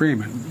everything in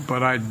agreement.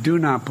 But I do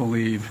not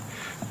believe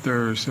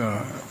there's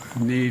a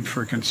need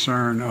for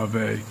concern of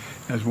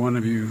as one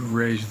of you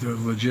raised the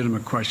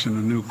legitimate question,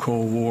 a new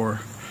Cold War.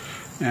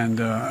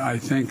 And I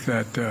think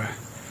that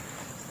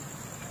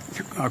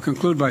I'll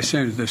conclude by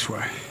saying it this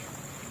way.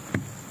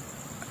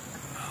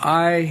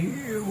 I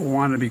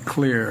want to be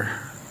clear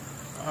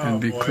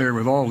and be clear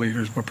with all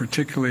leaders, but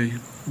particularly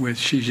with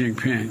Xi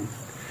Jinping,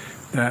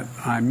 that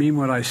I mean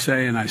what I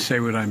say and I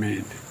say what I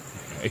mean.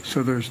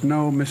 So there's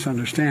no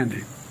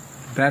misunderstanding.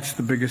 That's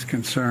the biggest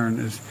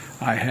concern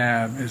I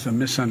have is a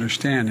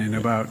misunderstanding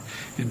about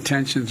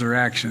intentions or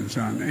actions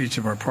on each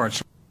of our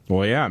parts.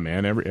 Well, yeah,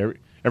 man.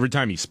 Every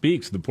time he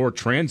speaks, the poor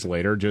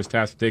translator just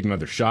has to take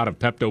another shot of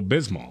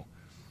Pepto-Bismol.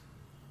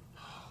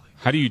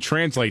 How do you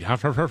translate? I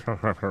don't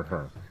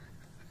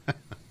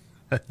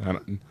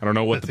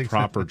know what the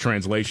proper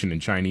translation in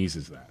Chinese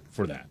is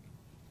for that.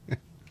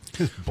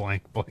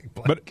 Blank.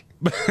 But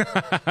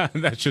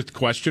that's just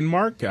question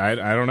mark? I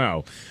don't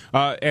know.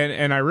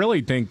 And I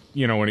really think,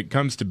 when it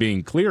comes to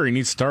being clear, he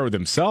needs to start with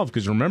himself,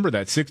 because remember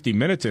that 60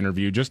 Minutes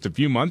interview just a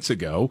few months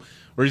ago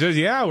where he says,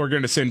 yeah, we're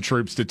going to send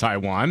troops to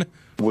Taiwan.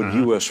 Would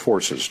U.S.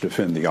 forces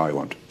defend the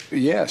island?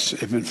 Yes,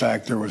 if in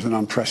fact there was an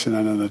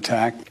unprecedented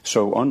attack.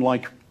 So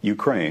unlike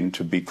Ukraine,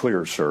 to be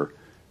clear, sir,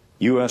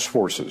 U.S.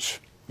 forces,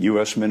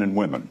 U.S. men and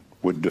women,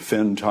 would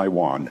defend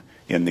Taiwan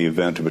in the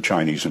event of a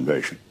Chinese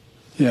invasion?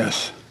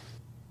 Yes.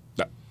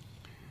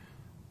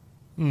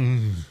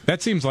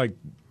 That seems like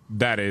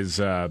that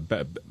is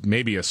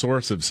maybe a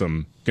source of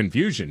some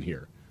confusion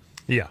here.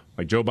 Yeah.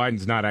 Like Joe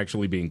Biden's not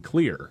actually being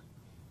clear.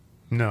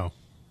 No.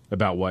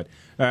 About what.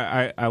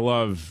 I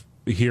love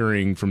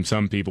hearing from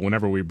some people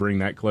whenever we bring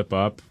that clip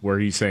up where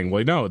he's saying,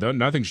 well, no,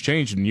 nothing's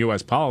changed in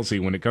U.S. policy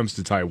when it comes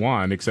to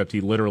Taiwan, except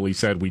he literally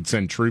said we'd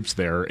send troops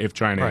there if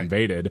China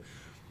invaded.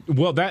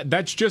 Well,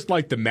 that's just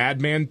like the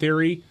madman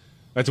theory.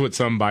 That's what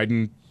some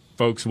Biden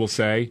folks will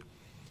say.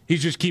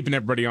 He's just keeping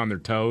everybody on their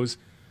toes,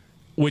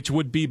 which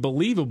would be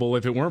believable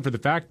if it weren't for the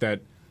fact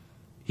that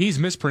he's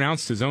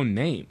mispronounced his own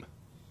name.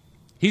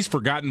 He's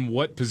forgotten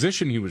what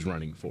position he was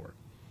running for.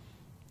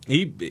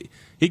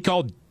 He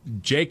called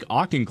Jake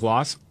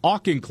Auchincloss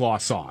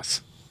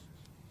sauce.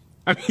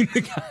 I mean,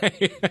 the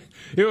guy,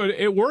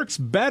 it works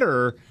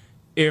better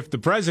if the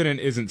president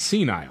isn't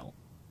senile,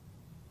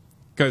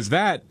 because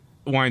that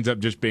winds up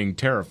just being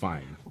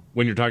terrifying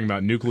when you're talking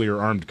about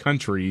nuclear-armed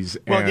countries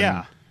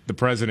and the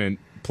president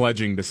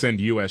pledging to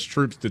send U.S.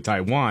 troops to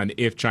Taiwan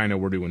if China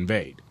were to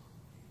invade.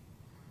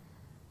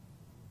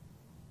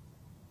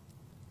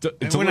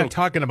 We're not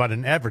talking about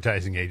an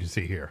advertising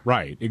agency here.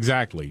 Right,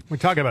 exactly. We're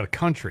talking about a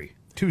country,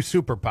 two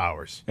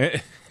superpowers.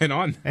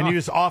 And you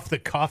just off the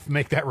cuff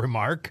make that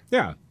remark?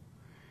 Yeah.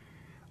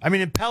 I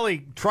mean, and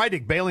Pele tried to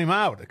bail him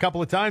out a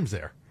couple of times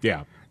there.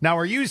 Yeah. Now,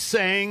 are you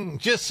saying,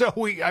 just so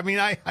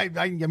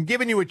I'm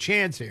giving you a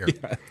chance here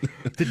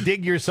to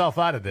dig yourself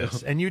out of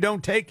this, and you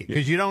don't take it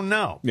because you don't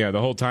know. Yeah, the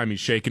whole time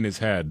he's shaking his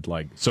head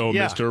like, so,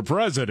 Mr.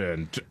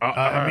 President.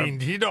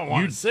 You don't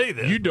want to say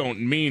this. You don't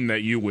mean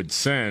that you would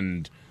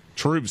send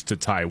troops to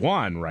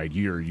Taiwan, right?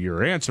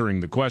 You're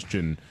answering the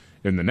question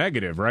in the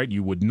negative, right?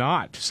 You would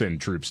not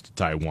send troops to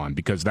Taiwan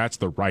because that's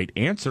the right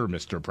answer,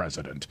 Mr.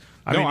 President.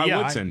 I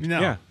would send.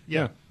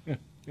 Yeah, I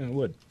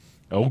would.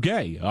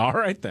 Okay, all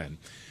right then.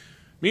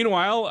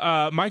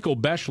 Meanwhile, Michael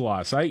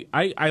Beschloss,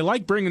 I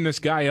like bringing this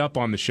guy up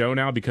on the show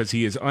now because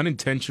he is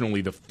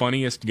unintentionally the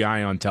funniest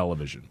guy on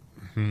television.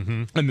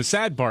 Mm-hmm. And the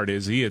sad part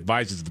is he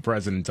advises the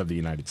President of the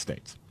United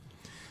States.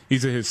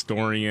 He's a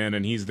historian,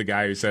 and he's the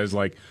guy who says,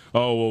 like,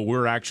 oh, well,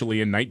 we're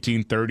actually in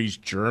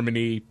 1930s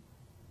Germany,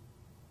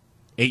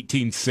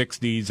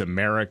 1860s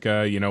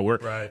America. You know,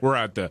 we're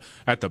at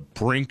the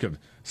brink of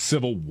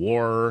civil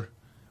war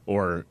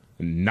or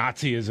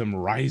Nazism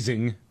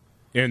rising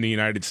in the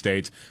United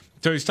States.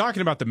 So he's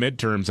talking about the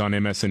midterms on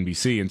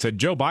MSNBC and said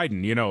Joe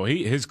Biden, you know,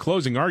 his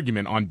closing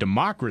argument on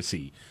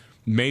democracy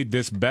made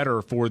this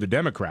better for the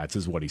Democrats,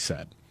 is what he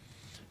said.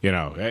 You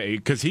know,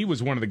 because he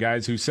was one of the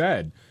guys who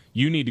said,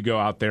 you need to go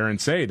out there and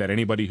say that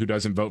anybody who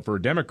doesn't vote for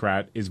a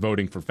Democrat is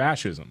voting for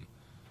fascism.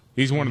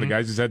 He's one of the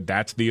guys who said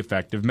that's the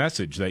effective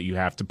message that you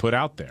have to put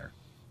out there.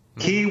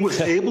 He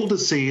was able to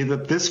see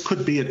that this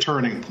could be a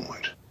turning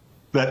point,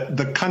 that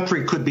the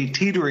country could be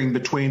teetering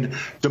between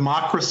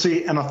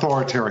democracy and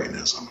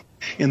authoritarianism.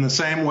 In the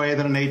same way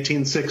that in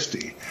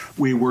 1860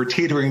 we were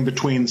teetering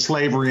between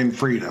slavery and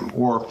freedom,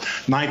 or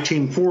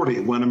 1940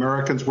 when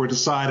Americans were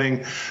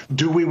deciding,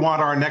 do we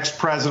want our next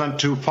president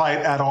to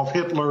fight Adolf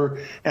Hitler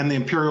and the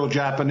Imperial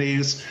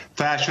Japanese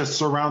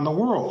fascists around the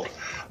world?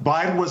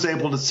 Biden was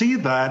able to see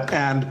that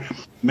and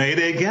made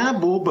a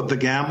gamble, but the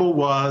gamble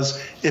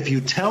was, if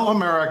you tell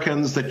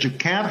Americans that you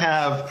can't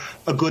have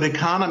a good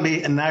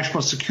economy and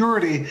national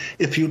security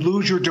if you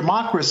lose your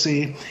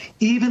democracy,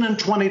 even in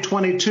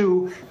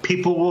 2022,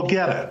 people will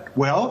get it.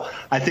 Well,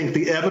 I think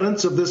the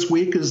evidence of this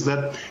week is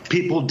that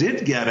people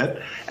did get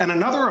it. And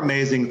another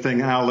amazing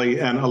thing,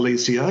 Ali and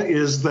Alicia,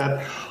 is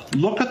that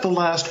look at the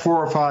last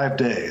 4 or 5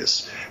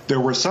 days. There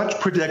were such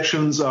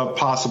predictions of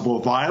possible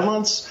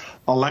violence,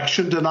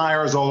 election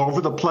deniers all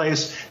over the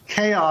place,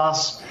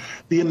 chaos.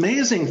 The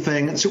amazing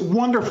thing, it's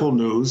wonderful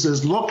news,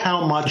 is look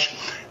how much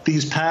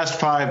these past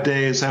 5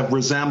 days have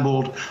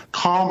resembled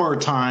calmer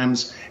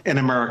times in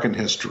American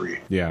history.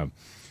 Yeah.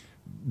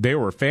 They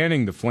were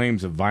fanning the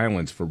flames of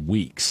violence for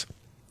weeks.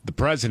 The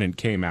president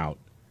came out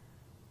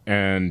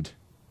and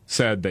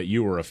said that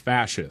you were a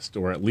fascist,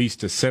 or at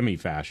least a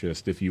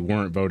semi-fascist, if you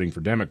weren't voting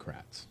for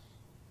Democrats.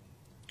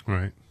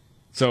 Right.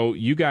 So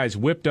you guys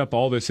whipped up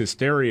all this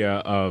hysteria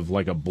of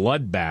like a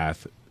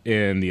bloodbath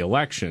in the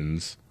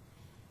elections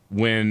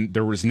when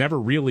there was never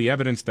really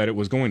evidence that it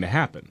was going to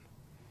happen.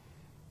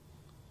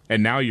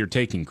 And now you're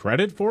taking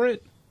credit for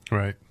it?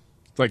 Right.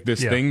 It's like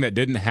this thing that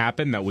didn't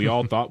happen that we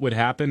all thought would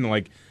happen.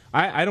 Like,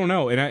 I don't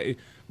know. And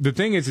the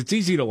thing is, it's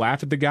easy to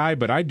laugh at the guy,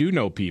 but I do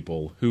know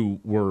people who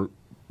were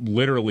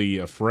literally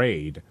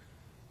afraid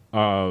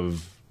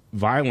of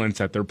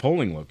violence at their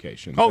polling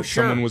locations. Oh, that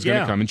sure. Someone was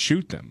going to come and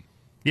shoot them.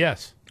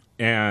 Yes.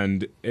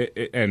 And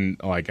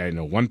like, I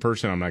know one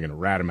person, I'm not going to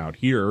rat him out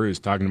here, is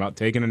talking about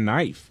taking a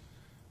knife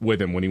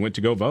with him when he went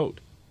to go vote,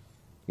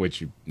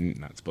 which you're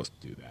not supposed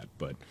to do that,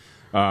 but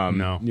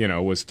no. You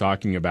know, was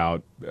talking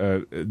about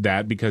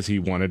that because he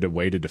wanted a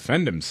way to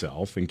defend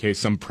himself in case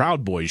some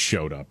Proud Boys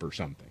showed up or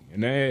something.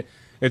 And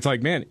it's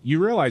like, man,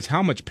 you realize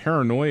how much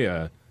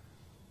paranoia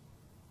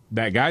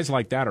that guys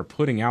like that are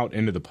putting out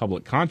into the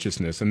public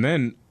consciousness, and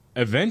then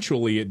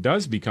eventually it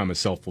does become a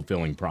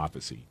self-fulfilling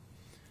prophecy.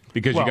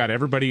 Because you got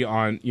everybody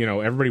on, you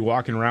know, everybody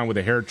walking around with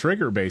a hair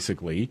trigger,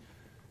 basically,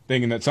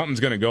 thinking that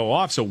something's going to go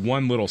off, so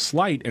one little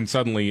slight, and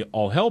suddenly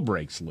all hell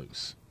breaks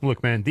loose.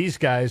 Look, man, these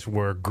guys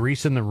were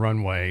greasing the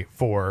runway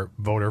for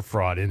voter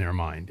fraud in their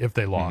mind if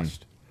they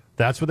lost.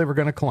 That's what they were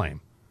going to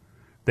claim.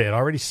 They had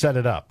already set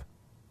it up.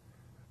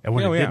 And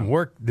when it didn't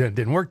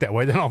work that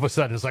way, then all of a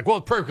sudden it's like, well,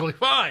 it's perfectly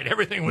fine.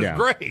 Everything was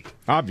great.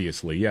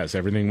 Obviously, yes,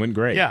 everything went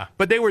great. Yeah,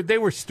 but they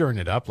were stirring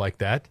it up like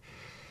that.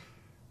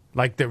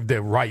 Like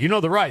they're right. You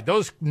know, they're right.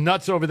 Those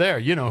nuts over there,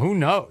 you know, who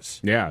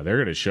knows? Yeah, they're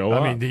going to show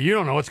up. I mean, you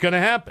don't know what's going to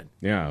happen.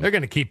 Yeah. They're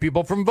going to keep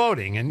people from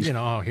voting. And, you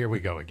know, here we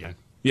go again.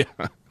 Yeah.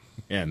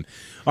 And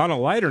on a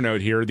lighter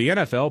note here, the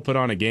NFL put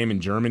on a game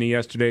in Germany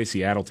yesterday,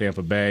 Seattle,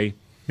 Tampa Bay.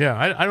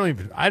 Yeah, I don't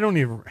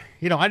even,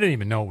 you know, I didn't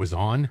even know it was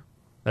on.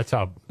 That's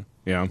how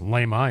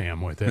lame I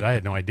am with it. I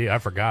had no idea. I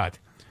forgot.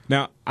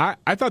 Now,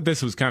 I thought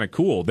this was kind of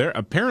cool. They're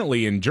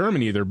apparently in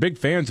Germany, they're big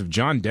fans of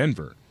John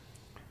Denver.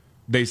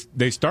 They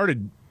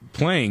started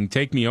playing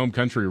Take Me Home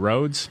Country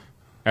Roads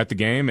at the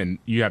game, and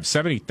you have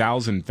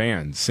 70,000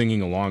 fans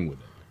singing along with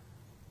it.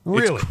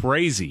 Really? It's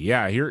crazy.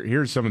 Yeah,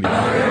 here's some of the...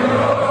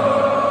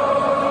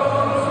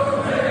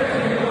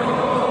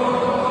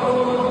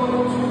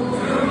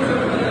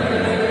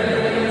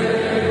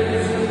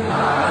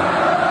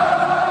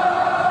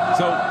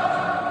 So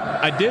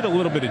I did a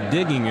little bit of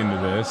digging into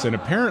this, and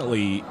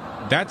apparently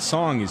that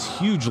song is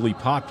hugely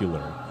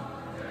popular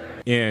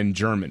in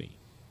Germany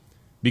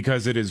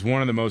because it is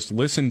one of the most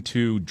listened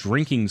to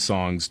drinking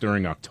songs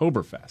during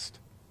Oktoberfest.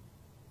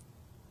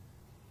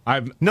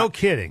 No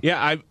kidding.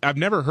 Yeah, I've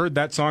never heard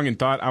that song and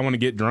thought I want to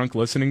get drunk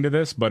listening to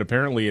this, but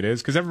apparently it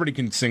is because everybody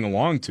can sing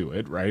along to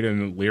it, right?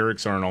 And the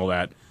lyrics aren't all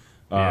that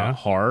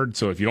hard.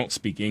 So if you don't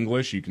speak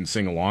English, you can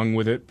sing along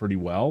with it pretty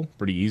well,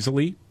 pretty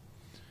easily.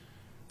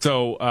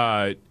 So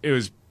it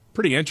was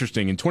pretty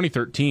interesting. In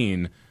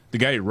 2013, the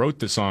guy who wrote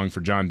the song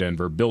for John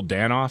Denver, Bill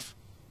Danoff,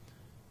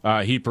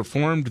 he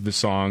performed the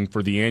song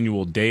for the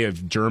annual Day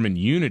of German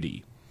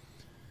Unity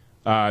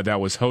that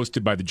was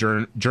hosted by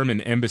the German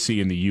Embassy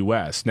in the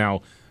U.S.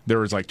 Now, there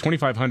was like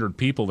 2,500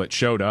 people that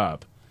showed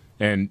up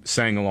and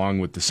sang along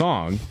with the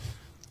song,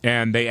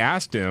 and they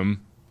asked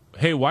him,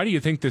 hey, why do you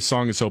think this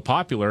song is so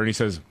popular? And he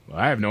says, well,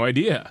 I have no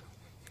idea.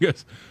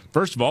 Because,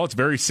 first of all, it's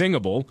very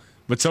singable,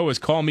 but so is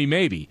Call Me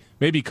Maybe.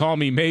 Maybe Call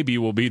Me Maybe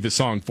will be the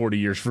song 40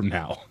 years from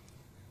now.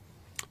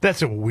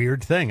 That's a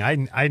weird thing.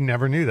 I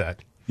never knew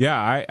that.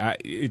 Yeah,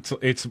 it's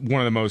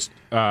one of the most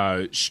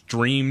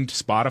streamed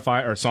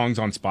Spotify or songs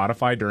on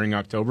Spotify during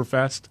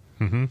Oktoberfest.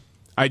 Mm-hmm.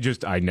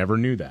 I never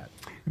knew that.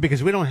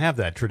 Because we don't have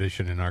that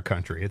tradition in our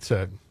country. It's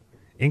a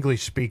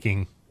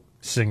English-speaking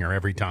singer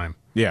every time.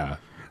 Yeah.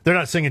 They're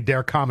not singing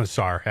Der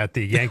Kommissar at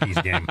the Yankees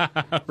game.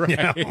 Right, You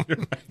know?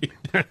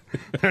 right.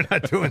 They're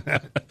not doing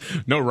that.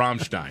 No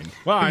Rammstein.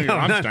 Well, I mean, No,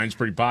 Rammstein's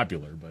pretty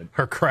popular, but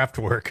her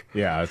Kraftwerk.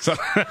 Yeah. So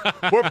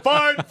We're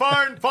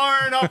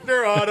firing up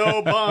their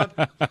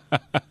Autobahn.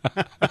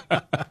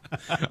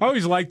 I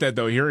always like that,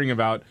 though, hearing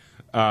about It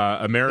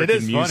American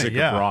is music funny,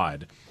 yeah.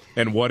 abroad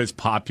and what is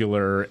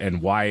popular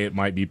and why it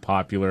might be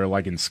popular.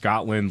 Like in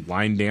Scotland,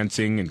 line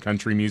dancing and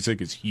country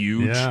music is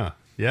huge. Yeah,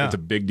 yeah. It's a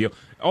big deal.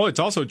 Oh, it's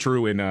also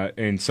true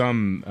in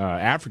some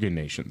African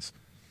nations.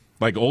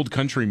 Like old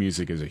country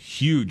music is a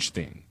huge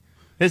thing.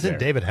 Isn't there.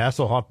 David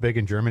Hasselhoff big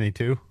in Germany,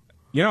 too?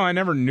 You know, I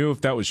never knew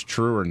if that was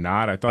true or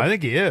not. I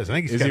think he is. I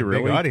think he's is got he a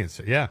big really? audience.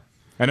 Yeah.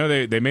 I know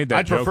they made that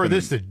I'd joke. prefer in-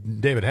 this to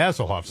David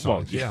Hasselhoff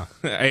songs. Well, yeah.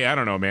 Hey, I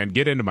don't know, man.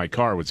 Get Into My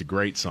Car was a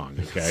great song,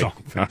 okay? Song,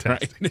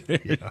 fantastic. All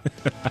right.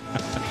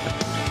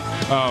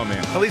 Oh,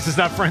 man. At least it's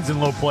not Friends in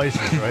Low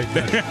Places, right?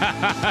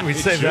 We It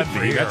save should that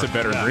for be. here. That's a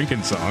better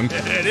drinking song.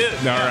 It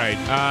is. All right.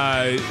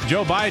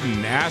 Joe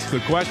Biden asked the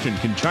question,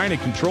 can China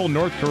control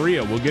North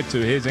Korea? We'll get to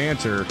his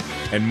answer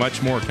and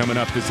much more coming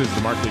up. This is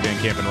the Markley,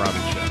 Van Camp, and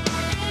Robbins Show.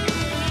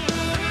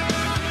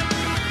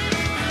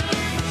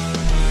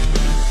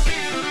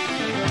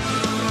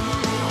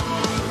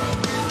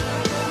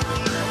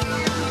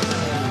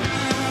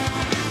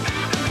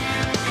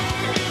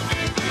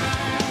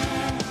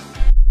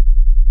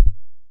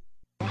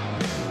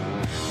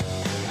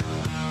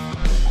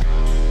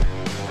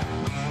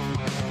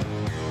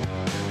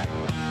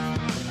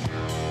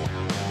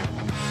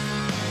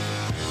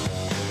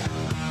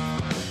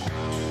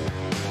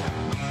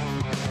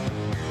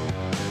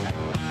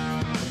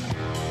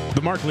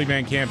 The Markley,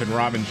 Van Camp, and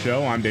Robbins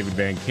Show. I'm David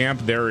Van Camp.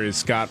 There is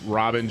Scott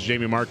Robbins.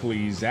 Jamie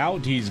Markley's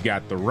out. He's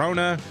got the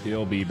Rona.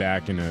 He'll be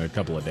back in a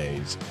couple of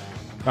days.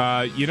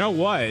 You know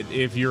what?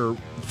 If you're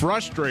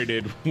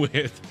frustrated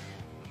with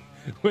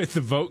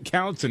the vote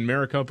counts in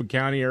Maricopa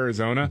County,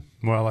 Arizona,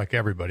 well, like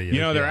everybody is.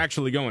 you know they're yeah.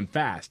 actually going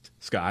fast,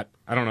 Scott.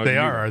 I don't know. if They you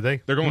are knew.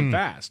 they? They're going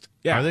fast.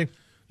 Yeah. Are they?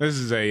 This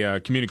is a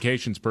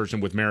communications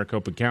person with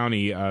Maricopa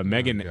County.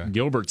 Megan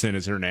Gilbertson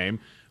is her name.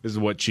 This is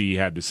what she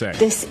had to say.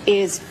 This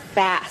is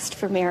fast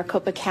for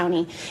Maricopa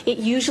County. It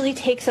usually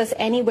takes us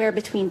anywhere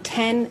between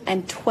 10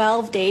 and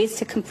 12 days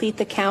to complete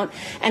the count,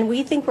 and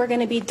we think we're going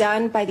to be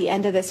done by the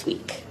end of this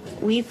week.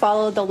 We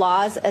follow the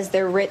laws as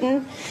they're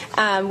written.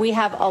 We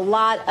have a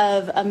lot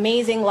of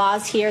amazing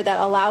laws here that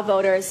allow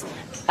voters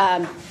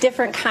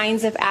different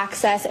kinds of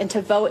access and to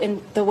vote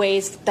in the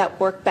ways that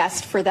work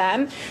best for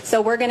them.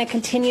 So we're going to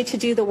continue to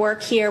do the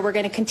work here. We're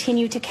going to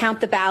continue to count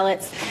the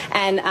ballots,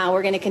 and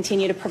we're going to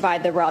continue to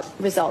provide the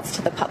results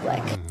to the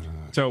public.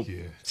 So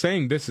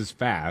saying this is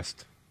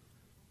fast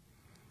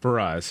for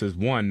us is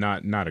one,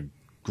 not a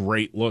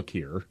great look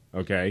here,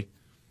 okay?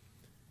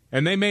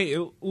 And they may,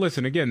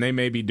 listen, again, they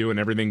may be doing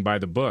everything by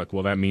the book.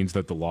 Well, that means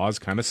that the laws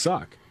kind of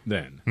suck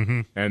then.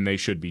 Mm-hmm. And they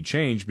should be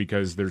changed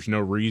because there's no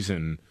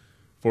reason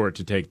for it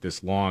to take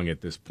this long at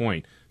this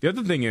point. The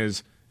other thing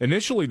is,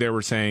 initially they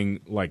were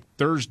saying, like,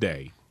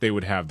 Thursday they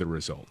would have the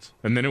results.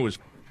 And then it was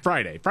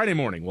Friday. Friday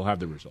morning we'll have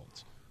the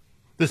results.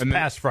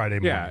 Past Friday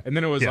morning. Yeah, and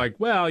then it was like,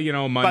 well, you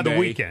know, Monday. By the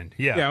weekend,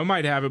 yeah. Yeah, we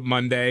might have it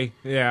Monday,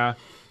 yeah.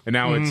 And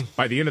now it's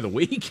by the end of the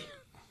week.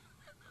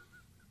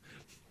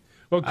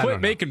 Well,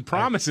 quit making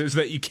promises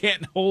that you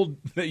can't hold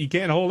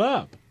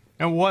up.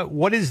 And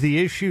what is the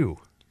issue?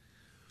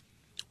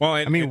 Well,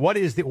 I mean, what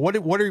is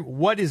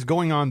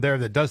going on there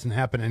that doesn't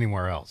happen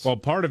anywhere else? Well,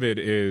 part of it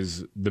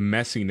is the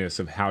messiness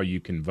of how you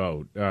can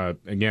vote.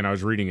 Again, I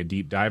was reading a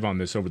deep dive on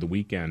this over the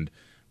weekend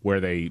where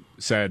they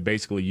said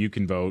basically you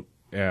can vote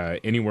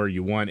anywhere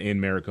you want in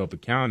Maricopa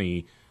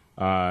County,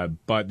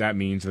 but that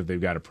means that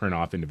they've got to print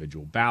off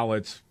individual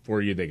ballots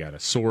for you. They got to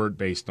sort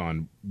based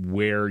on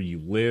where you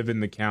live in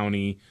the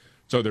county.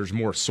 So there's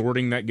more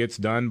sorting that gets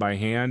done by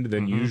hand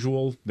than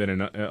usual, than in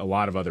a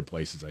lot of other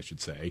places, I should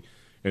say,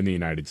 in the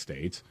United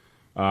States.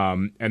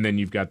 And then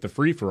you've got the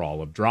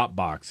free-for-all of drop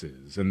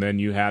boxes. And then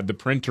you had the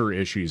printer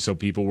issues. So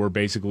people were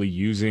basically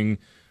using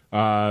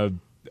a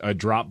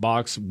drop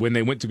box when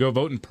they went to go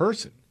vote in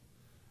person.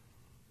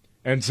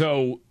 And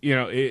so,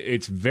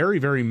 it's very,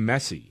 very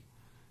messy.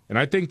 And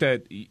I think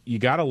that you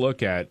got to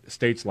look at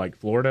states like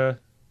Florida,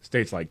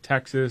 states like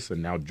Texas,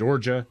 and now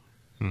Georgia,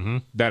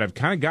 that have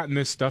kind of gotten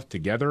this stuff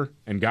together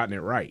and gotten it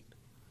right.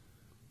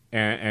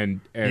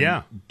 And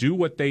do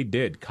what they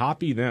did.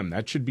 Copy them.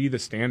 That should be the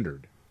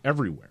standard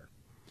everywhere.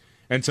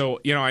 And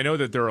so, I know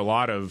that there are a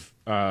lot of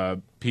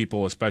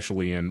people,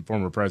 especially in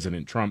former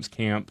President Trump's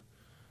camp,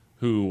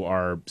 who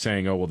are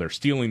saying, oh, well, they're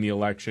stealing the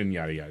election,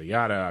 yada, yada,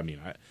 yada. I mean,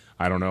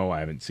 I don't know.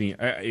 I haven't seen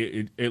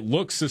it. It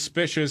looks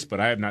suspicious, but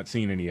I have not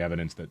seen any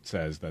evidence that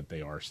says that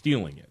they are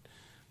stealing it.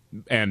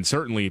 And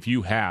certainly if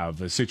you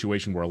have a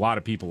situation where a lot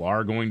of people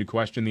are going to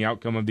question the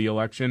outcome of the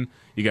election,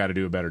 you got to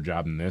do a better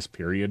job than this,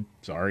 period.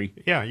 Sorry.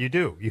 Yeah, you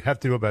do. You have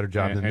to do a better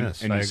job than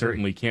this. And you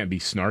certainly can't be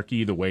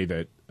snarky the way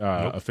that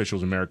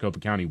officials in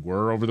Maricopa County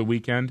were over the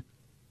weekend.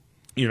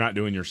 You're not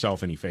doing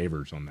yourself any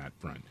favors on that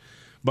front.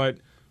 But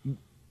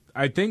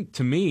I think,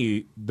 to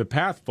me, the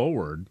path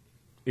forward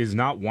is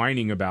not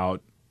whining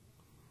about,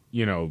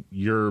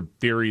 your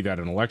theory that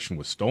an election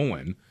was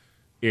stolen.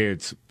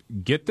 It's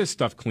get this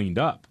stuff cleaned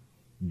up.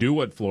 Do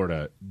what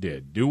Florida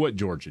did. Do what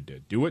Georgia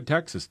did. Do what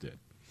Texas did.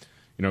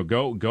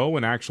 Go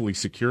and actually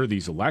secure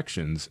these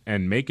elections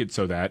and make it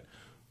so that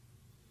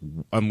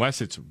unless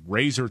it's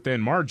razor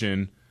thin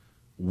margin,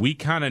 we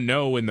kind of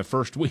know in the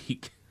first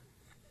week.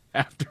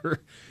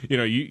 After,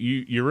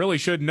 you really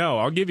should know.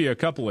 I'll give you a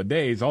couple of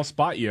days. I'll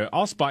spot you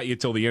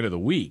till the end of the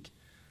week.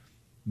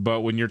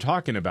 But when you're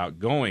talking about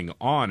going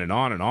on and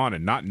on and on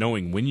and not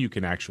knowing when you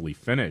can actually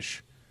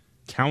finish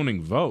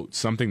counting votes,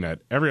 something that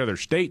every other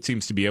state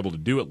seems to be able to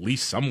do at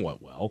least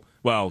somewhat well.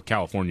 Well,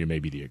 California may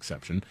be the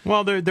exception.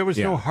 Well, there was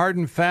no hard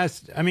and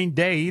fast,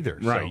 day either.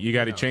 Right, so, you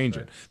got to change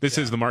it. This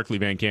is the Markley,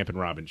 Van Camp, and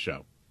Robbins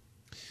Show.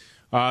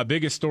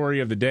 Biggest story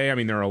of the day,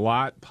 there are a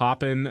lot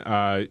popping.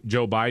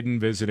 Joe Biden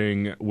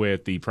visiting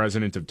with the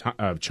president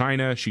of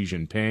China, Xi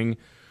Jinping,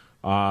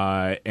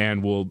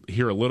 and we'll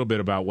hear a little bit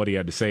about what he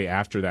had to say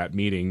after that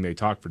meeting. They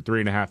talked for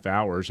 3.5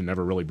 hours and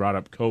never really brought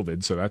up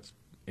COVID, so that's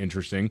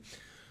interesting.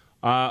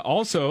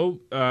 Also,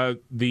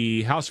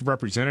 the House of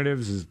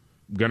Representatives is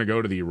going to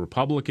go to the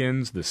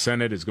Republicans. The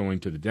Senate is going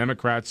to the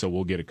Democrats, so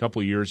we'll get a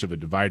couple of years of a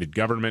divided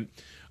government.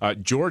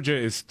 Georgia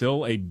is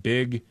still a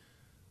big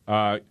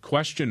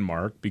question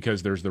mark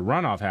because there's the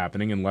runoff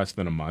happening in less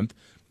than a month,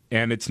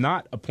 and it's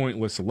not a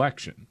pointless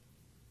election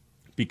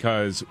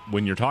because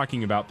when you're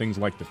talking about things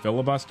like the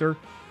filibuster,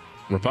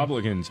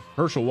 Republicans,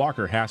 Herschel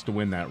Walker has to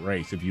win that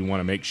race if you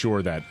want to make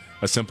sure that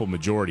a simple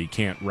majority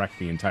can't wreck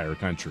the entire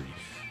country.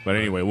 But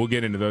anyway, we'll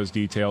get into those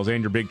details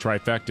and your big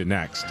trifecta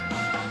next.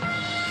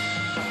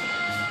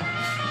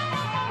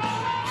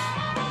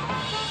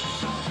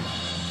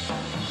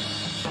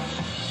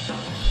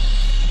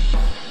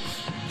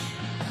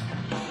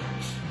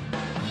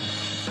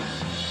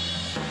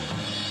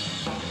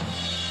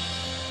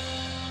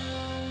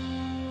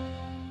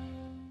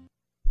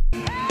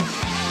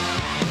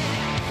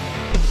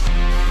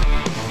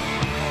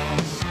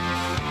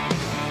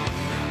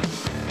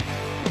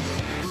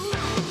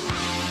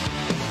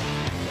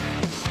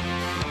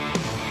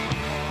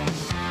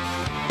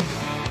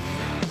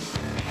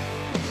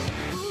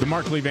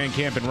 Markley, Van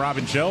Camp, and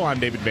Robbins Show. I'm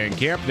David Van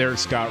Camp. There's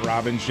Scott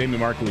Robbins. Jamie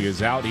Markley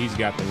is out. He's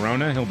got the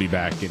Rona. He'll be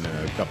back in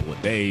a couple of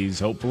days,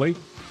 hopefully.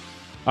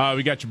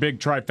 We got your big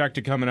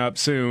trifecta coming up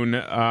soon.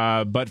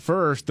 But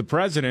first, the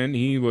president,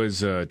 he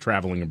was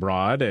traveling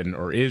abroad,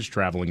 or is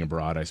traveling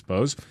abroad, I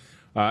suppose,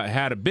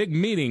 had a big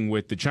meeting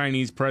with the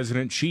Chinese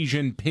president, Xi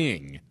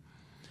Jinping.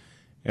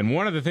 And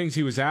one of the things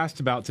he was asked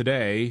about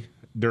today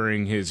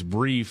during his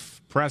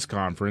brief press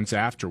conference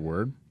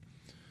afterward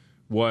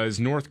was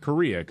North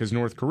Korea, because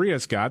North Korea,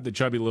 Scott, the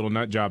chubby little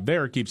nut job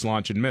there, keeps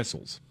launching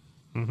missiles.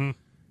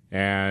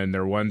 And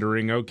they're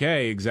wondering,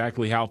 okay,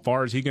 exactly how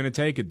far is he going to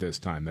take it this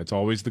time? That's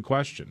always the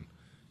question.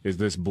 Is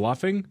this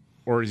bluffing,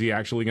 or is he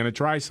actually going to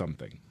try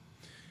something?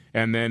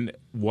 And then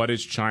what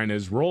is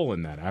China's role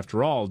in that?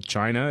 After all,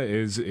 China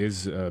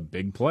is a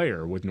big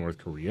player with North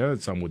Korea.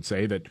 Some would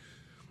say that,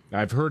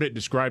 I've heard it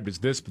described as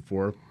this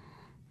before,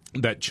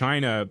 that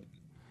China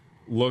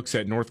looks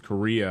at North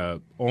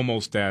Korea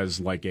almost as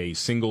like a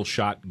single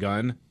shot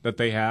gun that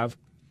they have.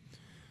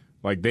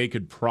 Like they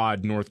could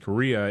prod North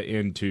Korea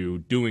into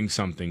doing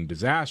something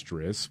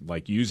disastrous,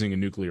 like using a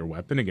nuclear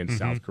weapon against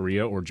South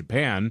Korea or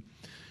Japan,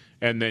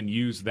 and then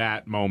use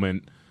that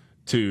moment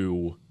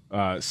to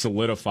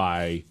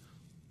solidify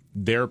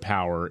their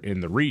power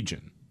in the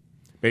region.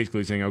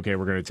 Basically saying, okay,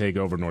 we're going to take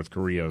over North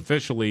Korea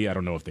officially. I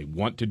don't know if they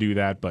want to do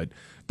that, but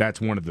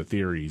that's one of the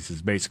theories,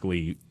 is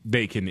basically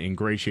they can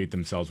ingratiate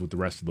themselves with the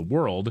rest of the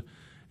world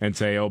and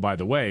say, oh, by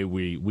the way,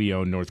 we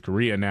own North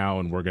Korea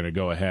now, and we're going to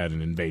go ahead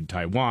and invade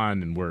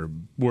Taiwan, and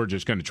we're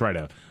just going to try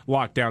to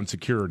lock down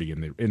security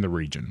in the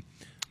region.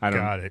 I don't,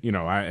 Got it.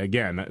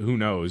 Again, who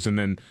knows? And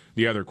then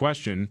the other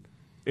question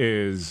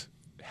is,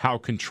 how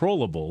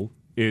controllable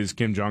is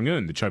Kim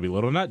Jong-un, the chubby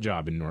little nut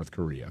job in North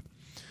Korea?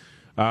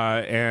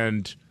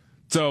 And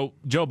so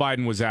Joe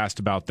Biden was asked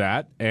about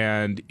that.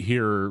 And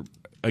here,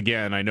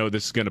 again, I know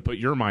this is going to put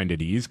your mind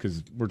at ease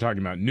because we're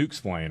talking about nukes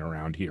flying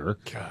around here.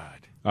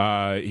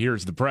 God.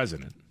 Here's the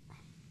president.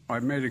 I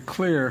made it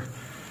clear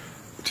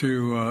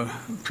to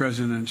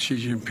President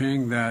Xi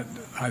Jinping that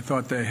I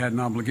thought they had an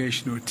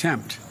obligation to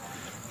attempt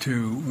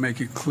to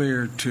make it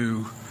clear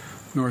to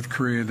North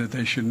Korea that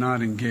they should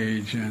not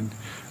engage in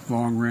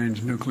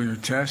long-range nuclear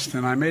tests.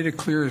 And I made it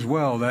clear as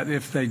well that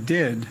if they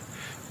did,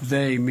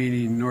 they,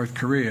 meaning North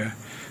Korea,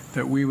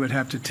 that we would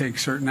have to take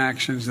certain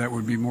actions that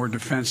would be more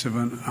defensive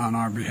on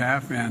our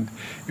behalf, and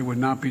it would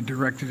not be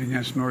directed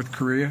against North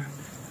Korea.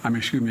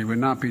 It would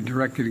not be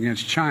directed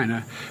against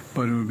China,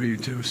 but it would be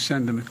to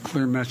send a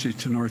clear message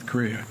to North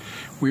Korea.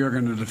 We are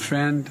going to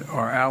defend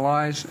our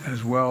allies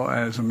as well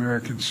as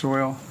American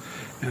soil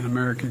and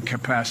American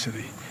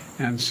capacity.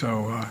 And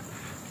so,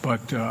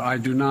 but I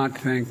do not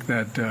think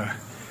that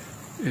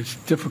it's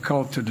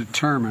difficult to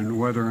determine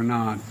whether or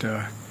not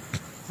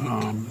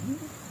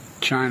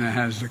China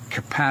has the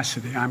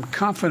capacity. I'm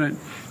confident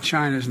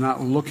China is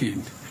not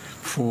looking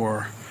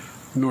for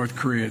North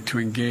Korea to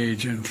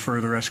engage in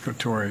further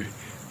escalatory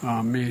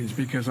means,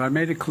 because I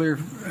made it clear,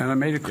 and I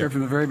made it clear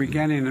from the very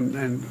beginning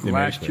and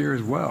last year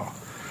as well,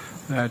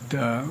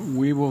 that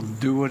we will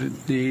do what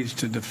it needs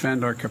to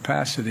defend our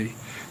capacity,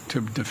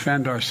 to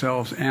defend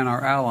ourselves and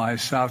our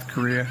allies, South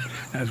Korea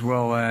as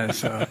well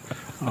as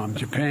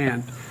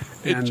Japan,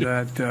 and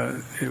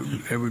that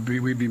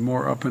we'd be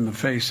more up in the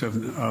face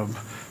of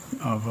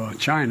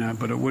China,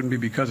 but it wouldn't be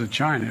because of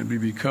China. It'd be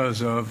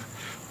because of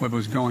what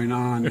was going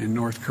on in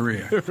North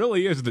Korea. It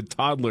really is the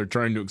toddler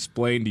trying to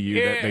explain to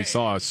you that they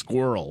saw a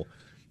squirrel.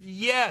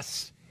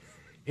 Yes.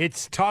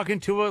 It's talking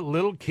to a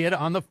little kid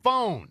on the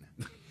phone.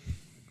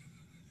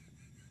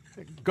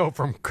 Go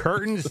from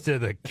curtains to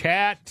the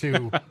cat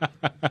to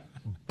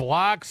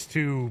blocks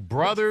to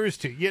brothers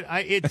to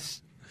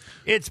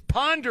it's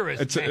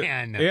ponderous,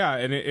 man. Yeah,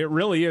 and it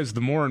really is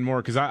the more and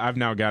more, because I've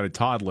now got a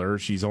toddler.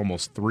 She's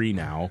almost 3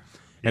 now.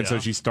 And so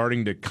she's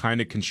starting to kind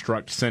of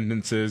construct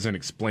sentences and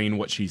explain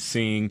what she's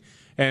seeing.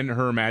 And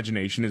her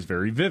imagination is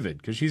very vivid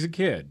because she's a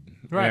kid.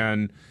 Right.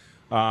 And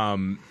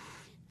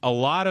a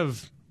lot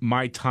of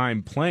my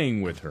time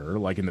playing with her,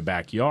 like in the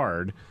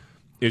backyard,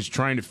 is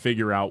trying to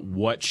figure out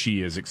what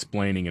she is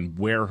explaining and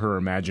where her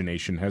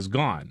imagination has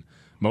gone.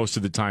 Most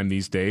of the time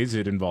these days,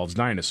 it involves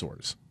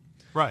dinosaurs.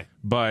 Right.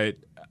 But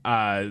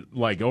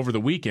like over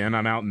the weekend,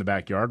 I'm out in the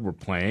backyard, we're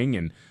playing,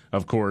 and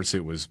of course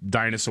it was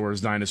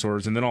dinosaurs,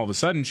 and then all of a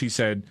sudden she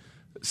said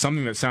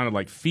something that sounded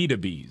like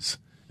feed-a-bees.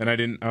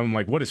 And I'm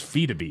like, what is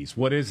feed-a-bees?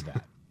 What is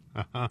that?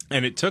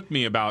 And it took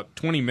me about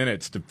 20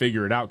 minutes to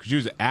figure it out, because she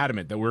was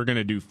adamant that we were going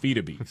to do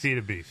feed-a-bees.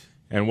 Feed-a-bees.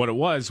 And what it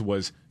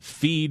was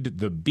feed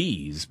the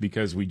bees,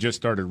 because we just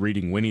started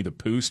reading Winnie the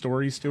Pooh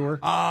stories to her.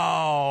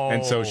 Oh.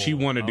 And so she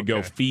wanted to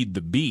go feed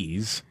the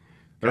bees.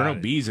 There are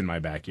no bees in my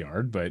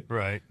backyard, but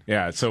right.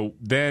 Yeah, so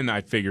then I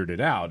figured it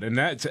out. And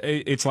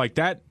it's like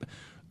that.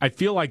 I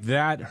feel like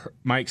that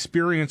my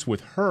experience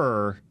with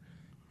her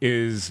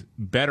is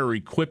better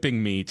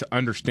equipping me to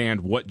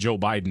understand what Joe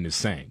Biden is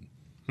saying.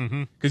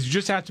 Because you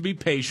just have to be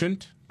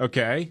patient,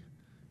 okay?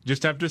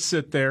 Just have to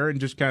sit there and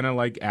just kind of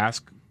like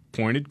ask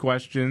pointed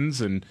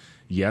questions and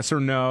yes or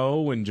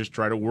no, and just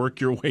try to work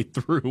your way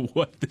through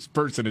what this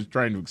person is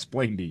trying to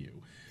explain to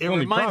you. It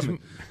reminds me,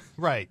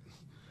 right.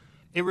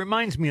 It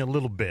reminds me a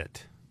little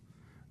bit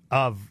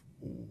of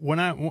when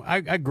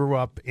I grew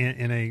up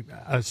in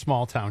a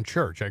small town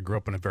church. I grew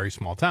up in a very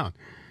small town.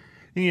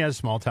 And you had a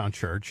small town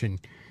church, and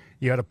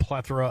you had a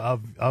plethora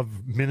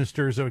of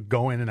ministers that would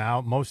go in and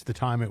out. Most of the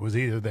time it was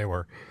either they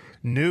were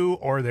new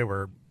or they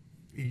were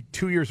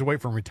 2 years away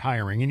from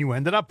retiring, and you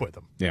ended up with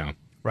them. Yeah.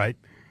 Right?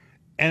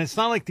 And it's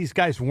not like these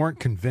guys weren't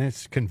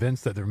convinced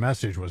that their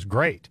message was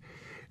great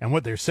and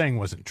what they're saying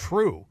wasn't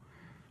true,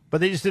 but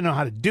they just didn't know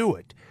how to do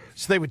it.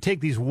 So they would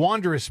take these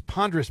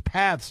ponderous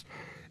paths,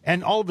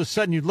 and all of a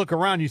sudden you'd look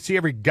around, you'd see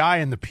every guy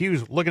in the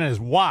pews looking at his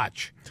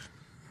watch.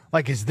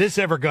 Like, is this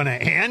ever going to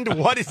end?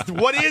 What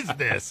is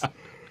this?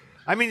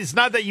 I mean, it's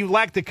not that you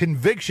lack the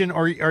conviction,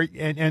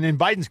 and in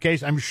Biden's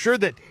case, I'm sure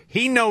that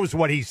he knows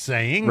what he's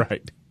saying.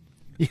 Right.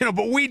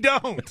 But we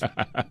don't.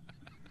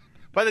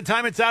 By the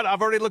time it's out,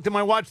 I've already looked at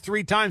my watch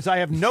 3 times. I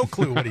have no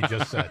clue what he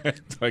just said.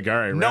 It's like, all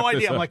right, no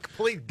idea. I'm like,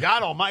 please,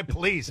 God almighty,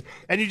 please.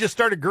 And you just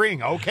start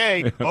agreeing.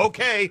 Okay.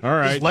 All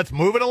right. Let's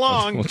move it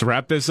along. Let's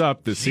wrap this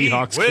up. The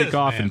Seahawks kick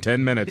off in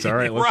 10 minutes. All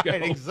right, let's go.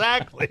 Right,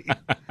 exactly. All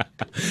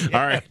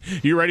right.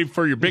 You ready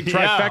for your big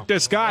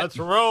trifecta, Scott? Let's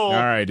roll. All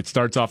right. It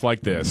starts off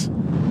like this.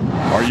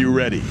 Are you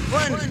ready?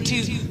 1,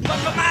 2,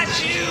 buckle my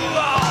shoe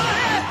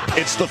on.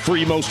 It's the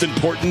 3 most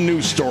important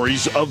news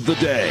stories of the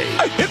day.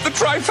 I hit the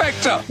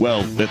trifecta. Well,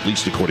 at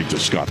least according to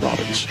Scott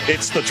Robbins.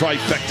 It's the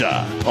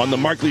trifecta on the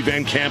Markley,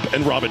 Van Camp,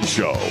 and Robbins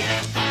show.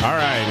 All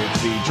right,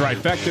 it's the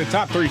trifecta.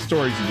 Top 3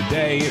 stories of the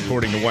day,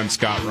 according to one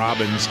Scott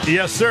Robbins.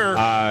 Yes, sir.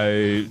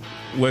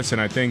 Listen,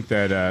 I think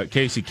that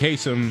Casey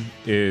Kasem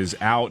is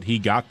out. He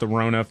got the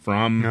Rona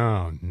from...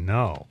 Oh,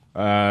 no.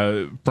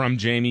 From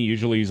Jamie.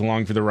 Usually he's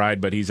along for the ride,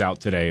 but he's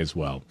out today as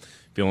well.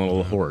 Feeling a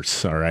little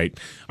hoarse, all right.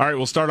 All right,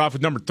 we'll start off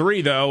with number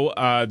 3, though.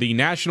 The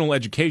National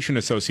Education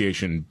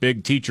Association,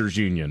 big teachers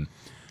union.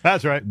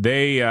 That's right.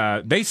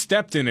 They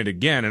stepped in it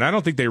again, and I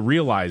don't think they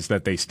realized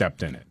that they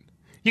stepped in it.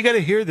 You got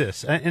to hear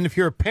this. And if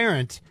you're a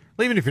parent,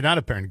 even if you're not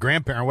a parent,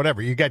 grandparent,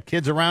 whatever, you got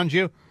kids around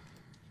you,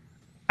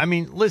 I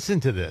mean, listen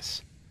to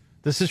this.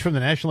 This is from the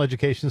National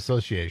Education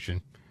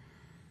Association,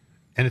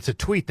 and it's a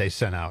tweet they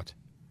sent out.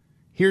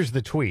 Here's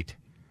the tweet.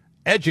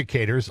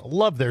 Educators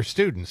love their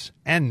students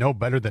and know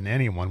better than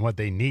anyone what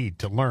they need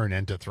to learn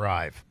and to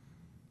thrive.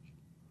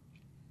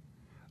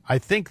 I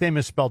think they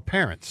misspelled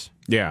parents.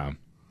 Yeah.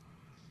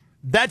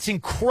 That's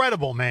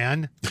incredible,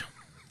 man.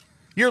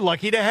 You're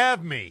lucky to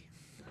have me.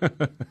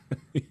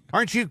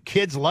 Aren't you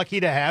kids lucky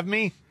to have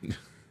me?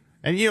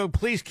 And,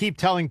 please keep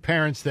telling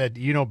parents that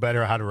you know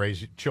better how to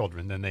raise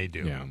children than they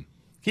do. Yeah.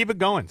 Keep it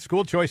going.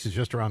 School choice is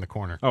just around the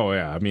corner. Oh,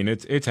 yeah. I mean,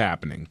 it's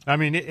happening. I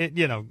mean,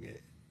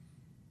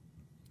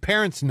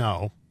 parents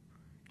know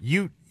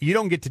you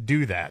don't get to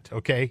do that,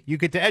 okay? You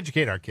get to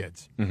educate our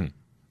kids. Mm-hmm.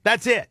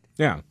 That's it.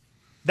 Yeah.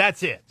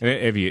 That's it. And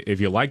if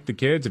you like the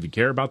kids, if you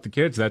care about the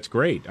kids, that's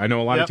great. I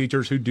know a lot of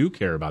teachers who do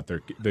care about the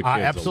kids.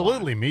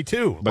 Absolutely, me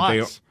too.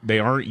 But they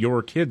aren't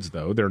your kids,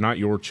 though. They're not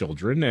your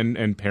children,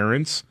 and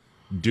parents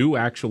do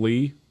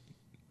actually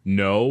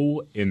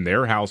know in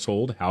their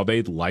household how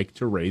they'd like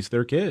to raise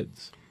their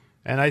kids.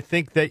 And I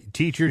think that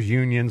teachers'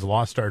 unions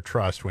lost our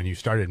trust when you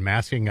started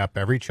masking up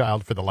every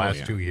child for the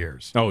last 2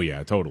 years. Oh,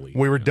 yeah, totally.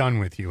 We were done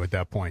with you at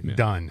that point. Yeah.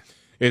 Done.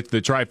 It's the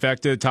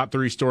trifecta, top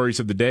 3 stories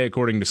of the day,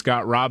 according to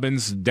Scott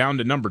Robbins. Down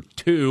to number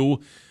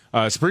 2,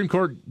 Supreme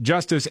Court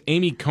Justice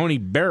Amy Coney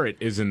Barrett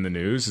is in the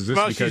news. Is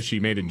this because she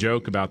made a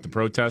joke about the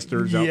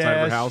protesters outside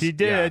her house? Yes, she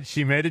did. Yeah.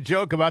 She made a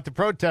joke about the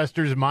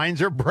protesters.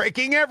 Minds are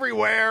breaking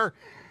everywhere.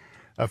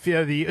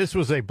 This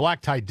was a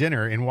black-tie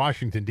dinner in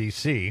Washington,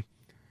 D.C.,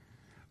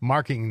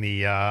 marking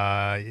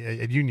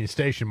the Union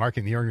Station,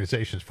 marking the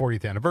organization's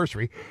 40th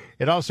anniversary.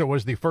 It also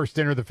was the first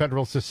dinner the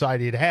Federal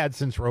Society had had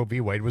since Roe v.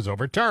 Wade was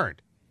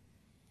overturned.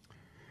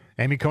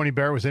 Amy Coney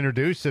Barrett was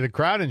introduced to the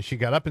crowd, and she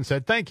got up and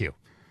said, "Thank you.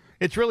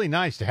 It's really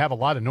nice to have a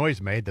lot of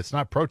noise made that's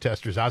not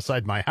protesters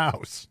outside my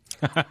house."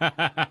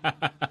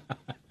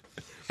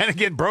 And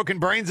again, broken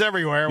brains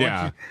everywhere.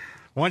 Yeah.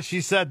 Once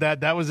she said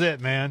that was it,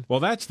 man.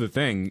 Well, that's the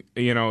thing.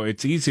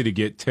 It's easy to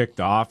get ticked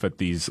off at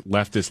these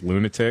leftist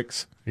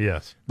lunatics.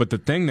 Yes. But the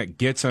thing that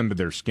gets under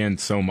their skin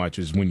so much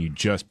is when you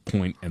just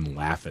point and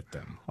laugh at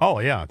them. Oh,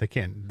 yeah. They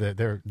can't.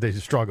 They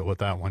struggle with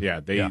that one. Yeah,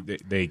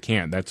 they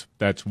can't.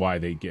 That's why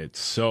they get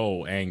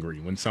so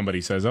angry when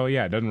somebody says, "Oh,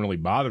 yeah, it doesn't really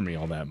bother me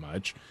all that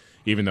much,"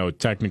 even though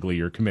technically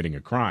you're committing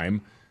a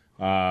crime.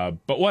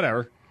 But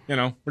whatever.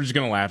 We're just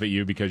going to laugh at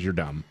you because you're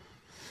dumb.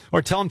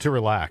 Or tell them to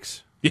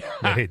relax. Yeah.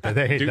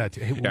 They hate Dude, that.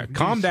 Hey,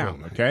 calm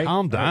down, okay?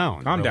 Calm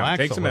down. Calm down. Relax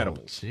Take some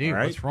edibles. Gee, all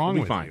right? what's wrong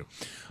with you?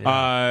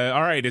 Yeah.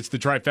 All right, it's the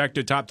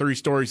trifecta, top 3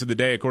 stories of the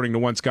day, according to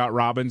one Scott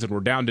Robbins, and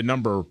we're down to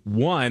number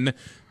 1,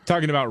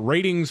 talking about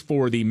ratings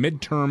for the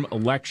midterm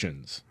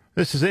elections.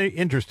 This is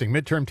interesting.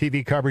 Midterm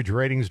TV coverage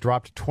ratings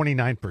dropped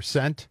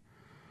 29%.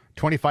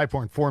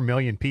 25.4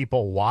 million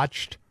people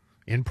watched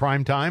in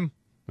prime time,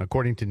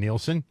 according to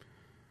Nielsen.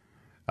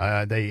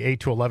 The 8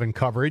 to 11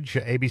 coverage,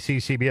 ABC,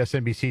 CBS,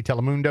 NBC,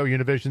 Telemundo,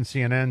 Univision,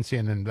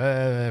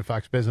 CNN,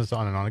 Fox Business,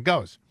 on and on it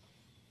goes.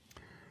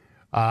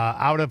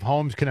 Out of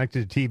homes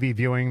connected to TV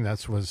viewing,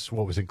 was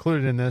what was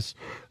included in this.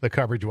 The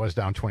coverage was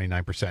down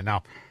 29%.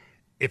 Now,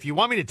 if you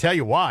want me to tell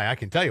you why, I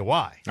can tell you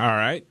why. All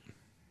right.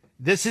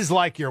 This is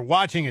like you're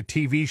watching a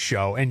TV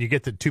show and you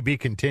get the to be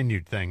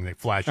continued thing that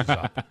flashes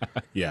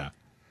up. Yeah.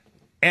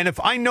 And if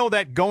I know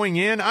that going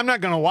in, I'm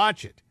not going to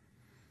watch it.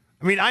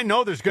 I mean, I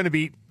know there's going to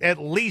be at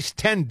least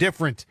 10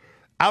 different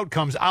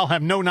outcomes I'll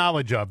have no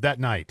knowledge of that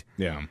night.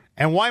 Yeah.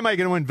 And why am I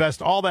going to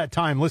invest all that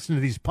time listening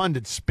to these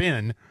pundits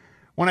spin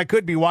when I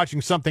could be watching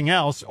something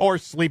else or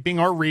sleeping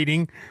or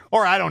reading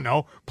or, I don't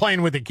know,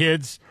 playing with the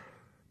kids,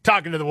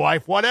 talking to the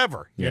wife,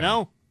 whatever, you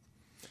know?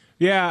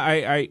 Yeah,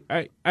 I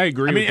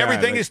agree. I mean, with that.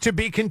 everything is to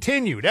be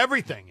continued.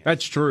 Everything.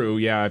 That's true.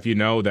 Yeah, if you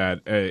know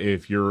that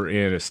if you're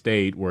in a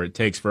state where it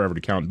takes forever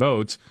to count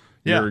votes,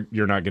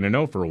 you're not going to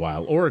know for a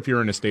while. Or if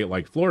you're in a state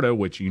like Florida,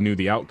 which you knew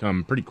the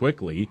outcome pretty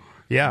quickly,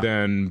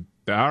 then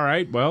all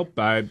right, well,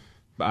 I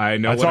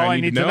know That's what all I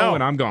need to know,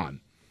 and I'm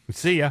gone.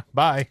 See ya.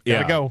 Bye.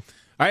 Gotta go.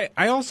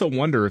 I also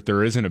wonder if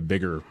there isn't a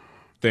bigger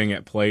thing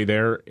at play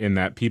there in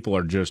that people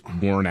are just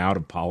worn out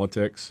of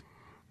politics.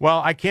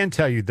 Well, I can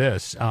tell you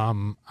this.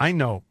 I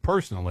know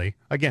personally,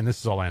 again, this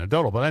is all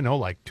anecdotal, but I know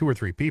like 2 or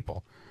 3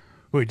 people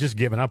who had just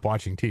given up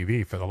watching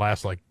TV for the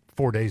last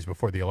 4 days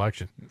before the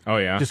election. Oh,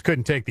 yeah? Just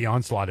couldn't take the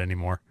onslaught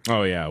anymore.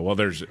 Oh, yeah. Well,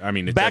 it's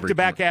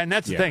back-to-back ad, and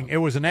that's the thing. It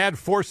was an ad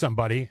for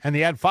somebody, and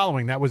the ad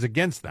following that was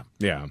against them.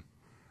 Yeah.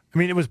 I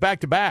mean, it was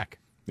back-to-back.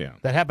 Yeah.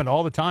 That happened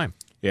all the time.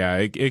 Yeah,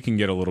 it can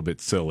get a little bit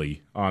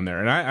silly on there.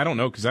 And I don't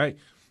know, because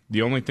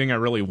the only thing I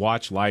really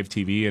watch live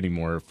TV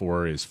anymore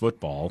for is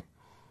football.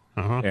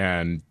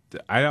 And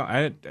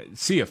I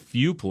see a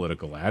few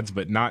political ads,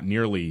 but not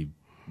nearly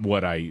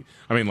what like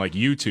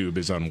YouTube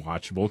is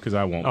unwatchable because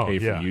I won't pay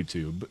for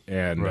YouTube.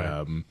 And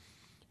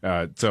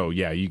right. So,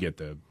 yeah, you get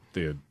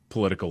the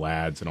political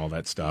ads and all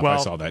that stuff. Well,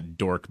 I saw that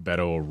dork Beto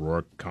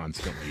O'Rourke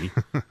constantly.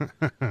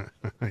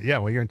 Yeah,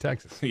 well, you're in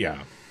Texas.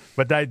 Yeah.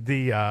 But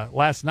the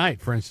last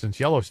night, for instance,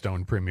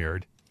 Yellowstone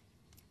premiered,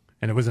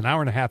 and it was an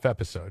hour-and-a-half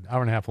episode,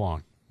 hour-and-a-half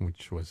long,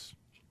 which was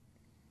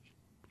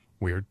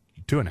weird.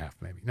 2.5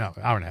 maybe. No,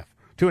 hour-and-a-half.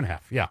 2.5,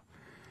 yeah.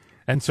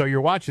 And so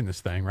you're watching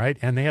this thing, right?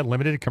 And they had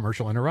limited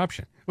commercial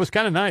interruption. It was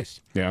kind of nice.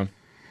 Yeah.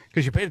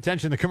 Because you paid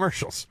attention to the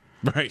commercials.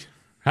 Right.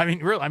 I mean,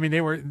 really,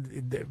 they were,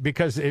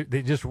 because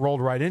they just rolled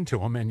right into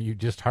them, and you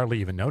just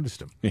hardly even noticed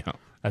them. Yeah.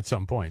 At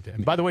some point.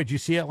 And by the way, did you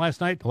see it last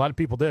night? A lot of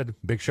people did.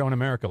 Big show in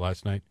America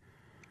last night.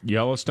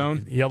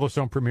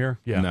 Yellowstone premiere?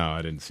 Yeah. No,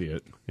 I didn't see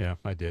it. Yeah,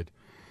 I did.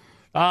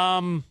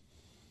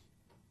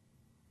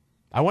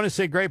 I want to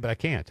say great, but I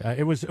can't.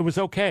 It was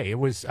okay.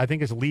 I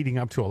think it's leading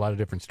up to a lot of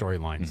different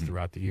storylines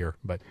throughout the year.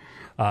 But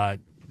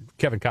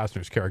Kevin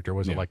Costner's character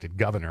was elected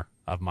governor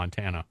of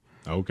Montana.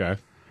 Okay.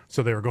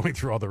 So they were going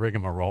through all the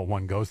rigmarole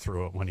one goes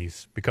through it when he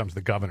becomes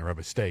the governor of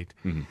a state.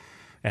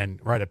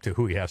 And right up to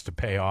who he has to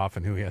pay off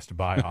and who he has to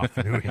buy off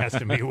and who he has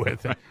to meet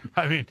with.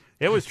 I mean,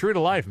 it was true to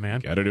life,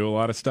 man. Got to do a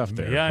lot of stuff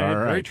there. Yeah, all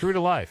right. Very true to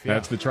life. Yeah.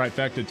 That's the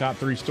trifecta top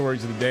 3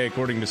 stories of the day,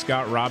 according to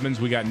Scott Robbins.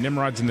 We got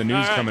Nimrods in the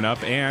news coming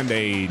up and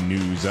a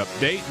news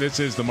update. This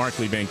is the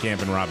Markley, Van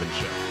Camp, and Robbins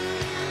Show.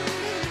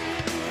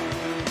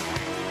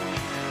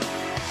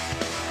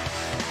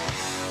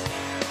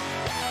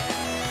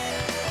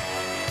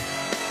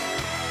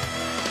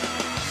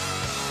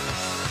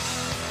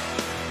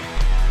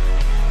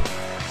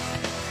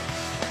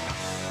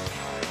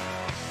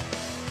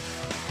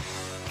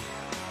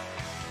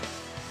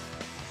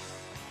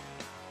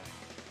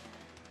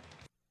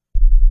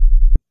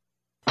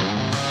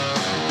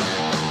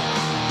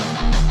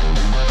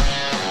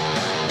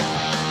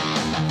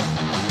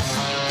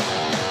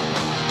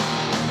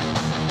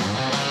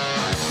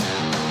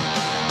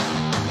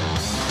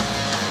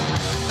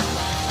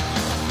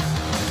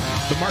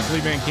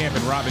 Van Camp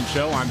and Robbins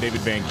Show. I'm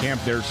David Van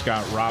Camp. There's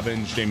Scott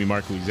Robbins. Jamie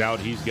Markley's out.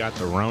 He's got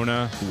the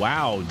Rona.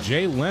 Wow,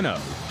 Jay Leno.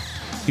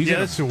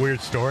 That's a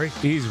weird story.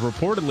 He's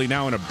reportedly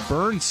now in a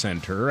burn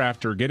center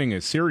after getting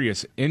a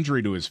serious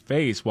injury to his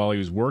face while he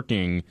was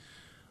working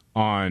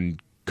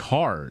on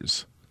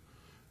Cars.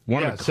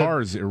 One of the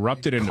cars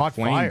erupted into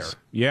flames.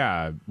 Fire.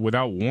 Yeah,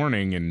 without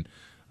warning, and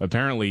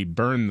apparently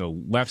burned the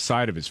left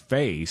side of his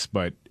face,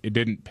 but it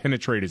didn't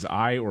penetrate his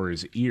eye or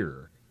his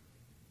ear.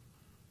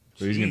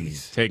 So he's going to be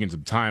taking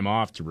some time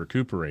off to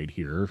recuperate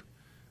here.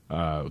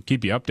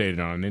 Keep you updated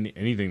on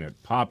anything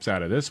that pops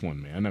out of this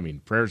one, man. I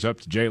mean, prayers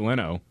up to Jay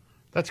Leno.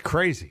 That's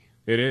crazy.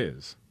 It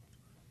is.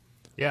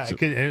 Yeah,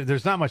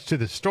 there's not much to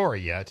the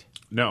story yet.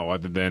 No,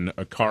 other than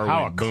a car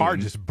How went a car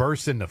boom. just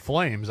bursts into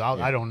flames,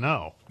 I don't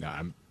know. I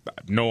have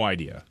no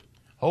idea.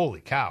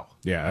 Holy cow.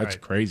 Yeah, that's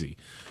crazy.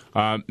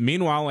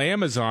 Meanwhile,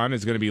 Amazon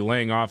is going to be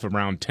laying off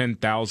around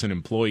 10,000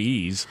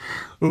 employees.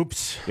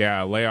 Oops.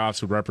 Yeah,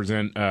 layoffs would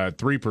represent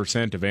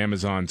 3% of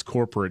Amazon's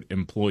corporate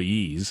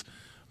employees.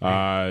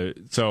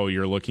 So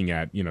you're looking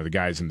at, the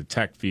guys in the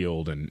tech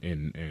field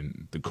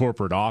and the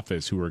corporate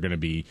office who are going to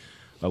be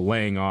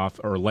laid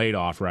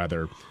off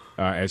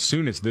as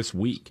soon as this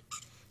week.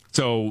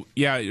 So,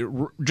 yeah,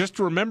 just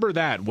remember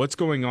that. What's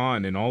going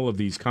on in all of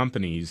these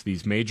companies,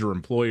 these major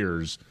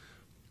employers,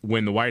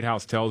 when the White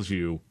House tells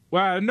you,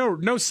 well,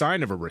 no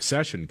sign of a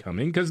recession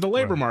coming because the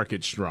labor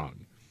market's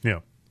strong. Yeah.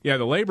 Yeah,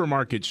 the labor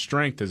market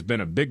strength has been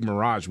a big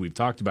mirage. We've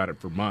talked about it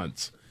for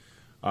months.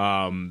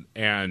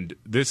 And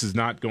this is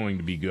not going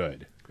to be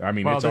good. I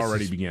mean, it's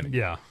already beginning.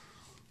 Yeah.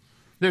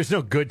 There's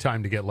no good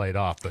time to get laid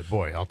off, but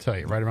boy, I'll tell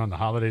you, right around the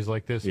holidays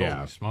like this,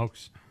 holy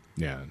smokes.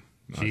 Yeah,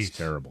 that's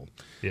terrible.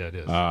 Yeah, it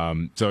is.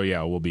 So,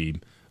 yeah, we'll be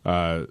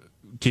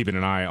keeping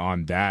an eye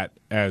on that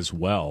as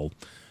well.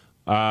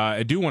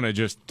 I do want to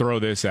just throw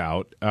this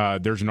out.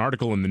 There's an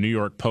article in the New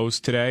York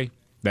Post today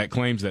that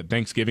claims that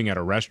Thanksgiving at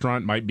a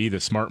restaurant might be the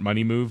smart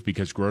money move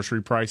because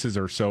grocery prices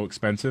are so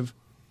expensive.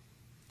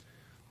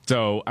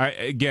 So,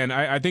 I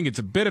think it's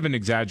a bit of an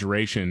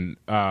exaggeration.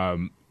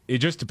 It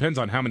just depends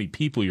on how many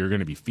people you're going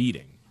to be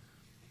feeding.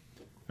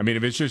 I mean,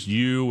 if it's just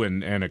you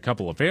and a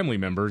couple of family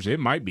members, it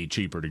might be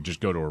cheaper to just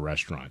go to a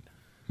restaurant.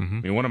 Mm-hmm.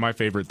 I mean, one of my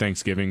favorite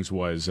Thanksgivings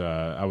was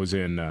I was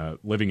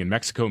living in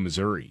Mexico,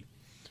 Missouri.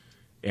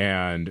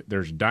 And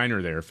there's a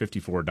diner there,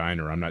 54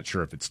 Diner. I'm not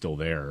sure if it's still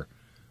there.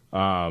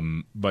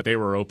 But they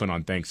were open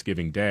on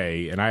Thanksgiving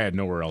Day, and I had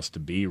nowhere else to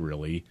be,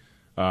 really.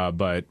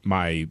 But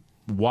my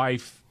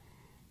wife,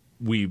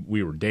 we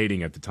were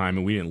dating at the time,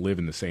 and we didn't live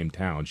in the same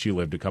town. She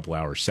lived a couple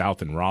hours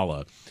south in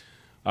Rolla.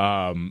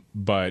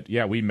 But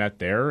yeah, we met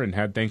there and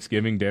had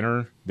Thanksgiving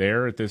dinner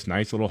there at this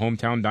nice little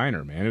hometown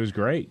diner, man. It was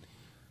great.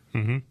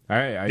 Mm-hmm.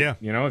 Yeah.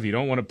 You know, if you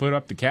don't want to put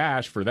up the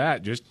cash for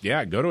that, just,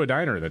 go to a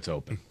diner that's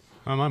open.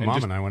 Well, my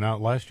mom and I went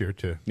out last year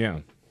to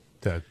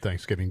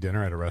Thanksgiving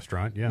dinner at a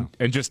restaurant,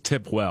 And just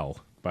tip well,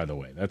 by the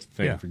way. That's the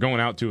thing. Yeah. If you're going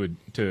out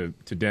to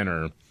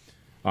dinner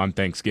on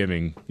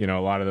Thanksgiving, a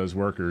lot of those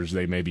workers,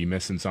 they may be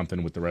missing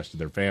something with the rest of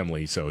their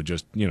family, so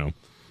just, I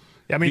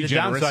mean, be the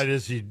generous. downside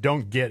is you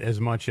don't get as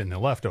much in the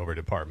leftover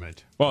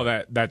department.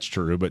 Well, that's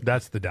true, but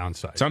that's the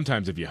downside.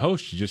 Sometimes if you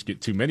host, you just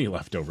get too many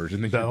leftovers,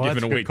 and then you're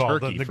giving away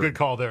turkey. Good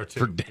call there,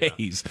 too. For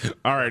days. Yeah.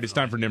 All right, it's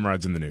time for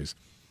Nimrods in the News.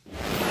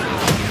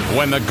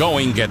 When the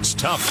going gets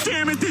tough,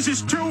 Damn it, this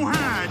is too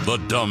hard. the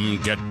dumb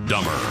get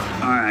dumber.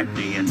 All right,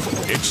 Dean.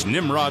 It's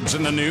Nimrods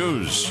in the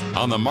News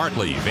on the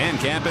Markley, Van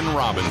Camp, and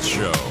Robbins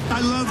Show. I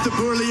love the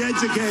poorly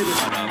educated.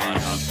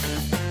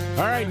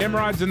 All right,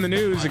 Nimrod's in the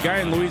news. A guy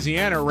in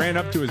Louisiana ran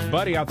up to his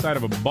buddy outside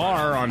of a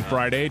bar on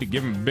Friday to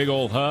give him a big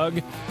old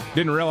hug.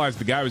 Didn't realize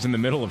the guy was in the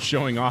middle of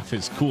showing off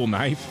his cool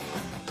knife,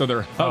 so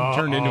their hug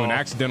turned into an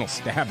accidental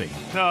stabbing.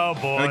 Oh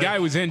boy! And the guy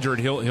was injured.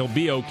 He'll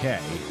be okay.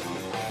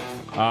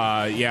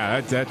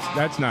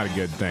 That's not a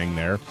good thing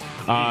there.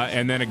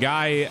 And then a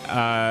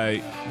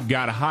guy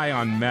got high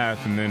on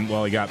meth, and then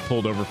he got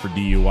pulled over for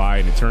DUI,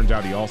 and it turns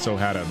out he also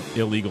had an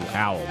illegal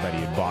owl that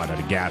he had bought at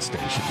a gas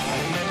station.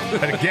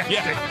 At a gas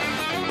station.